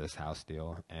room out of this house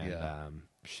deal, and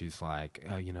she's like,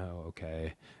 oh,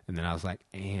 okay, and then I was like,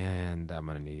 and I'm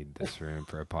going to need this room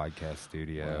for a podcast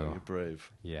studio. Wow, you're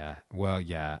brave. Yeah, well,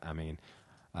 yeah, I mean,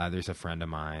 there's a friend of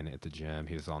mine at the gym.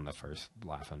 He was on the first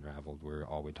Life Unraveled, where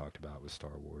all we talked about was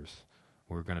Star Wars.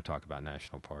 We were going to talk about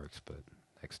national parks, but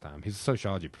next time. He's a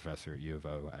sociology professor at U of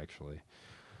O, actually.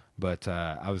 But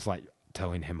I was like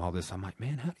telling him all this. I'm like,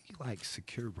 man, how do you like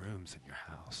secure rooms in your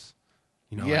house?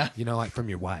 Like from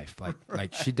your wife. Like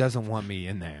like she doesn't want me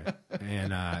in there,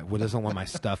 and doesn't want my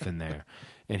stuff in there.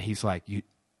 And he's like,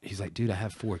 dude, I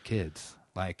have 4 kids.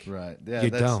 Like, right. Yeah, you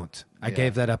don't. I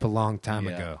gave that up a long time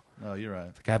ago. No, you're right.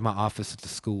 Like I have my office at the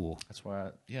school. That's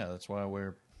why I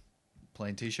wear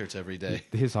plain T-shirts every day.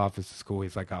 His office at school,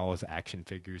 he's like all his action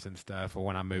figures and stuff. Or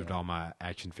when I moved all my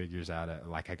action figures out of,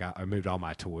 I moved all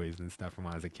my toys and stuff from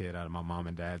when I was a kid out of my mom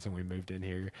and dad's, and we moved in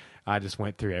here. I just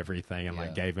went through everything and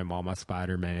like gave him all my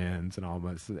Spider-Mans and all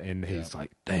my, and he's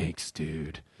like, thanks,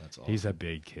 dude. That's awesome. He's a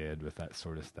big kid with that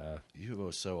sort of stuff. U of O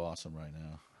is so awesome right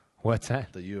now. What's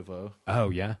that? The U of O. Oh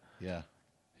yeah. Yeah.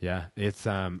 Yeah. It's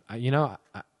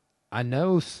I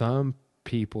know some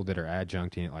people that are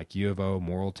adjuncting at like U of O,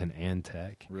 Morrilton, and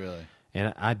Tech. Really?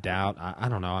 And I doubt, I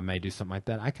don't know, I may do something like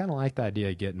that. I kind of like the idea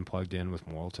of getting plugged in with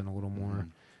Morrilton a little more.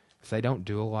 Because they don't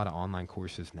do a lot of online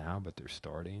courses now, but they're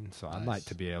starting. So I'd like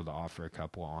to be able to offer a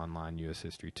couple of online U.S.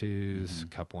 History 2s, a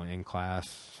couple of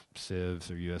in-class civs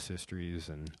or U.S. Histories.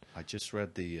 And I just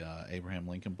read the Abraham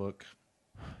Lincoln book,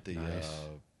 the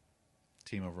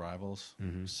Team of Rivals.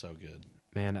 So good.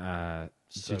 Man,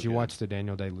 did you watch the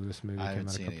Daniel Day-Lewis movie that came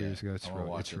out a couple years ago?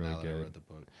 It's really good. I read the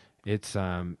book. It's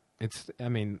I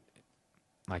mean,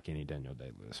 like any Daniel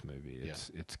Day-Lewis movie,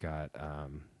 it's got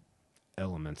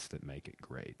elements that make it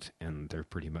great, and they're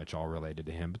pretty much all related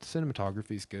to him. But the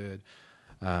cinematography's good.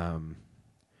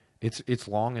 It's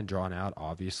long and drawn out,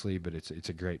 obviously, but it's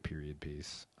a great period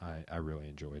piece. I really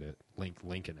enjoyed it.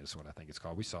 Lincoln is what I think it's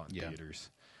called. We saw it in theaters.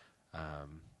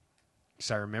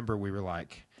 So I remember we were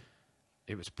like,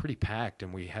 it was pretty packed,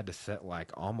 and we had to sit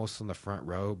like almost on the front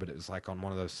row, but it was like on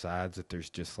one of those sides that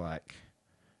there's just like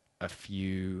a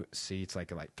few seats,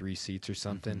 like 3 seats or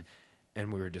something,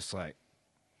 and we were just like.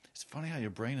 It's funny how your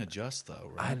brain adjusts,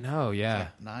 though, right? I know, yeah.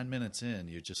 Like 9 minutes in,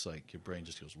 you're just like, your brain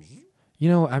just goes.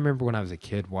 I remember when I was a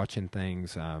kid watching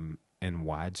things in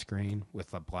widescreen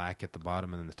with the black at the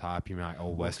bottom and then the top. You know, like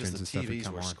old westerns and stuff. Because the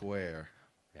TVs were square.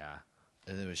 Yeah.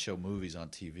 And they would show movies on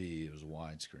TV. It was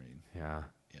widescreen. Yeah.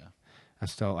 Yeah. I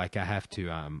still, I have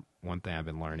to, one thing I've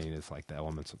been learning is like the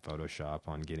elements of Photoshop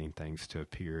on getting things to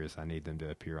appear is I need them to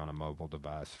appear on a mobile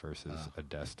device versus a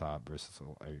desktop versus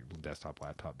a desktop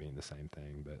laptop being the same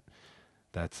thing. But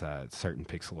that's certain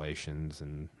pixelations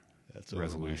and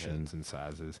resolutions and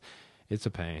sizes. It's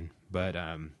a pain. But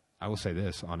I will say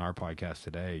this, on our podcast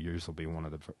today, yours will be one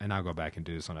of the, and I'll go back and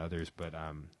do this on others, but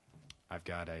I've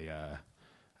got a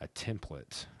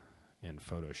template in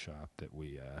Photoshop that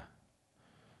we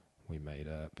made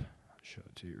up. I'll show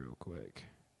it to you real quick.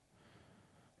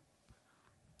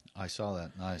 I saw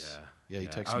that. Nice. Yeah, you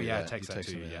texted me. Oh, yeah, I texted that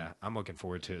to you. Yeah, I'm looking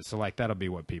forward to it. So, like, that'll be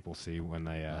what people see when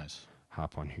they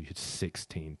hop on here.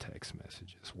 16 text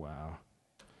messages. Wow.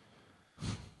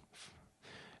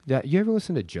 Yeah, you ever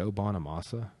listen to Joe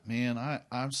Bonamassa? Man,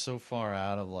 I'm so far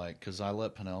out of because I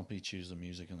let Penelope choose the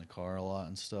music in the car a lot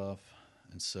and stuff,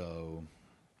 and so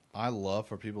I love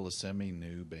for people to send me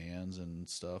new bands and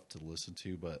stuff to listen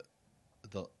to, but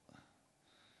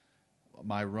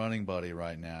my running buddy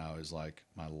right now is like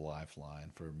my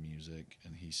lifeline for music,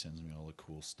 and he sends me all the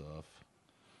cool stuff.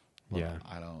 Yeah.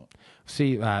 I don't.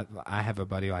 See, I have a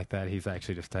buddy like that. He's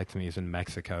actually just texted me. He's in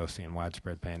Mexico seeing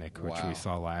Widespread Panic, which Wow. we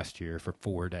saw last year for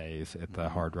 4 days at the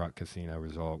Hard Rock Casino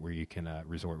resort, where you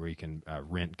can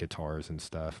rent guitars and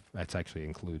stuff. That's actually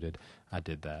included. I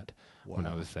did that when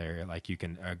I was there. Like you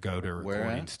can go to a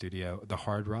recording studio, the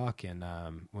Hard Rock, and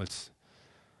what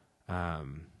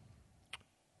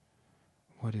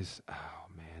is? Oh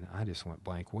man, I just went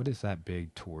blank. What is that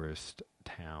big tourist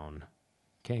town?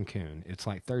 Cancun. It's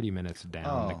like 30 minutes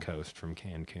down the coast from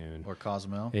Cancun. Or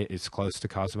Cozumel? It's close to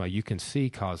Cozumel. You can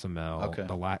see Cozumel, Okay.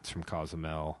 the lights from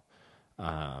Cozumel,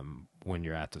 when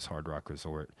you're at this Hard Rock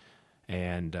resort.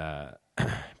 And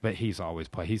but he's always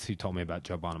he told me about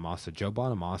Joe Bonamassa. Joe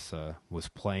Bonamassa was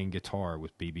playing guitar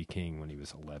with B.B. King when he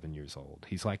was 11 years old.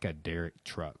 He's like a Derek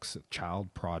Trucks, a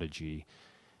child prodigy.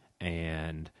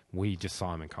 And we just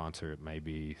saw him in concert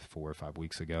maybe 4 or 5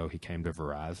 weeks ago. He came to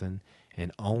Verizon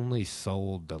and only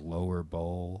sold the lower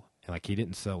bowl. Like he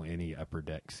didn't sell any upper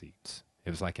deck seats. It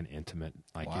was like an intimate,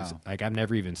 like like I've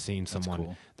never even seen someone.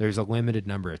 Cool. There's a limited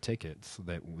number of tickets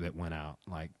that went out.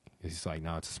 Like he's like,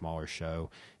 no, it's a smaller show.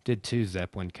 Did 2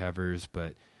 Zeppelin covers,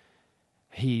 but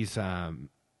he is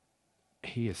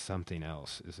something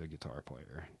else as a guitar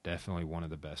player. Definitely one of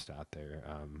the best out there.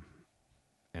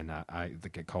 And I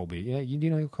think at Colby, you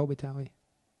know Colby Talley?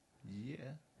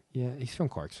 Yeah, he's from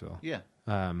Clarksville. Yeah.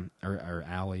 Or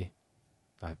Allie.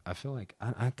 I feel like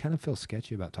I kind of feel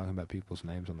sketchy about talking about people's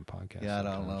names on the podcast. Yeah, sometimes.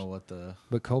 I don't know what the.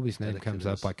 But Colby's name etiquette comes is.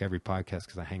 up like every podcast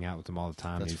because I hang out with him all the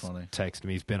time. That's He's funny. texted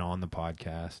me. He's been on the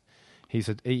podcast.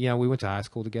 We went to high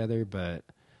school together, but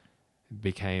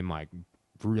became like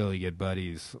really good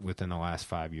buddies within the last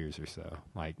 5 years or so.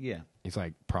 Like, he's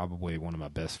like probably one of my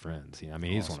best friends. You know, I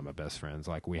mean, he's one of my best friends.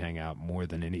 Like, we hang out more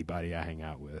than anybody I hang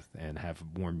out with, and have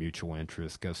more mutual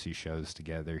interests. Go see shows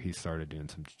together. He started doing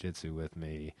some jiu-jitsu with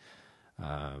me.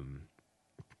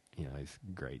 He's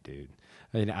a great dude.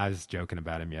 I mean, I was joking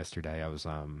about him yesterday.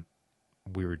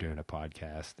 We were doing a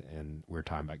podcast and we were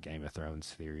talking about Game of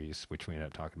Thrones theories, which we ended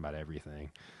up talking about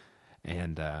everything.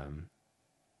 And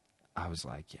I was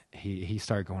like, he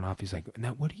started going off. He's like,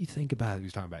 now, what do you think about it? He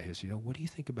was talking about history. What do you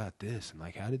think about this? And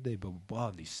like, how did they blah, blah,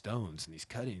 blah, these stones and these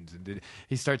cuttings? And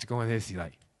he starts going this. He's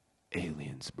like,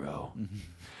 aliens, bro.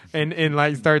 and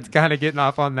like starts kind of getting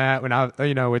off on that when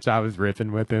which I was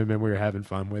riffing with him and we were having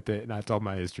fun with it. And I told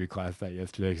my history class that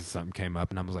yesterday because something came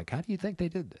up and I was like, how do you think they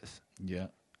did this? Yeah.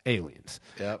 Aliens.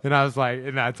 Yep. And I was like,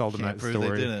 and I told him that story.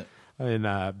 They didn't.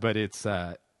 And, but it's,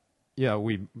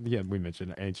 we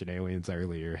mentioned Ancient Aliens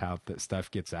earlier, how that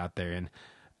stuff gets out there. And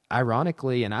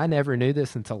ironically, and I never knew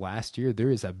this until last year, there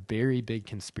is a very big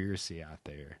conspiracy out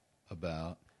there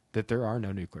About? that there are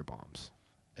no nuclear bombs.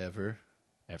 Ever?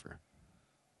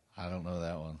 I don't know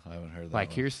that one. I haven't heard that one.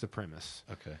 Here's the premise.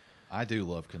 Okay. I do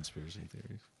love conspiracy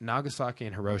theories. Nagasaki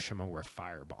and Hiroshima were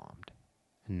firebombed,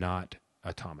 not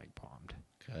atomic bombed.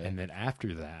 Okay. And then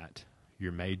after that,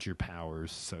 your major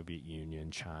powers, Soviet Union,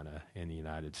 China, and the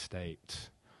United States,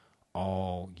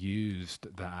 all used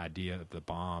the idea of the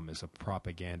bomb as a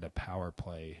propaganda power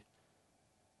play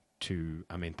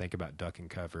think about duck and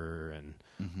cover and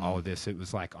all of this. It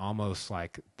was like almost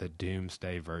like the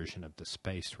doomsday version of the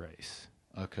space race.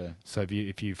 Okay. So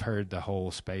if you've heard the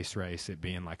whole space race, it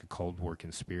being like a Cold War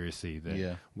conspiracy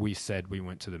that we said we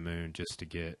went to the moon just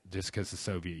because the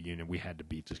Soviet Union, we had to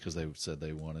beat just because they said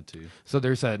they wanted to. So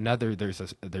there's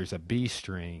a B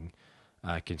string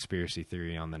conspiracy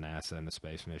theory on the NASA and the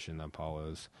space mission, the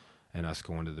Apollos, and us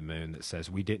going to the moon that says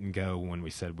we didn't go when we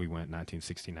said we went in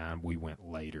 1969. We went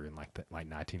later in like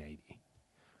 1980.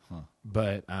 Huh.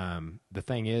 But the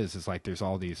thing is like there's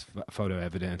all these photo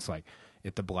evidence like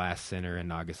at the blast center in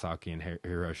Nagasaki and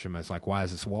Hiroshima. It's like, why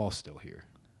is this wall still here?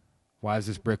 Why is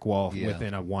this brick wall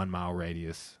within a 1 mile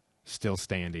radius still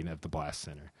standing of the blast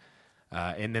center?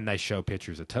 And then they show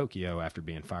pictures of Tokyo after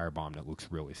being firebombed. It looks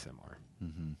really similar.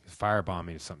 Mm-hmm.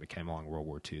 Firebombing is something that came along in World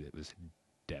War II that was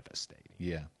devastating.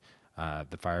 Yeah.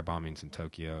 The firebombings in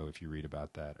Tokyo, if you read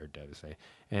about that, are devastating.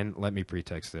 And let me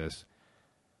pretext this.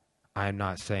 I'm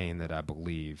not saying that I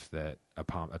believe that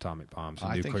atomic bombs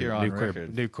and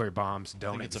nuclear bombs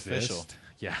don't exist. It's official.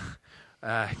 Yeah.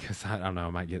 Because I don't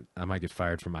know, I might get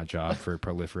fired from my job for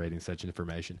proliferating such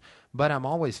information. But I'm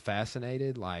always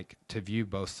fascinated, like, to view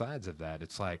both sides of that.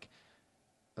 It's like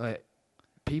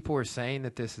people are saying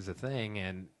that this is a thing,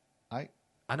 and I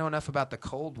know enough about the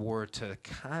Cold War to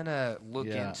kind of look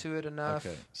into it enough.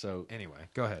 Okay, so anyway,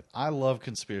 go ahead. I love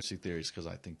conspiracy theories because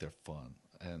I think they're fun,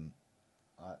 and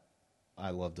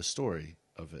I love the story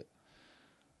of it.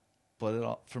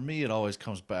 But for me, it always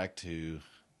comes back to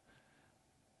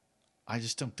I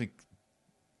just don't think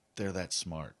they're that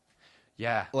smart.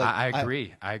 Yeah, Like, I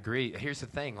agree. I agree. Here's the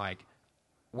thing, like,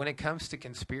 when it comes to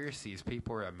conspiracies,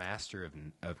 people are a master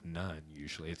of none,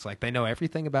 usually. It's like they know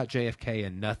everything about JFK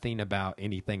and nothing about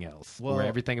anything else, or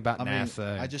everything about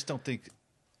NASA. I just don't think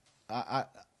I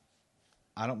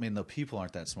don't mean the people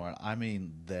aren't that smart. I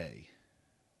mean they.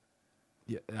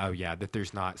 Yeah, oh, yeah, that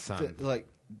there's not some... Like,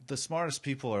 the smartest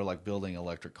people are, like, building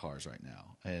electric cars right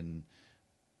now and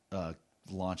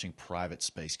launching private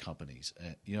space companies.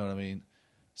 You know what I mean?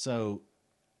 So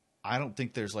I don't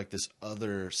think there's, like, this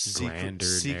other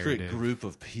secret group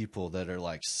of people that are,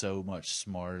 like, so much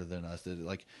smarter than us. That,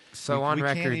 like, so on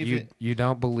record, you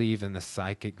don't believe in the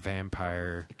psychic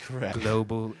vampire, correct,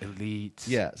 global elites,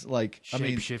 yes, like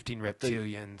shape-shifting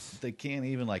reptilians. They can't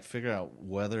even, like, figure out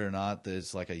whether or not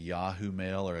there's, like, a Yahoo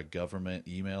Mail or a government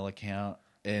email account.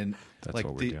 And that's like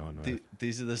what we're dealing with.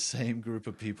 These are the same group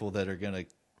of people that are going to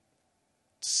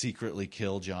secretly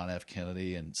kill John F.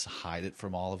 Kennedy and hide it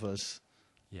from all of us.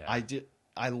 Yeah,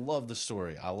 I love the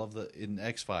story. I love in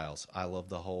X-Files. I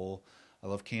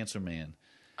love Cancer Man.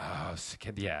 Oh,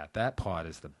 yeah, that plot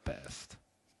is the best.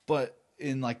 But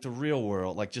in, like, the real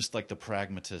world, like, just like the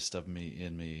pragmatist of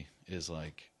me is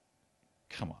like,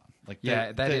 come on. Like,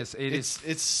 yeah,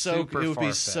 it's so it would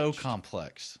be so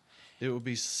complex. It would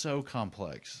be so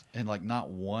complex, and, like, not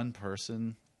one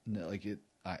person, like it.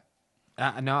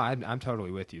 No, I'm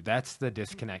totally with you. That's the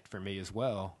disconnect for me as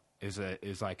well.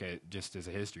 Is like just as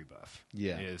a history buff.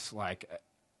 Yeah, is like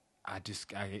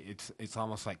it's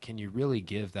almost like, can you really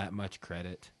give that much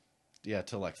credit? Yeah,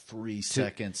 to like 3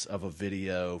 seconds of a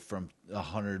video from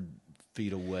 100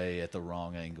 feet away at the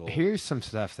wrong angle. Here's some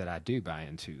stuff that I do buy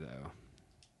into, though.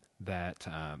 That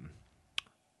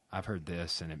I've heard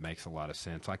this, and it makes a lot of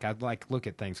sense. Like, I'd look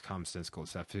at things commonsensical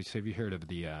stuff. So have you heard of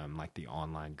the like the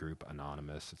online group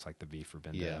Anonymous? It's like the V for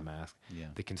Vendetta mask. Yeah.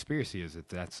 The conspiracy is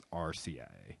that's our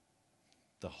CIA.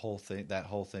 The whole thing. That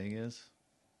whole thing is.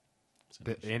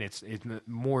 And it's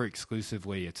more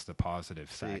exclusively it's the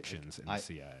positive factions in the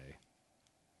CIA.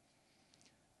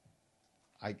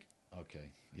 Okay.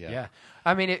 Yeah. Yeah.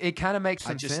 I mean, it kind of makes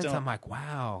some sense. Don't... I'm like,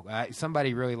 wow.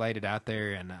 Somebody really laid it out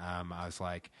there, and I was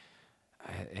like,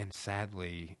 and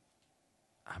sadly,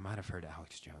 I might have heard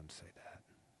Alex Jones say that.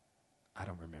 I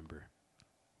don't remember.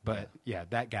 But, yeah,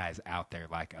 that guy's out there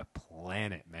like a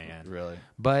planet, man. Really?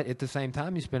 But at the same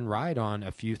time, he's been right on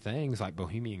a few things like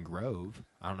Bohemian Grove.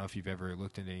 I don't know if you've ever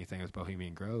looked into anything with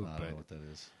Bohemian Grove. I don't know what that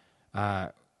is.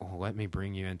 Well, let me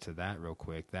bring you into that real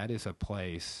quick. That is a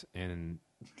place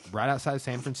right outside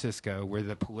San Francisco where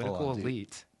the political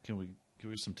elite... Can we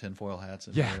have some tinfoil hats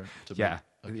in here? Yeah.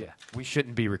 We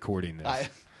shouldn't be recording this.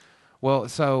 Well,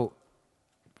 so...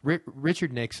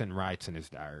 Richard Nixon writes in his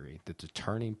diary that the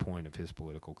turning point of his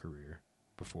political career,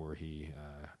 before he,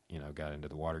 got into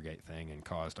the Watergate thing and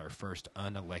caused our first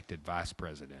unelected vice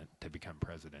president to become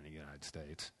president of the United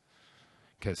States,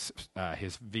 because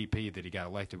his VP that he got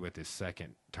elected with his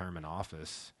second term in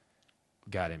office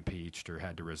got impeached or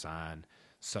had to resign,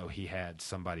 so he had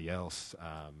somebody else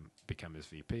become his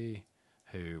VP,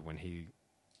 who, when he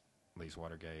leaves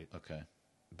Watergate,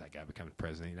 that guy becomes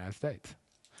president of the United States.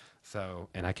 So,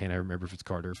 and I can't ever remember if it's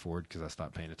Carter or Ford because I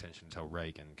stopped paying attention until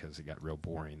Reagan because it got real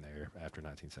boring there after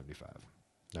 1975.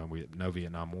 No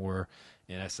Vietnam War,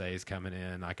 NSA is coming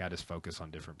in. Like, I just focus on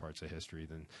different parts of history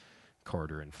than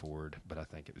Carter and Ford, but I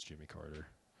think it was Jimmy Carter.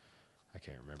 I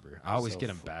can't remember. I always get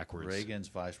them backwards. Reagan's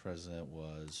vice president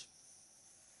was...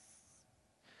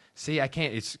 See, I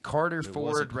can't. It's Carter,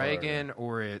 Ford, Reagan,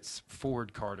 or it's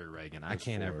Ford, Carter, Reagan. I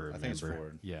can't ever remember. I think it's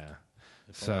Ford. Yeah.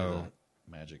 So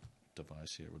magic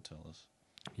device here would tell us.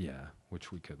 Yeah,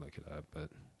 which we could look it up, but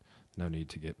no need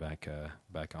to get back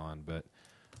on. But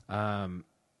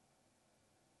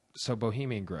so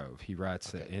Bohemian Grove, he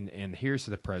writes that, and here's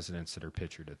the presidents that are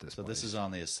pictured at this. So place. This is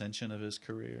on the ascension of his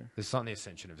career. This is on the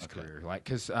ascension of his career, like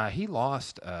because he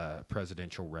lost a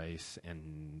presidential race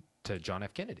to John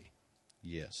F. Kennedy.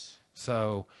 Yes.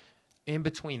 So in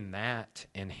between that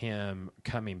and him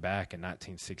coming back in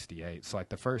 1968, it's like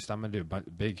the first, I'm going to do a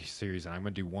big series, and I'm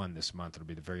going to do one this month. It'll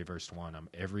be the very first one.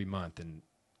 Every month in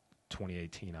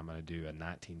 2018, I'm going to do a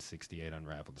 1968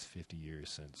 Unraveled. It's 50 years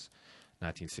since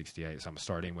 1968. So I'm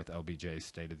starting with LBJ's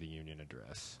State of the Union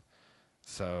address.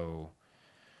 So,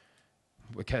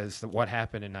 because what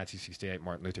happened in 1968,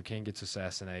 Martin Luther King gets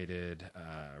assassinated,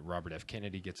 Robert F.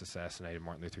 Kennedy gets assassinated,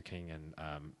 Martin Luther King, and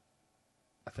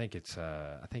I think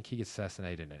he gets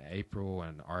assassinated in April,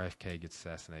 and RFK gets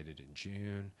assassinated in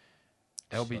June.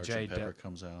 LBJ Pepper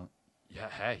comes out.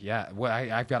 Yeah. Well,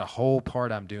 I've got a whole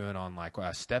part I'm doing on like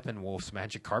Steppenwolf's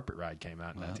Magic Carpet Ride came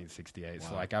out in 1968. Wow.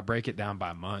 So like I break it down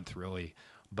by month really,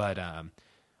 but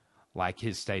like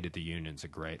his State of the Union's a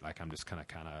great, like I'm just going to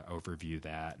kind of overview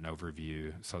that and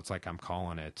overview. So it's like I'm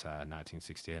calling it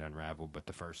 1968 Unraveled, but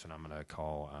the first one I'm going to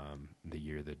call The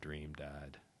Year the Dream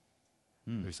Died.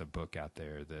 There's a book out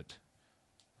there that...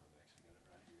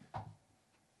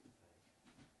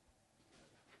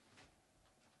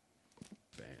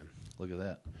 Bam. Look at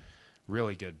that.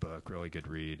 Really good book, really good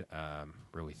read,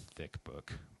 really thick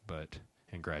book, but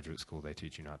in graduate school they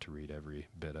teach you not to read every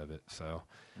bit of it. So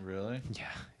Really?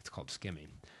 yeah, it's called skimming.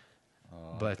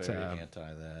 Oh, But, I'm very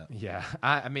anti that. Yeah,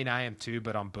 I mean I am too,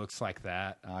 but on books like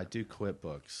that, I do quit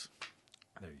books.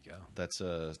 there you go. That's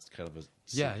kind of a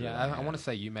Yeah, secret yeah. I want have. to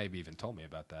say you maybe even told me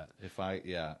about that.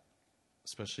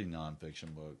 Especially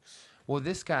nonfiction books. Well,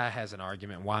 this guy has an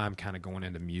argument why I'm kind of going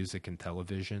into music and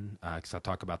television, because I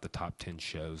talk about the top 10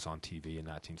 shows on TV in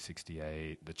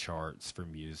 1968, the charts for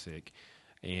music.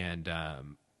 And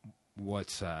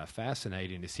what's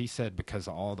fascinating is he said because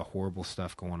of all the horrible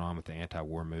stuff going on with the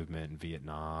anti-war movement in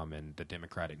Vietnam and the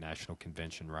Democratic National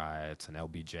Convention riots and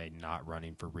LBJ not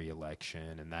running for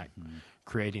re-election and that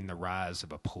creating the rise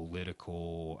of a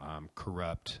political,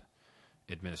 corrupt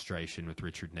administration with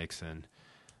Richard Nixon,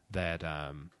 that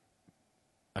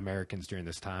Americans during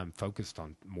this time focused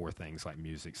on more things like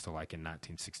music. So like in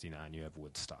 1969, you have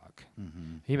Woodstock.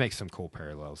 He makes some cool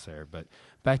parallels there. But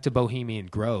back to Bohemian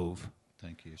Grove.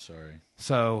 Thank you. Sorry.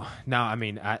 So now, I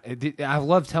mean, I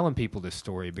love telling people this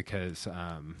story because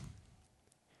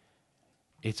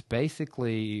it's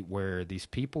basically where these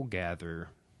people gather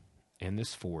in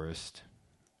this forest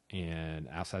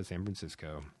outside San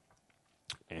Francisco,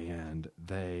 and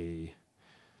they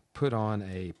put on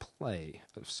a play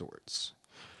of sorts.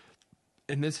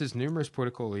 And this is numerous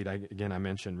political elite. I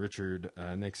mentioned Richard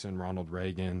Nixon, Ronald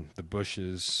Reagan, the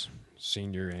Bushes,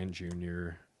 senior and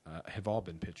junior, have all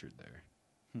been pictured there.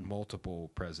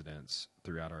 Multiple presidents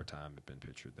throughout our time have been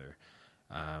pictured there.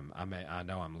 I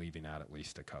know I'm leaving out at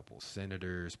least a couple.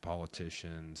 Senators,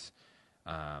 politicians,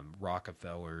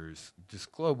 Rockefellers,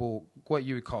 just global, what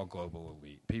you would call global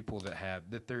elite, people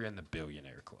that they're in the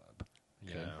billionaire club.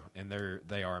 You know, and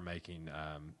they are making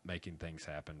things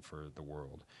happen for the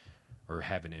world, or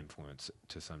have an influence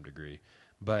to some degree.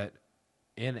 But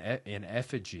in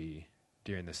effigy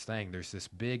during this thing, there's this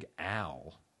big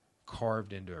owl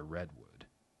carved into a redwood.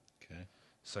 Okay.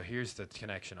 So here's the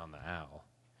connection on the owl: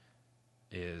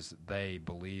 is they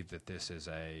believe that this is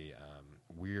a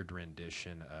weird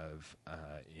rendition of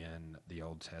in the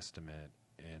Old Testament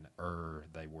in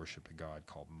they worship a god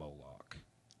called Moloch.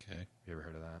 Okay. You ever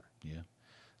heard of that? Yeah.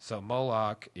 So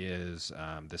Moloch is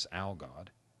this owl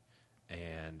god,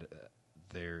 and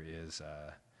there is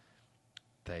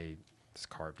it's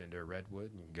carved into a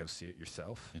redwood. You can go see it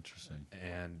yourself. Interesting.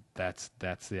 And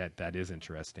that is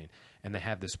interesting. And they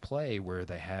have this play where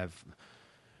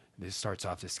this starts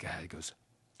off, this guy goes,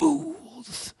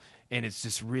 "Fools!" And it's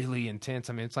just really intense.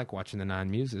 I mean, it's like watching the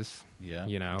Nine Muses. Yeah.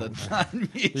 You know? The Nine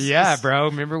Muses. Yeah, bro.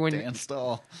 Remember when Dan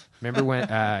Stahl. Didn't Luke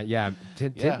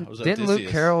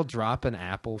Odysseus. Carroll drop an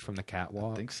apple from the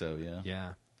catwalk? I think so, yeah.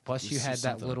 Yeah. Plus, There's you had just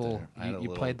that something little. up there. I had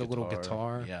You a played the little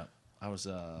guitar. Yeah. I was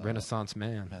Renaissance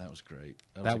man. Man, that was great.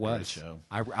 That a was. great show.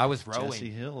 I was rowing.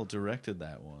 Jesse Hill directed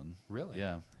that one. Really?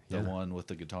 Yeah. The Yeah. one with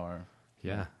the guitar.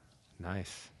 Yeah.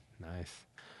 Nice.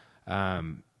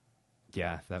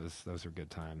 Yeah, those are good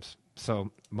times.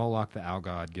 So Moloch, the owl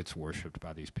god, gets worshipped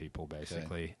by these people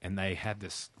basically, and they have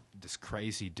this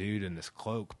crazy dude in this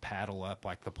cloak paddle up,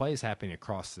 like the play is happening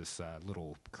across this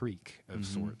little creek of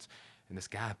sorts, and this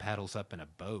guy paddles up in a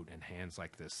boat and hands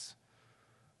like this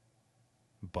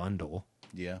bundle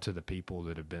to the people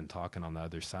that have been talking on the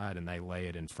other side, and they lay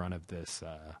it in front of this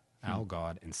owl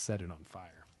god and set it on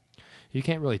fire. You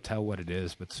can't really tell what it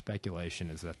is, but speculation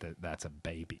is that that's a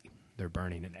baby. They're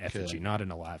burning an effigy, not an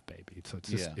alive baby. So it's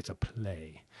just it's a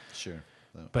play. Sure.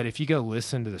 But if you go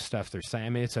listen to the stuff they're saying, I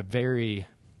mean, it's a very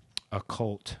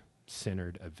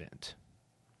occult-centered event.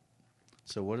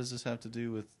 So what does this have to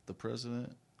do with the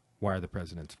president? Why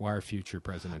are future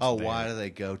presidents Oh, there? why do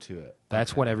they go to it?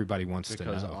 That's what everybody wants to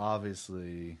know. Because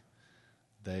obviously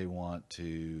they want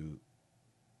to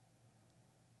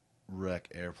wreck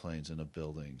airplanes into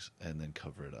buildings and then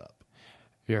cover it up.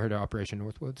 Have you ever heard of Operation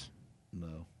Northwoods?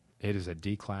 No. It is a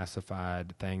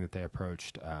declassified thing that they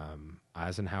approached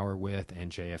Eisenhower with,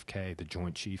 and JFK, the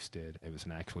Joint Chiefs, did. It was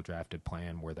an actual drafted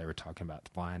plan where they were talking about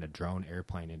flying a drone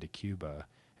airplane into Cuba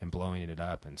and blowing it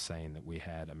up and saying that we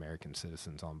had American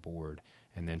citizens on board,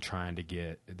 and then trying to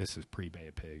get, this is pre-Bay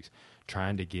of Pigs,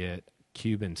 trying to get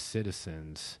Cuban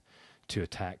citizens to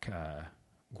attack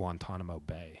Guantanamo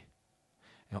Bay.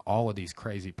 And all of these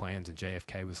crazy plans, and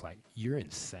JFK was like, "You're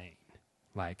insane.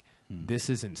 Like, this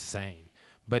is insane."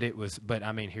 But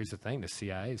I mean, here's the thing: the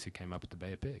CIA is who came up with the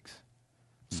Bay of Pigs.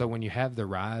 So when you have the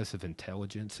rise of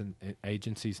intelligence and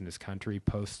agencies in this country,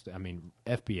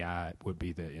 FBI would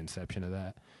be the inception of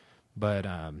that, but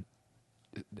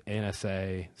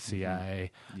NSA,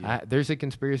 CIA, there's a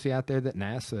conspiracy out there that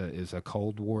NASA is a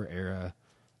Cold War era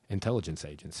intelligence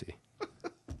agency.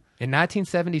 In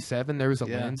 1977, there was a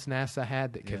lens NASA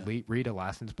had that could read a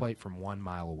license plate from 1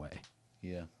 mile away.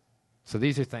 Yeah. So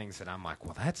these are things that I'm like,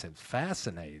 well, that's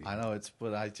fascinating. I know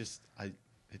but I don't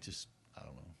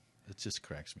know. It just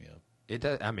cracks me up. It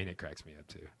does. I mean, it cracks me up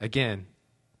too. Again,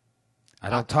 I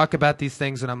don't talk about these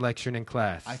things when I'm lecturing in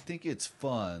class. I think it's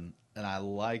fun, and I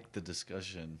like the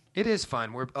discussion. It is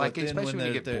fun. We're like, especially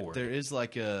when you get bored. There is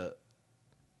like a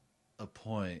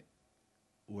point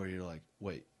where you're like,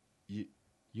 wait,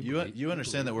 you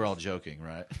understand that we're all joking,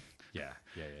 right? Yeah.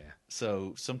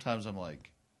 So sometimes I'm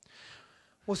like,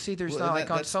 well, see, there's not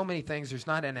like on so many things. There's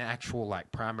not an actual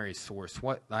like primary source.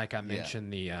 What like I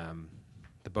mentioned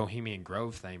the Bohemian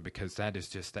Grove thing, because that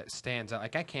stands out.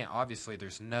 Like I can't, obviously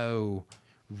there's no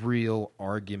real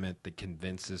argument that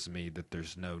convinces me that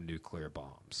there's no nuclear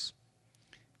bombs.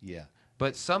 Yeah.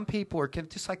 But some people are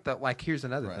just like here's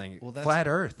another thing. Well, flat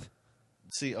Earth.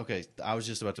 See, okay, I was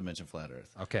just about to mention flat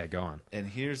Earth. Okay, go on. And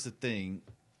here's the thing.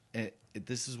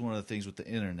 This is one of the things with the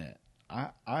internet.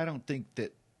 I don't think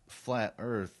that flat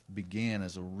Earth began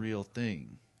as a real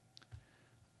thing.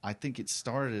 I think it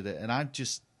started, and I'm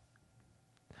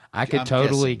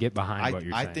totally get behind what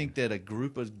you're saying. I think that a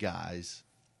group of guys,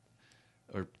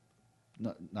 or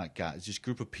not guys, just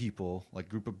group of people, like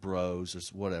group of bros or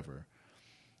whatever,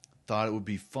 thought it would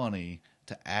be funny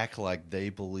to act like they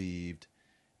believed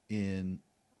in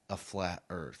a flat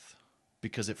Earth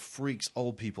because it freaks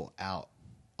old people out.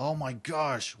 Oh my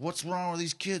gosh, what's wrong with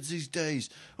these kids these days?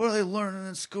 What are they learning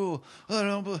in school?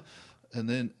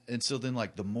 And so then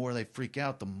like the more they freak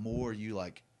out, the more you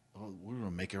like, oh, we're going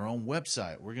to make our own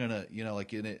website. We're going to,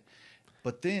 like in it.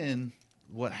 But then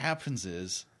what happens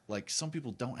is like some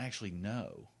people don't actually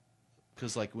know.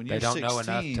 Because like when you're 16. They don't know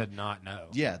enough to not know.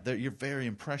 Yeah, you're very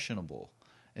impressionable.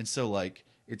 And so like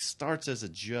it starts as a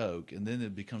joke and then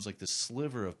it becomes like this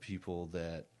sliver of people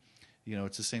that,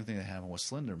 it's the same thing that happened with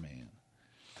Slender Man,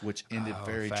 which ended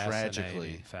very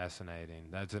tragically. Fascinating.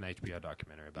 That's an HBO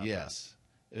documentary about that. Yes.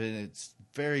 And it's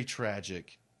very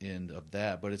tragic end of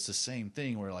that, but it's the same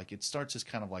thing where like it starts as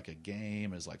kind of like a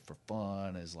game, as like for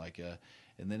fun, as like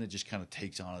and then it just kind of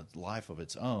takes on a life of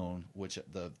its own, which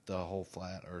the whole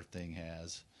flat Earth thing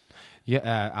has.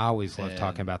 Yeah, I always love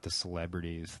talking about the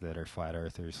celebrities that are flat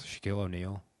earthers. Shaquille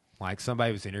O'Neal, like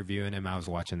somebody was interviewing him. I was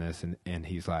watching this, and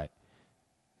he's like,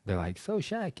 they're like, so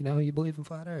Shaq, you believe in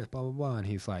flat Earth, blah blah blah, and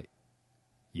he's like,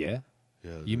 yeah.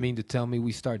 Yeah, you mean to tell me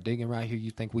we start digging right here? You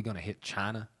think we're gonna hit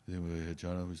China? Yeah, we hit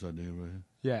China. We start digging right here.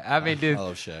 Yeah, I mean, dude, I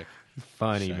love Shaq.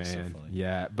 Funny, Shaq's man. So funny.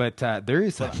 Yeah, but there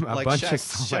is a bunch of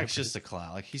Shaq's just a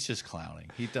clown. Like he's just clowning.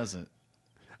 He doesn't.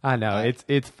 I know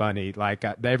it's funny. Like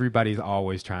everybody's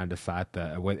always trying to cite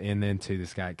and then too,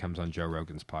 this guy comes on Joe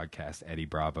Rogan's podcast. Eddie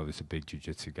Bravo is a big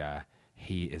jiu-jitsu guy.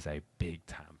 He is a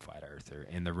big-time flat earther,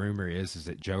 and the rumor is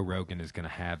that Joe Rogan is going to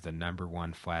have the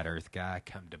 #1 flat Earth guy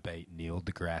come debate Neil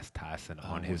deGrasse Tyson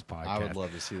on his podcast. I would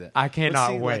love to see that. I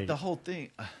cannot wait. Like, the whole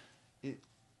thing, I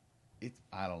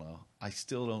don't know. I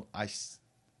still don't.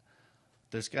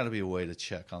 There's got to be a way to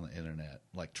check on the internet,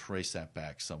 like trace that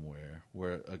back somewhere,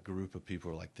 where a group of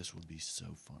people are like, "This would be so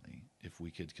funny if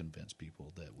we could convince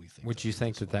people that we think." Would you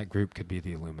think that group could be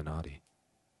the Illuminati?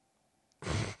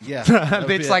 Yeah,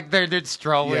 it's like they're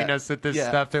strolling us at this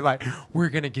stuff. They're like, we're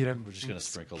gonna get him. We're just gonna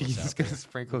sprinkle this. He's just gonna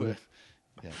sprinkle it.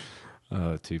 Yeah.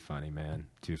 Oh, too funny, man.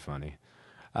 Too funny.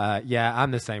 Yeah,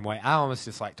 I'm the same way. I almost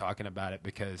just like talking about it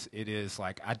because it is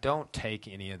like I don't take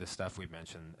any of the stuff we've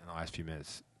mentioned in the last few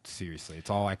minutes seriously. It's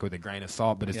all like with a grain of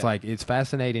salt, but it's like it's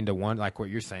fascinating to one like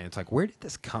what you're saying. It's like, where did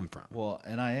this come from? Well,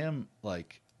 and I am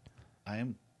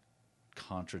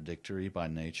contradictory by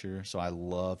nature, so I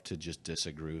love to just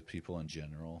disagree with people in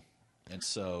general. And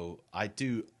so I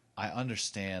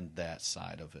understand that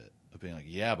side of it, of being like,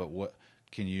 yeah, but what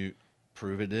can you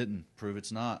prove it didn't, prove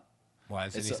it's not? Why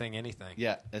is anything?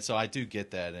 Yeah, and so I do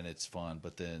get that, and it's fun,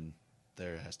 but then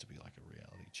there has to be like a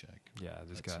reality check.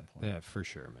 Yeah, for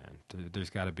sure, man. There's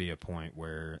got to be a point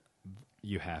where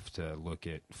you have to look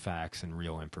at facts and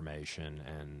real information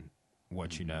and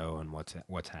what you know and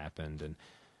what's happened, and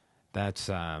that's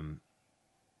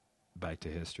back to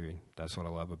history. That's what I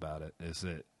love about it, is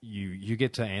that you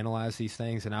get to analyze these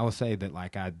things. And I will say that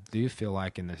like I do feel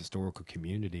like in the historical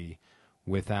community,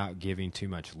 without giving too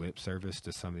much lip service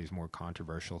to some of these more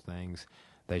controversial things,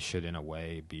 they should in a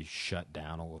way be shut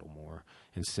down a little more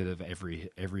instead of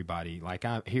everybody like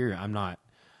I'm not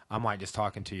I'm like just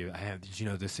talking to you. Hey, did you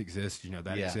know this exists? Did you know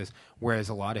that Yeah. exists? Whereas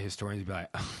a lot of historians would be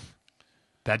like,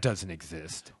 that doesn't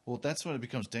exist. Well, that's when it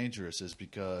becomes dangerous, is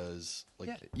because like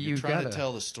Yeah, you're you trying to gotta-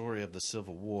 tell the story of the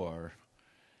Civil War,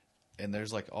 and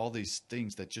there's like all these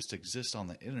things that just exist on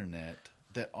the internet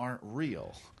that aren't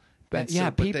real. But And yeah,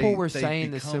 so- but people were they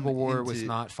saying the become Civil War was into-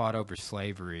 not fought over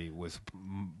slavery was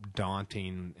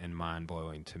daunting and mind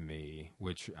blowing to me.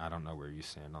 Which I don't know where you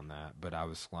stand on that, but I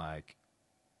was like,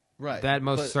 right. that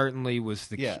most but- certainly was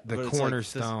the Yeah, but it's like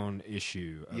cornerstone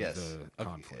issue of Yes. the Okay,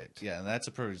 conflict. Yeah, and that's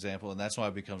a perfect example, and that's why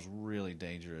it becomes really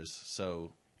dangerous.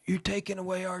 So You're taking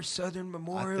away our Southern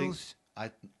memorials. I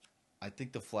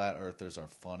think the flat earthers are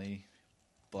funny,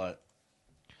 but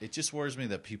it just worries me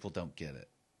that people don't get it.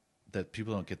 That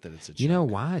people don't get that it's a joke. You know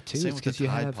why too? Same It's with because the you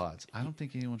Tide have. Pods. I don't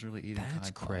think anyone's really eating That's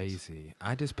Tide Pods. crazy.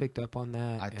 I just picked up on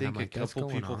that. I and think I'm like, a that's couple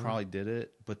going people on. probably did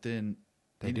it, but then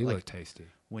They do like, look tasty.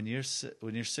 when you're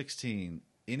 16,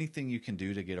 anything you can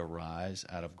do to get a rise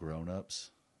out of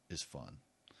grown-ups is fun.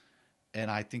 And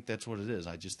I think that's what it is.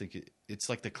 I just think it's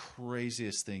like the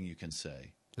craziest thing you can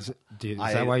say. Is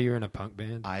I that ate- why you're in a punk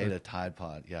band? I ate a Tide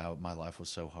Pod. Yeah, my life was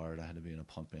so hard. I had to be in a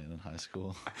punk band in high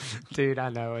school. Dude, I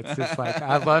know. It's just like,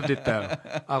 I loved it though.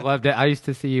 I loved it. I used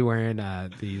to see you wearing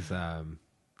these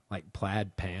like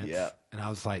plaid pants. Yeah. And I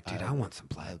was like, dude, I want some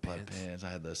I plaid had plaid pants. pants. I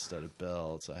had the studded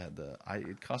belts.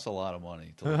 It cost a lot of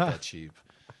money to look that cheap.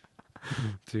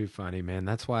 Too funny, man.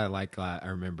 That's why I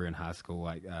remember in high school,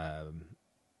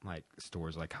 like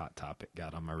stores like Hot Topic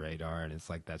got on my radar, and it's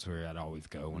like that's where I'd always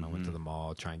go when I went to the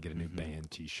mall, try and get a new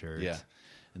band T-shirt. Yeah.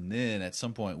 And then at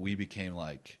some point we became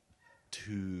like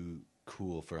too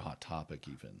cool for Hot Topic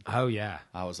even. Oh yeah.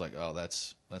 I was like, oh,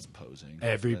 that's posing.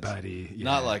 Everybody. That's yeah.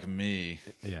 not like me.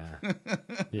 Yeah.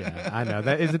 Yeah, I know.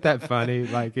 That isn't that funny?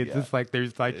 Like it's Yeah. just like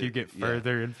there's like you get Yeah.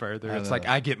 further and further. I It's know. like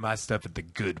I get my stuff at the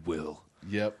Goodwill.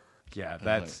 Yep. Yeah,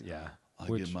 that's yeah. I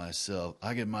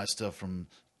get my stuff from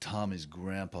Tommy's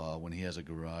grandpa when he has a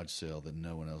garage sale that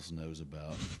no one else knows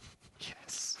about.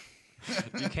 Yes.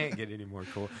 You can't get any more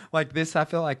cool. Like this, I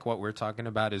feel like what we're talking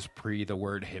about is pre the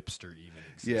word hipster even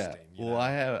existing. Yeah. you Well, know?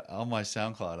 I have on my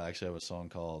SoundCloud. I actually have a song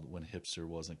called "When Hipster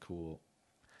Wasn't Cool,"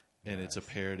 and it's a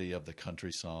parody of the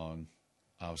country song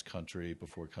 "I Was Country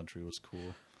Before Country Was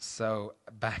Cool." So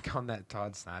back on that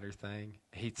Todd Snyder thing,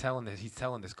 he's telling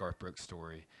this Garth Brooks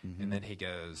story, and then he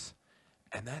goes,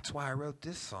 and that's why I wrote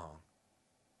this song.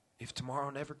 If tomorrow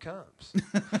never comes,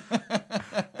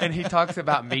 and he talks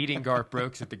about meeting Garth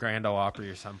Brooks at the Grand Ole Opry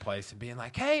or someplace and being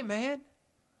like, "Hey man,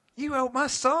 you wrote my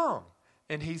song,"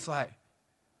 and he's like,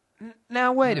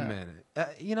 "Now wait a minute,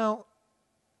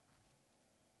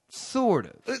 sort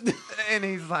of," and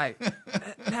he's like,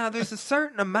 "Now there's a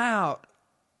certain amount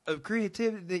of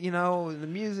creativity that, in the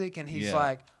music," and he's Yeah.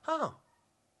 like, "Huh,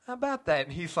 how about that?"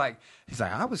 And he's like,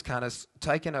 I was kind of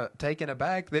taken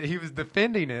aback that he was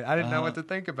defending it. I didn't know what to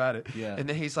think about it. Yeah. And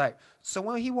then he's like, so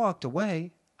when he walked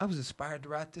away, I was inspired to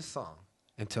write this song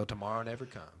until tomorrow never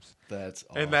comes. That's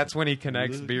awesome. And that's when he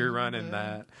connects Looking Beer Run and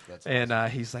back. that. That's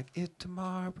And he's like, if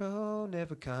tomorrow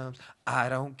never comes, I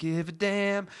don't give a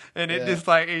damn. And it Yeah. just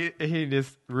like, he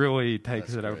just really takes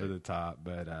That's it over great. the top.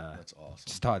 But That's awesome.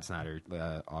 just Todd Snyder,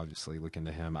 obviously, look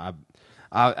into him.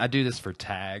 I do this for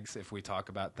tags if we talk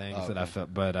about things that I Okay.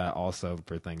 felt, but also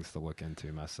for things to look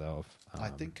into myself. I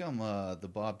think the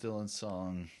Bob Dylan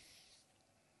song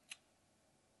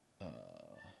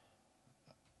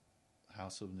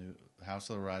House of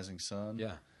the Rising Sun.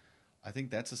 Yeah, I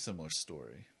think that's a similar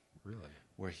story really.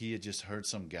 where he had just heard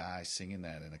some guy singing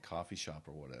that in a coffee shop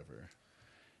or whatever.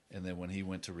 And then when he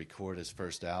went to record his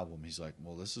first album, he's like,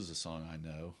 well, this is a song I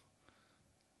know,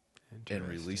 and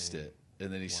released it.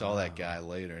 And then he saw that guy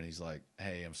later, and he's like,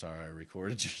 hey, I'm sorry I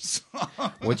recorded your song.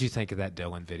 What'd you think of that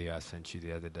Dylan video I sent you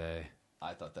the other day?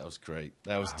 I thought that was great.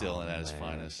 That was Dylan at his man.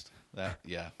 finest.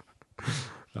 Yeah.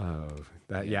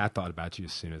 I thought about you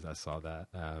as soon as I saw that.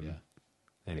 Yeah.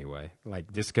 Anyway,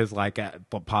 like just because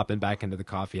popping back into the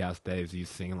coffee house days, he's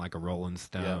singing like a Rolling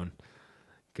Stone.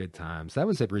 Good times. That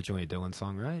was originally a Dylan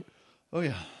song, right? Oh,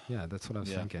 yeah. Yeah, that's what I was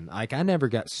Yeah. thinking. Like I never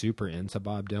got super into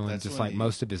Bob Dylan. That's just when like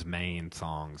most of his main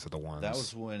songs are the ones. That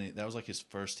was that was like his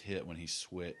first hit when he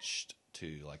switched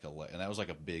to like and that was like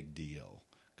a big deal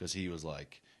because he was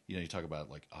like, you talk about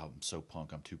like, oh, I'm so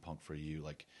punk, I'm too punk for you.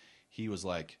 Like he was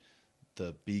like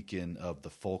the beacon of the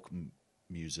folk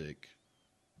music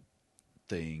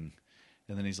thing.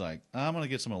 And then he's like, I'm going to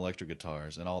get some electric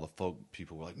guitars. And all the folk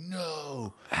people were like,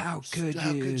 no. How could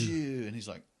How you? could you? And he's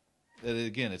like, and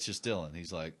again, it's just Dylan.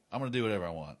 He's like, I'm going to do whatever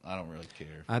I want. I don't really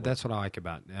care. That's what I like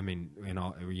about. I mean,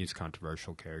 we use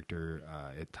controversial character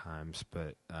at times,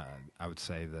 but I would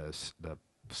say the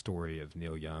story of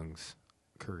Neil Young's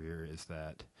career is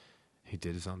that he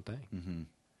did his own thing. Mm-hmm.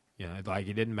 You know, like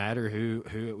it didn't matter who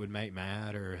it would make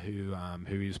mad or who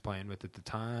he was playing with at the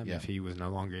time. Yeah. If he was no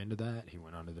longer into that, he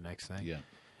went on to the next thing. Yeah.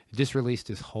 He just released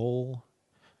his whole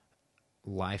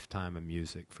lifetime of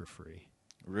music for free.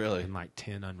 Really? And like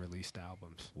 10 unreleased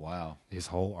albums. Wow. His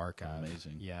whole archive.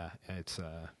 Amazing. Yeah,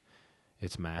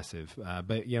 it's massive.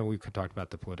 But you know, we could talk about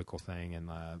the political thing and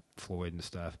Floyd and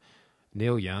stuff.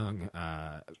 Neil Young,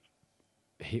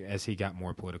 as he got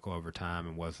more political over time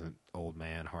and wasn't old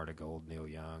man, heart of gold, Neil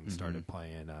Young started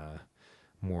playing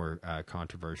more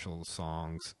controversial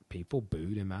songs. People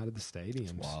booed him out of the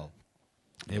stadiums. Wow.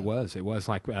 It was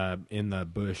like in the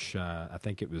Bush. I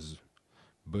think it was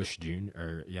Bush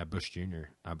Jr. Bush Jr.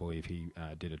 I believe he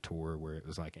did a tour where it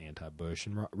was like anti-Bush,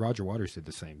 and Roger Waters did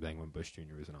the same thing when Bush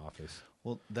Jr. was in office.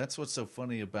 Well, that's what's so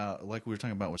funny about, like we were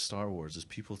talking about with Star Wars, is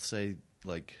people say,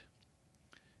 like,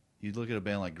 you look at a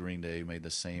band like Green Day who made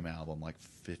the same album like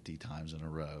 50 times in a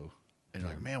row, and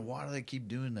you're like, man, why do they keep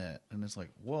doing that? And it's like,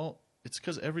 well, it's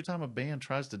because every time a band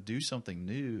tries to do something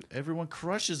new, everyone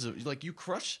crushes it. Like you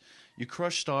crush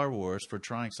Star Wars for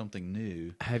trying something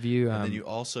new. Have you? And then you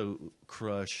also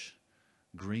crush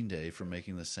Green Day for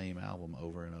making the same album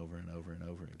over and over and over and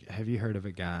over again. Have you heard of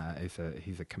a guy?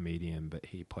 He's a comedian, but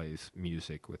he plays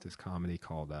music with his comedy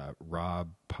called Rob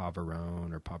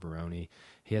Pavarone or Pavaroni.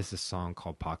 He has this song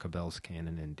called Pachelbel's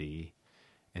Canon in D,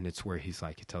 and it's where he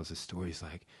tells his story. He's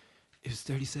like, it was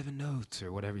 37 notes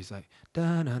or whatever. He's like,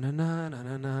 da na na na na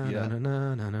na na na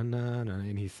na na na na,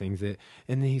 and he sings it.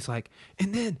 And then he's like,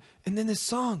 and then this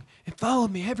song, it followed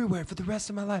me everywhere for the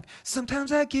rest of my life.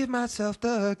 Sometimes I give myself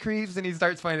the creeps, and he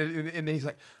starts playing it, and then he's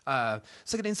like,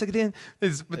 suck it in, suck it in.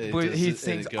 He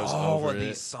sings all of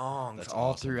these songs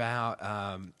all throughout.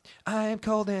 I am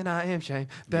cold and I am shame.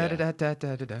 Da da da da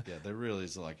da da. Yeah, there really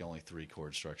is like only 3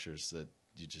 chord structures that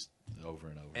you just over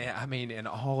and over. And, I mean, in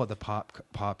all of the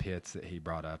pop hits that he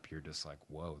brought up, you're just like,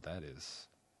 whoa, that is,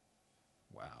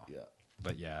 wow. Yeah.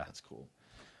 But yeah, that's cool.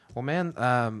 Well, man,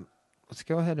 let's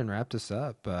go ahead and wrap this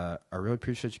up. I really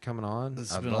appreciate you coming on.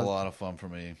 This has been a lot of fun for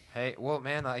me. Hey, well,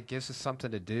 man, it gives us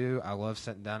something to do. I love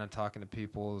sitting down and talking to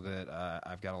people that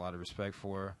I've got a lot of respect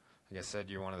for. Like I said,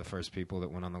 you're one of the first people that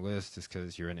went on the list just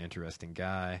because you're an interesting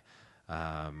guy.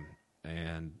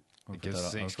 And it gives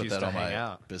us an excuse to hang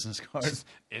out. Business card.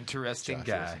 Interesting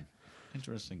guy.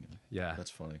 Interesting guy. Yeah.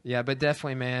 That's funny. Yeah, but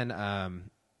definitely, man,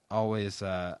 always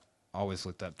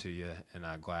looked up to you, and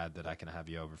I'm glad that I can have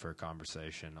you over for a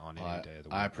conversation on any day of the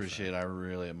week. I appreciate it. I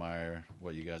really admire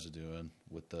what you guys are doing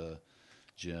with the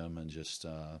gym and just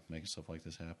making stuff like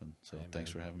this happen. So thanks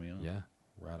for having me on. Yeah,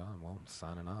 right on. Well,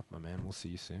 signing off, my man. We'll see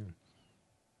you soon.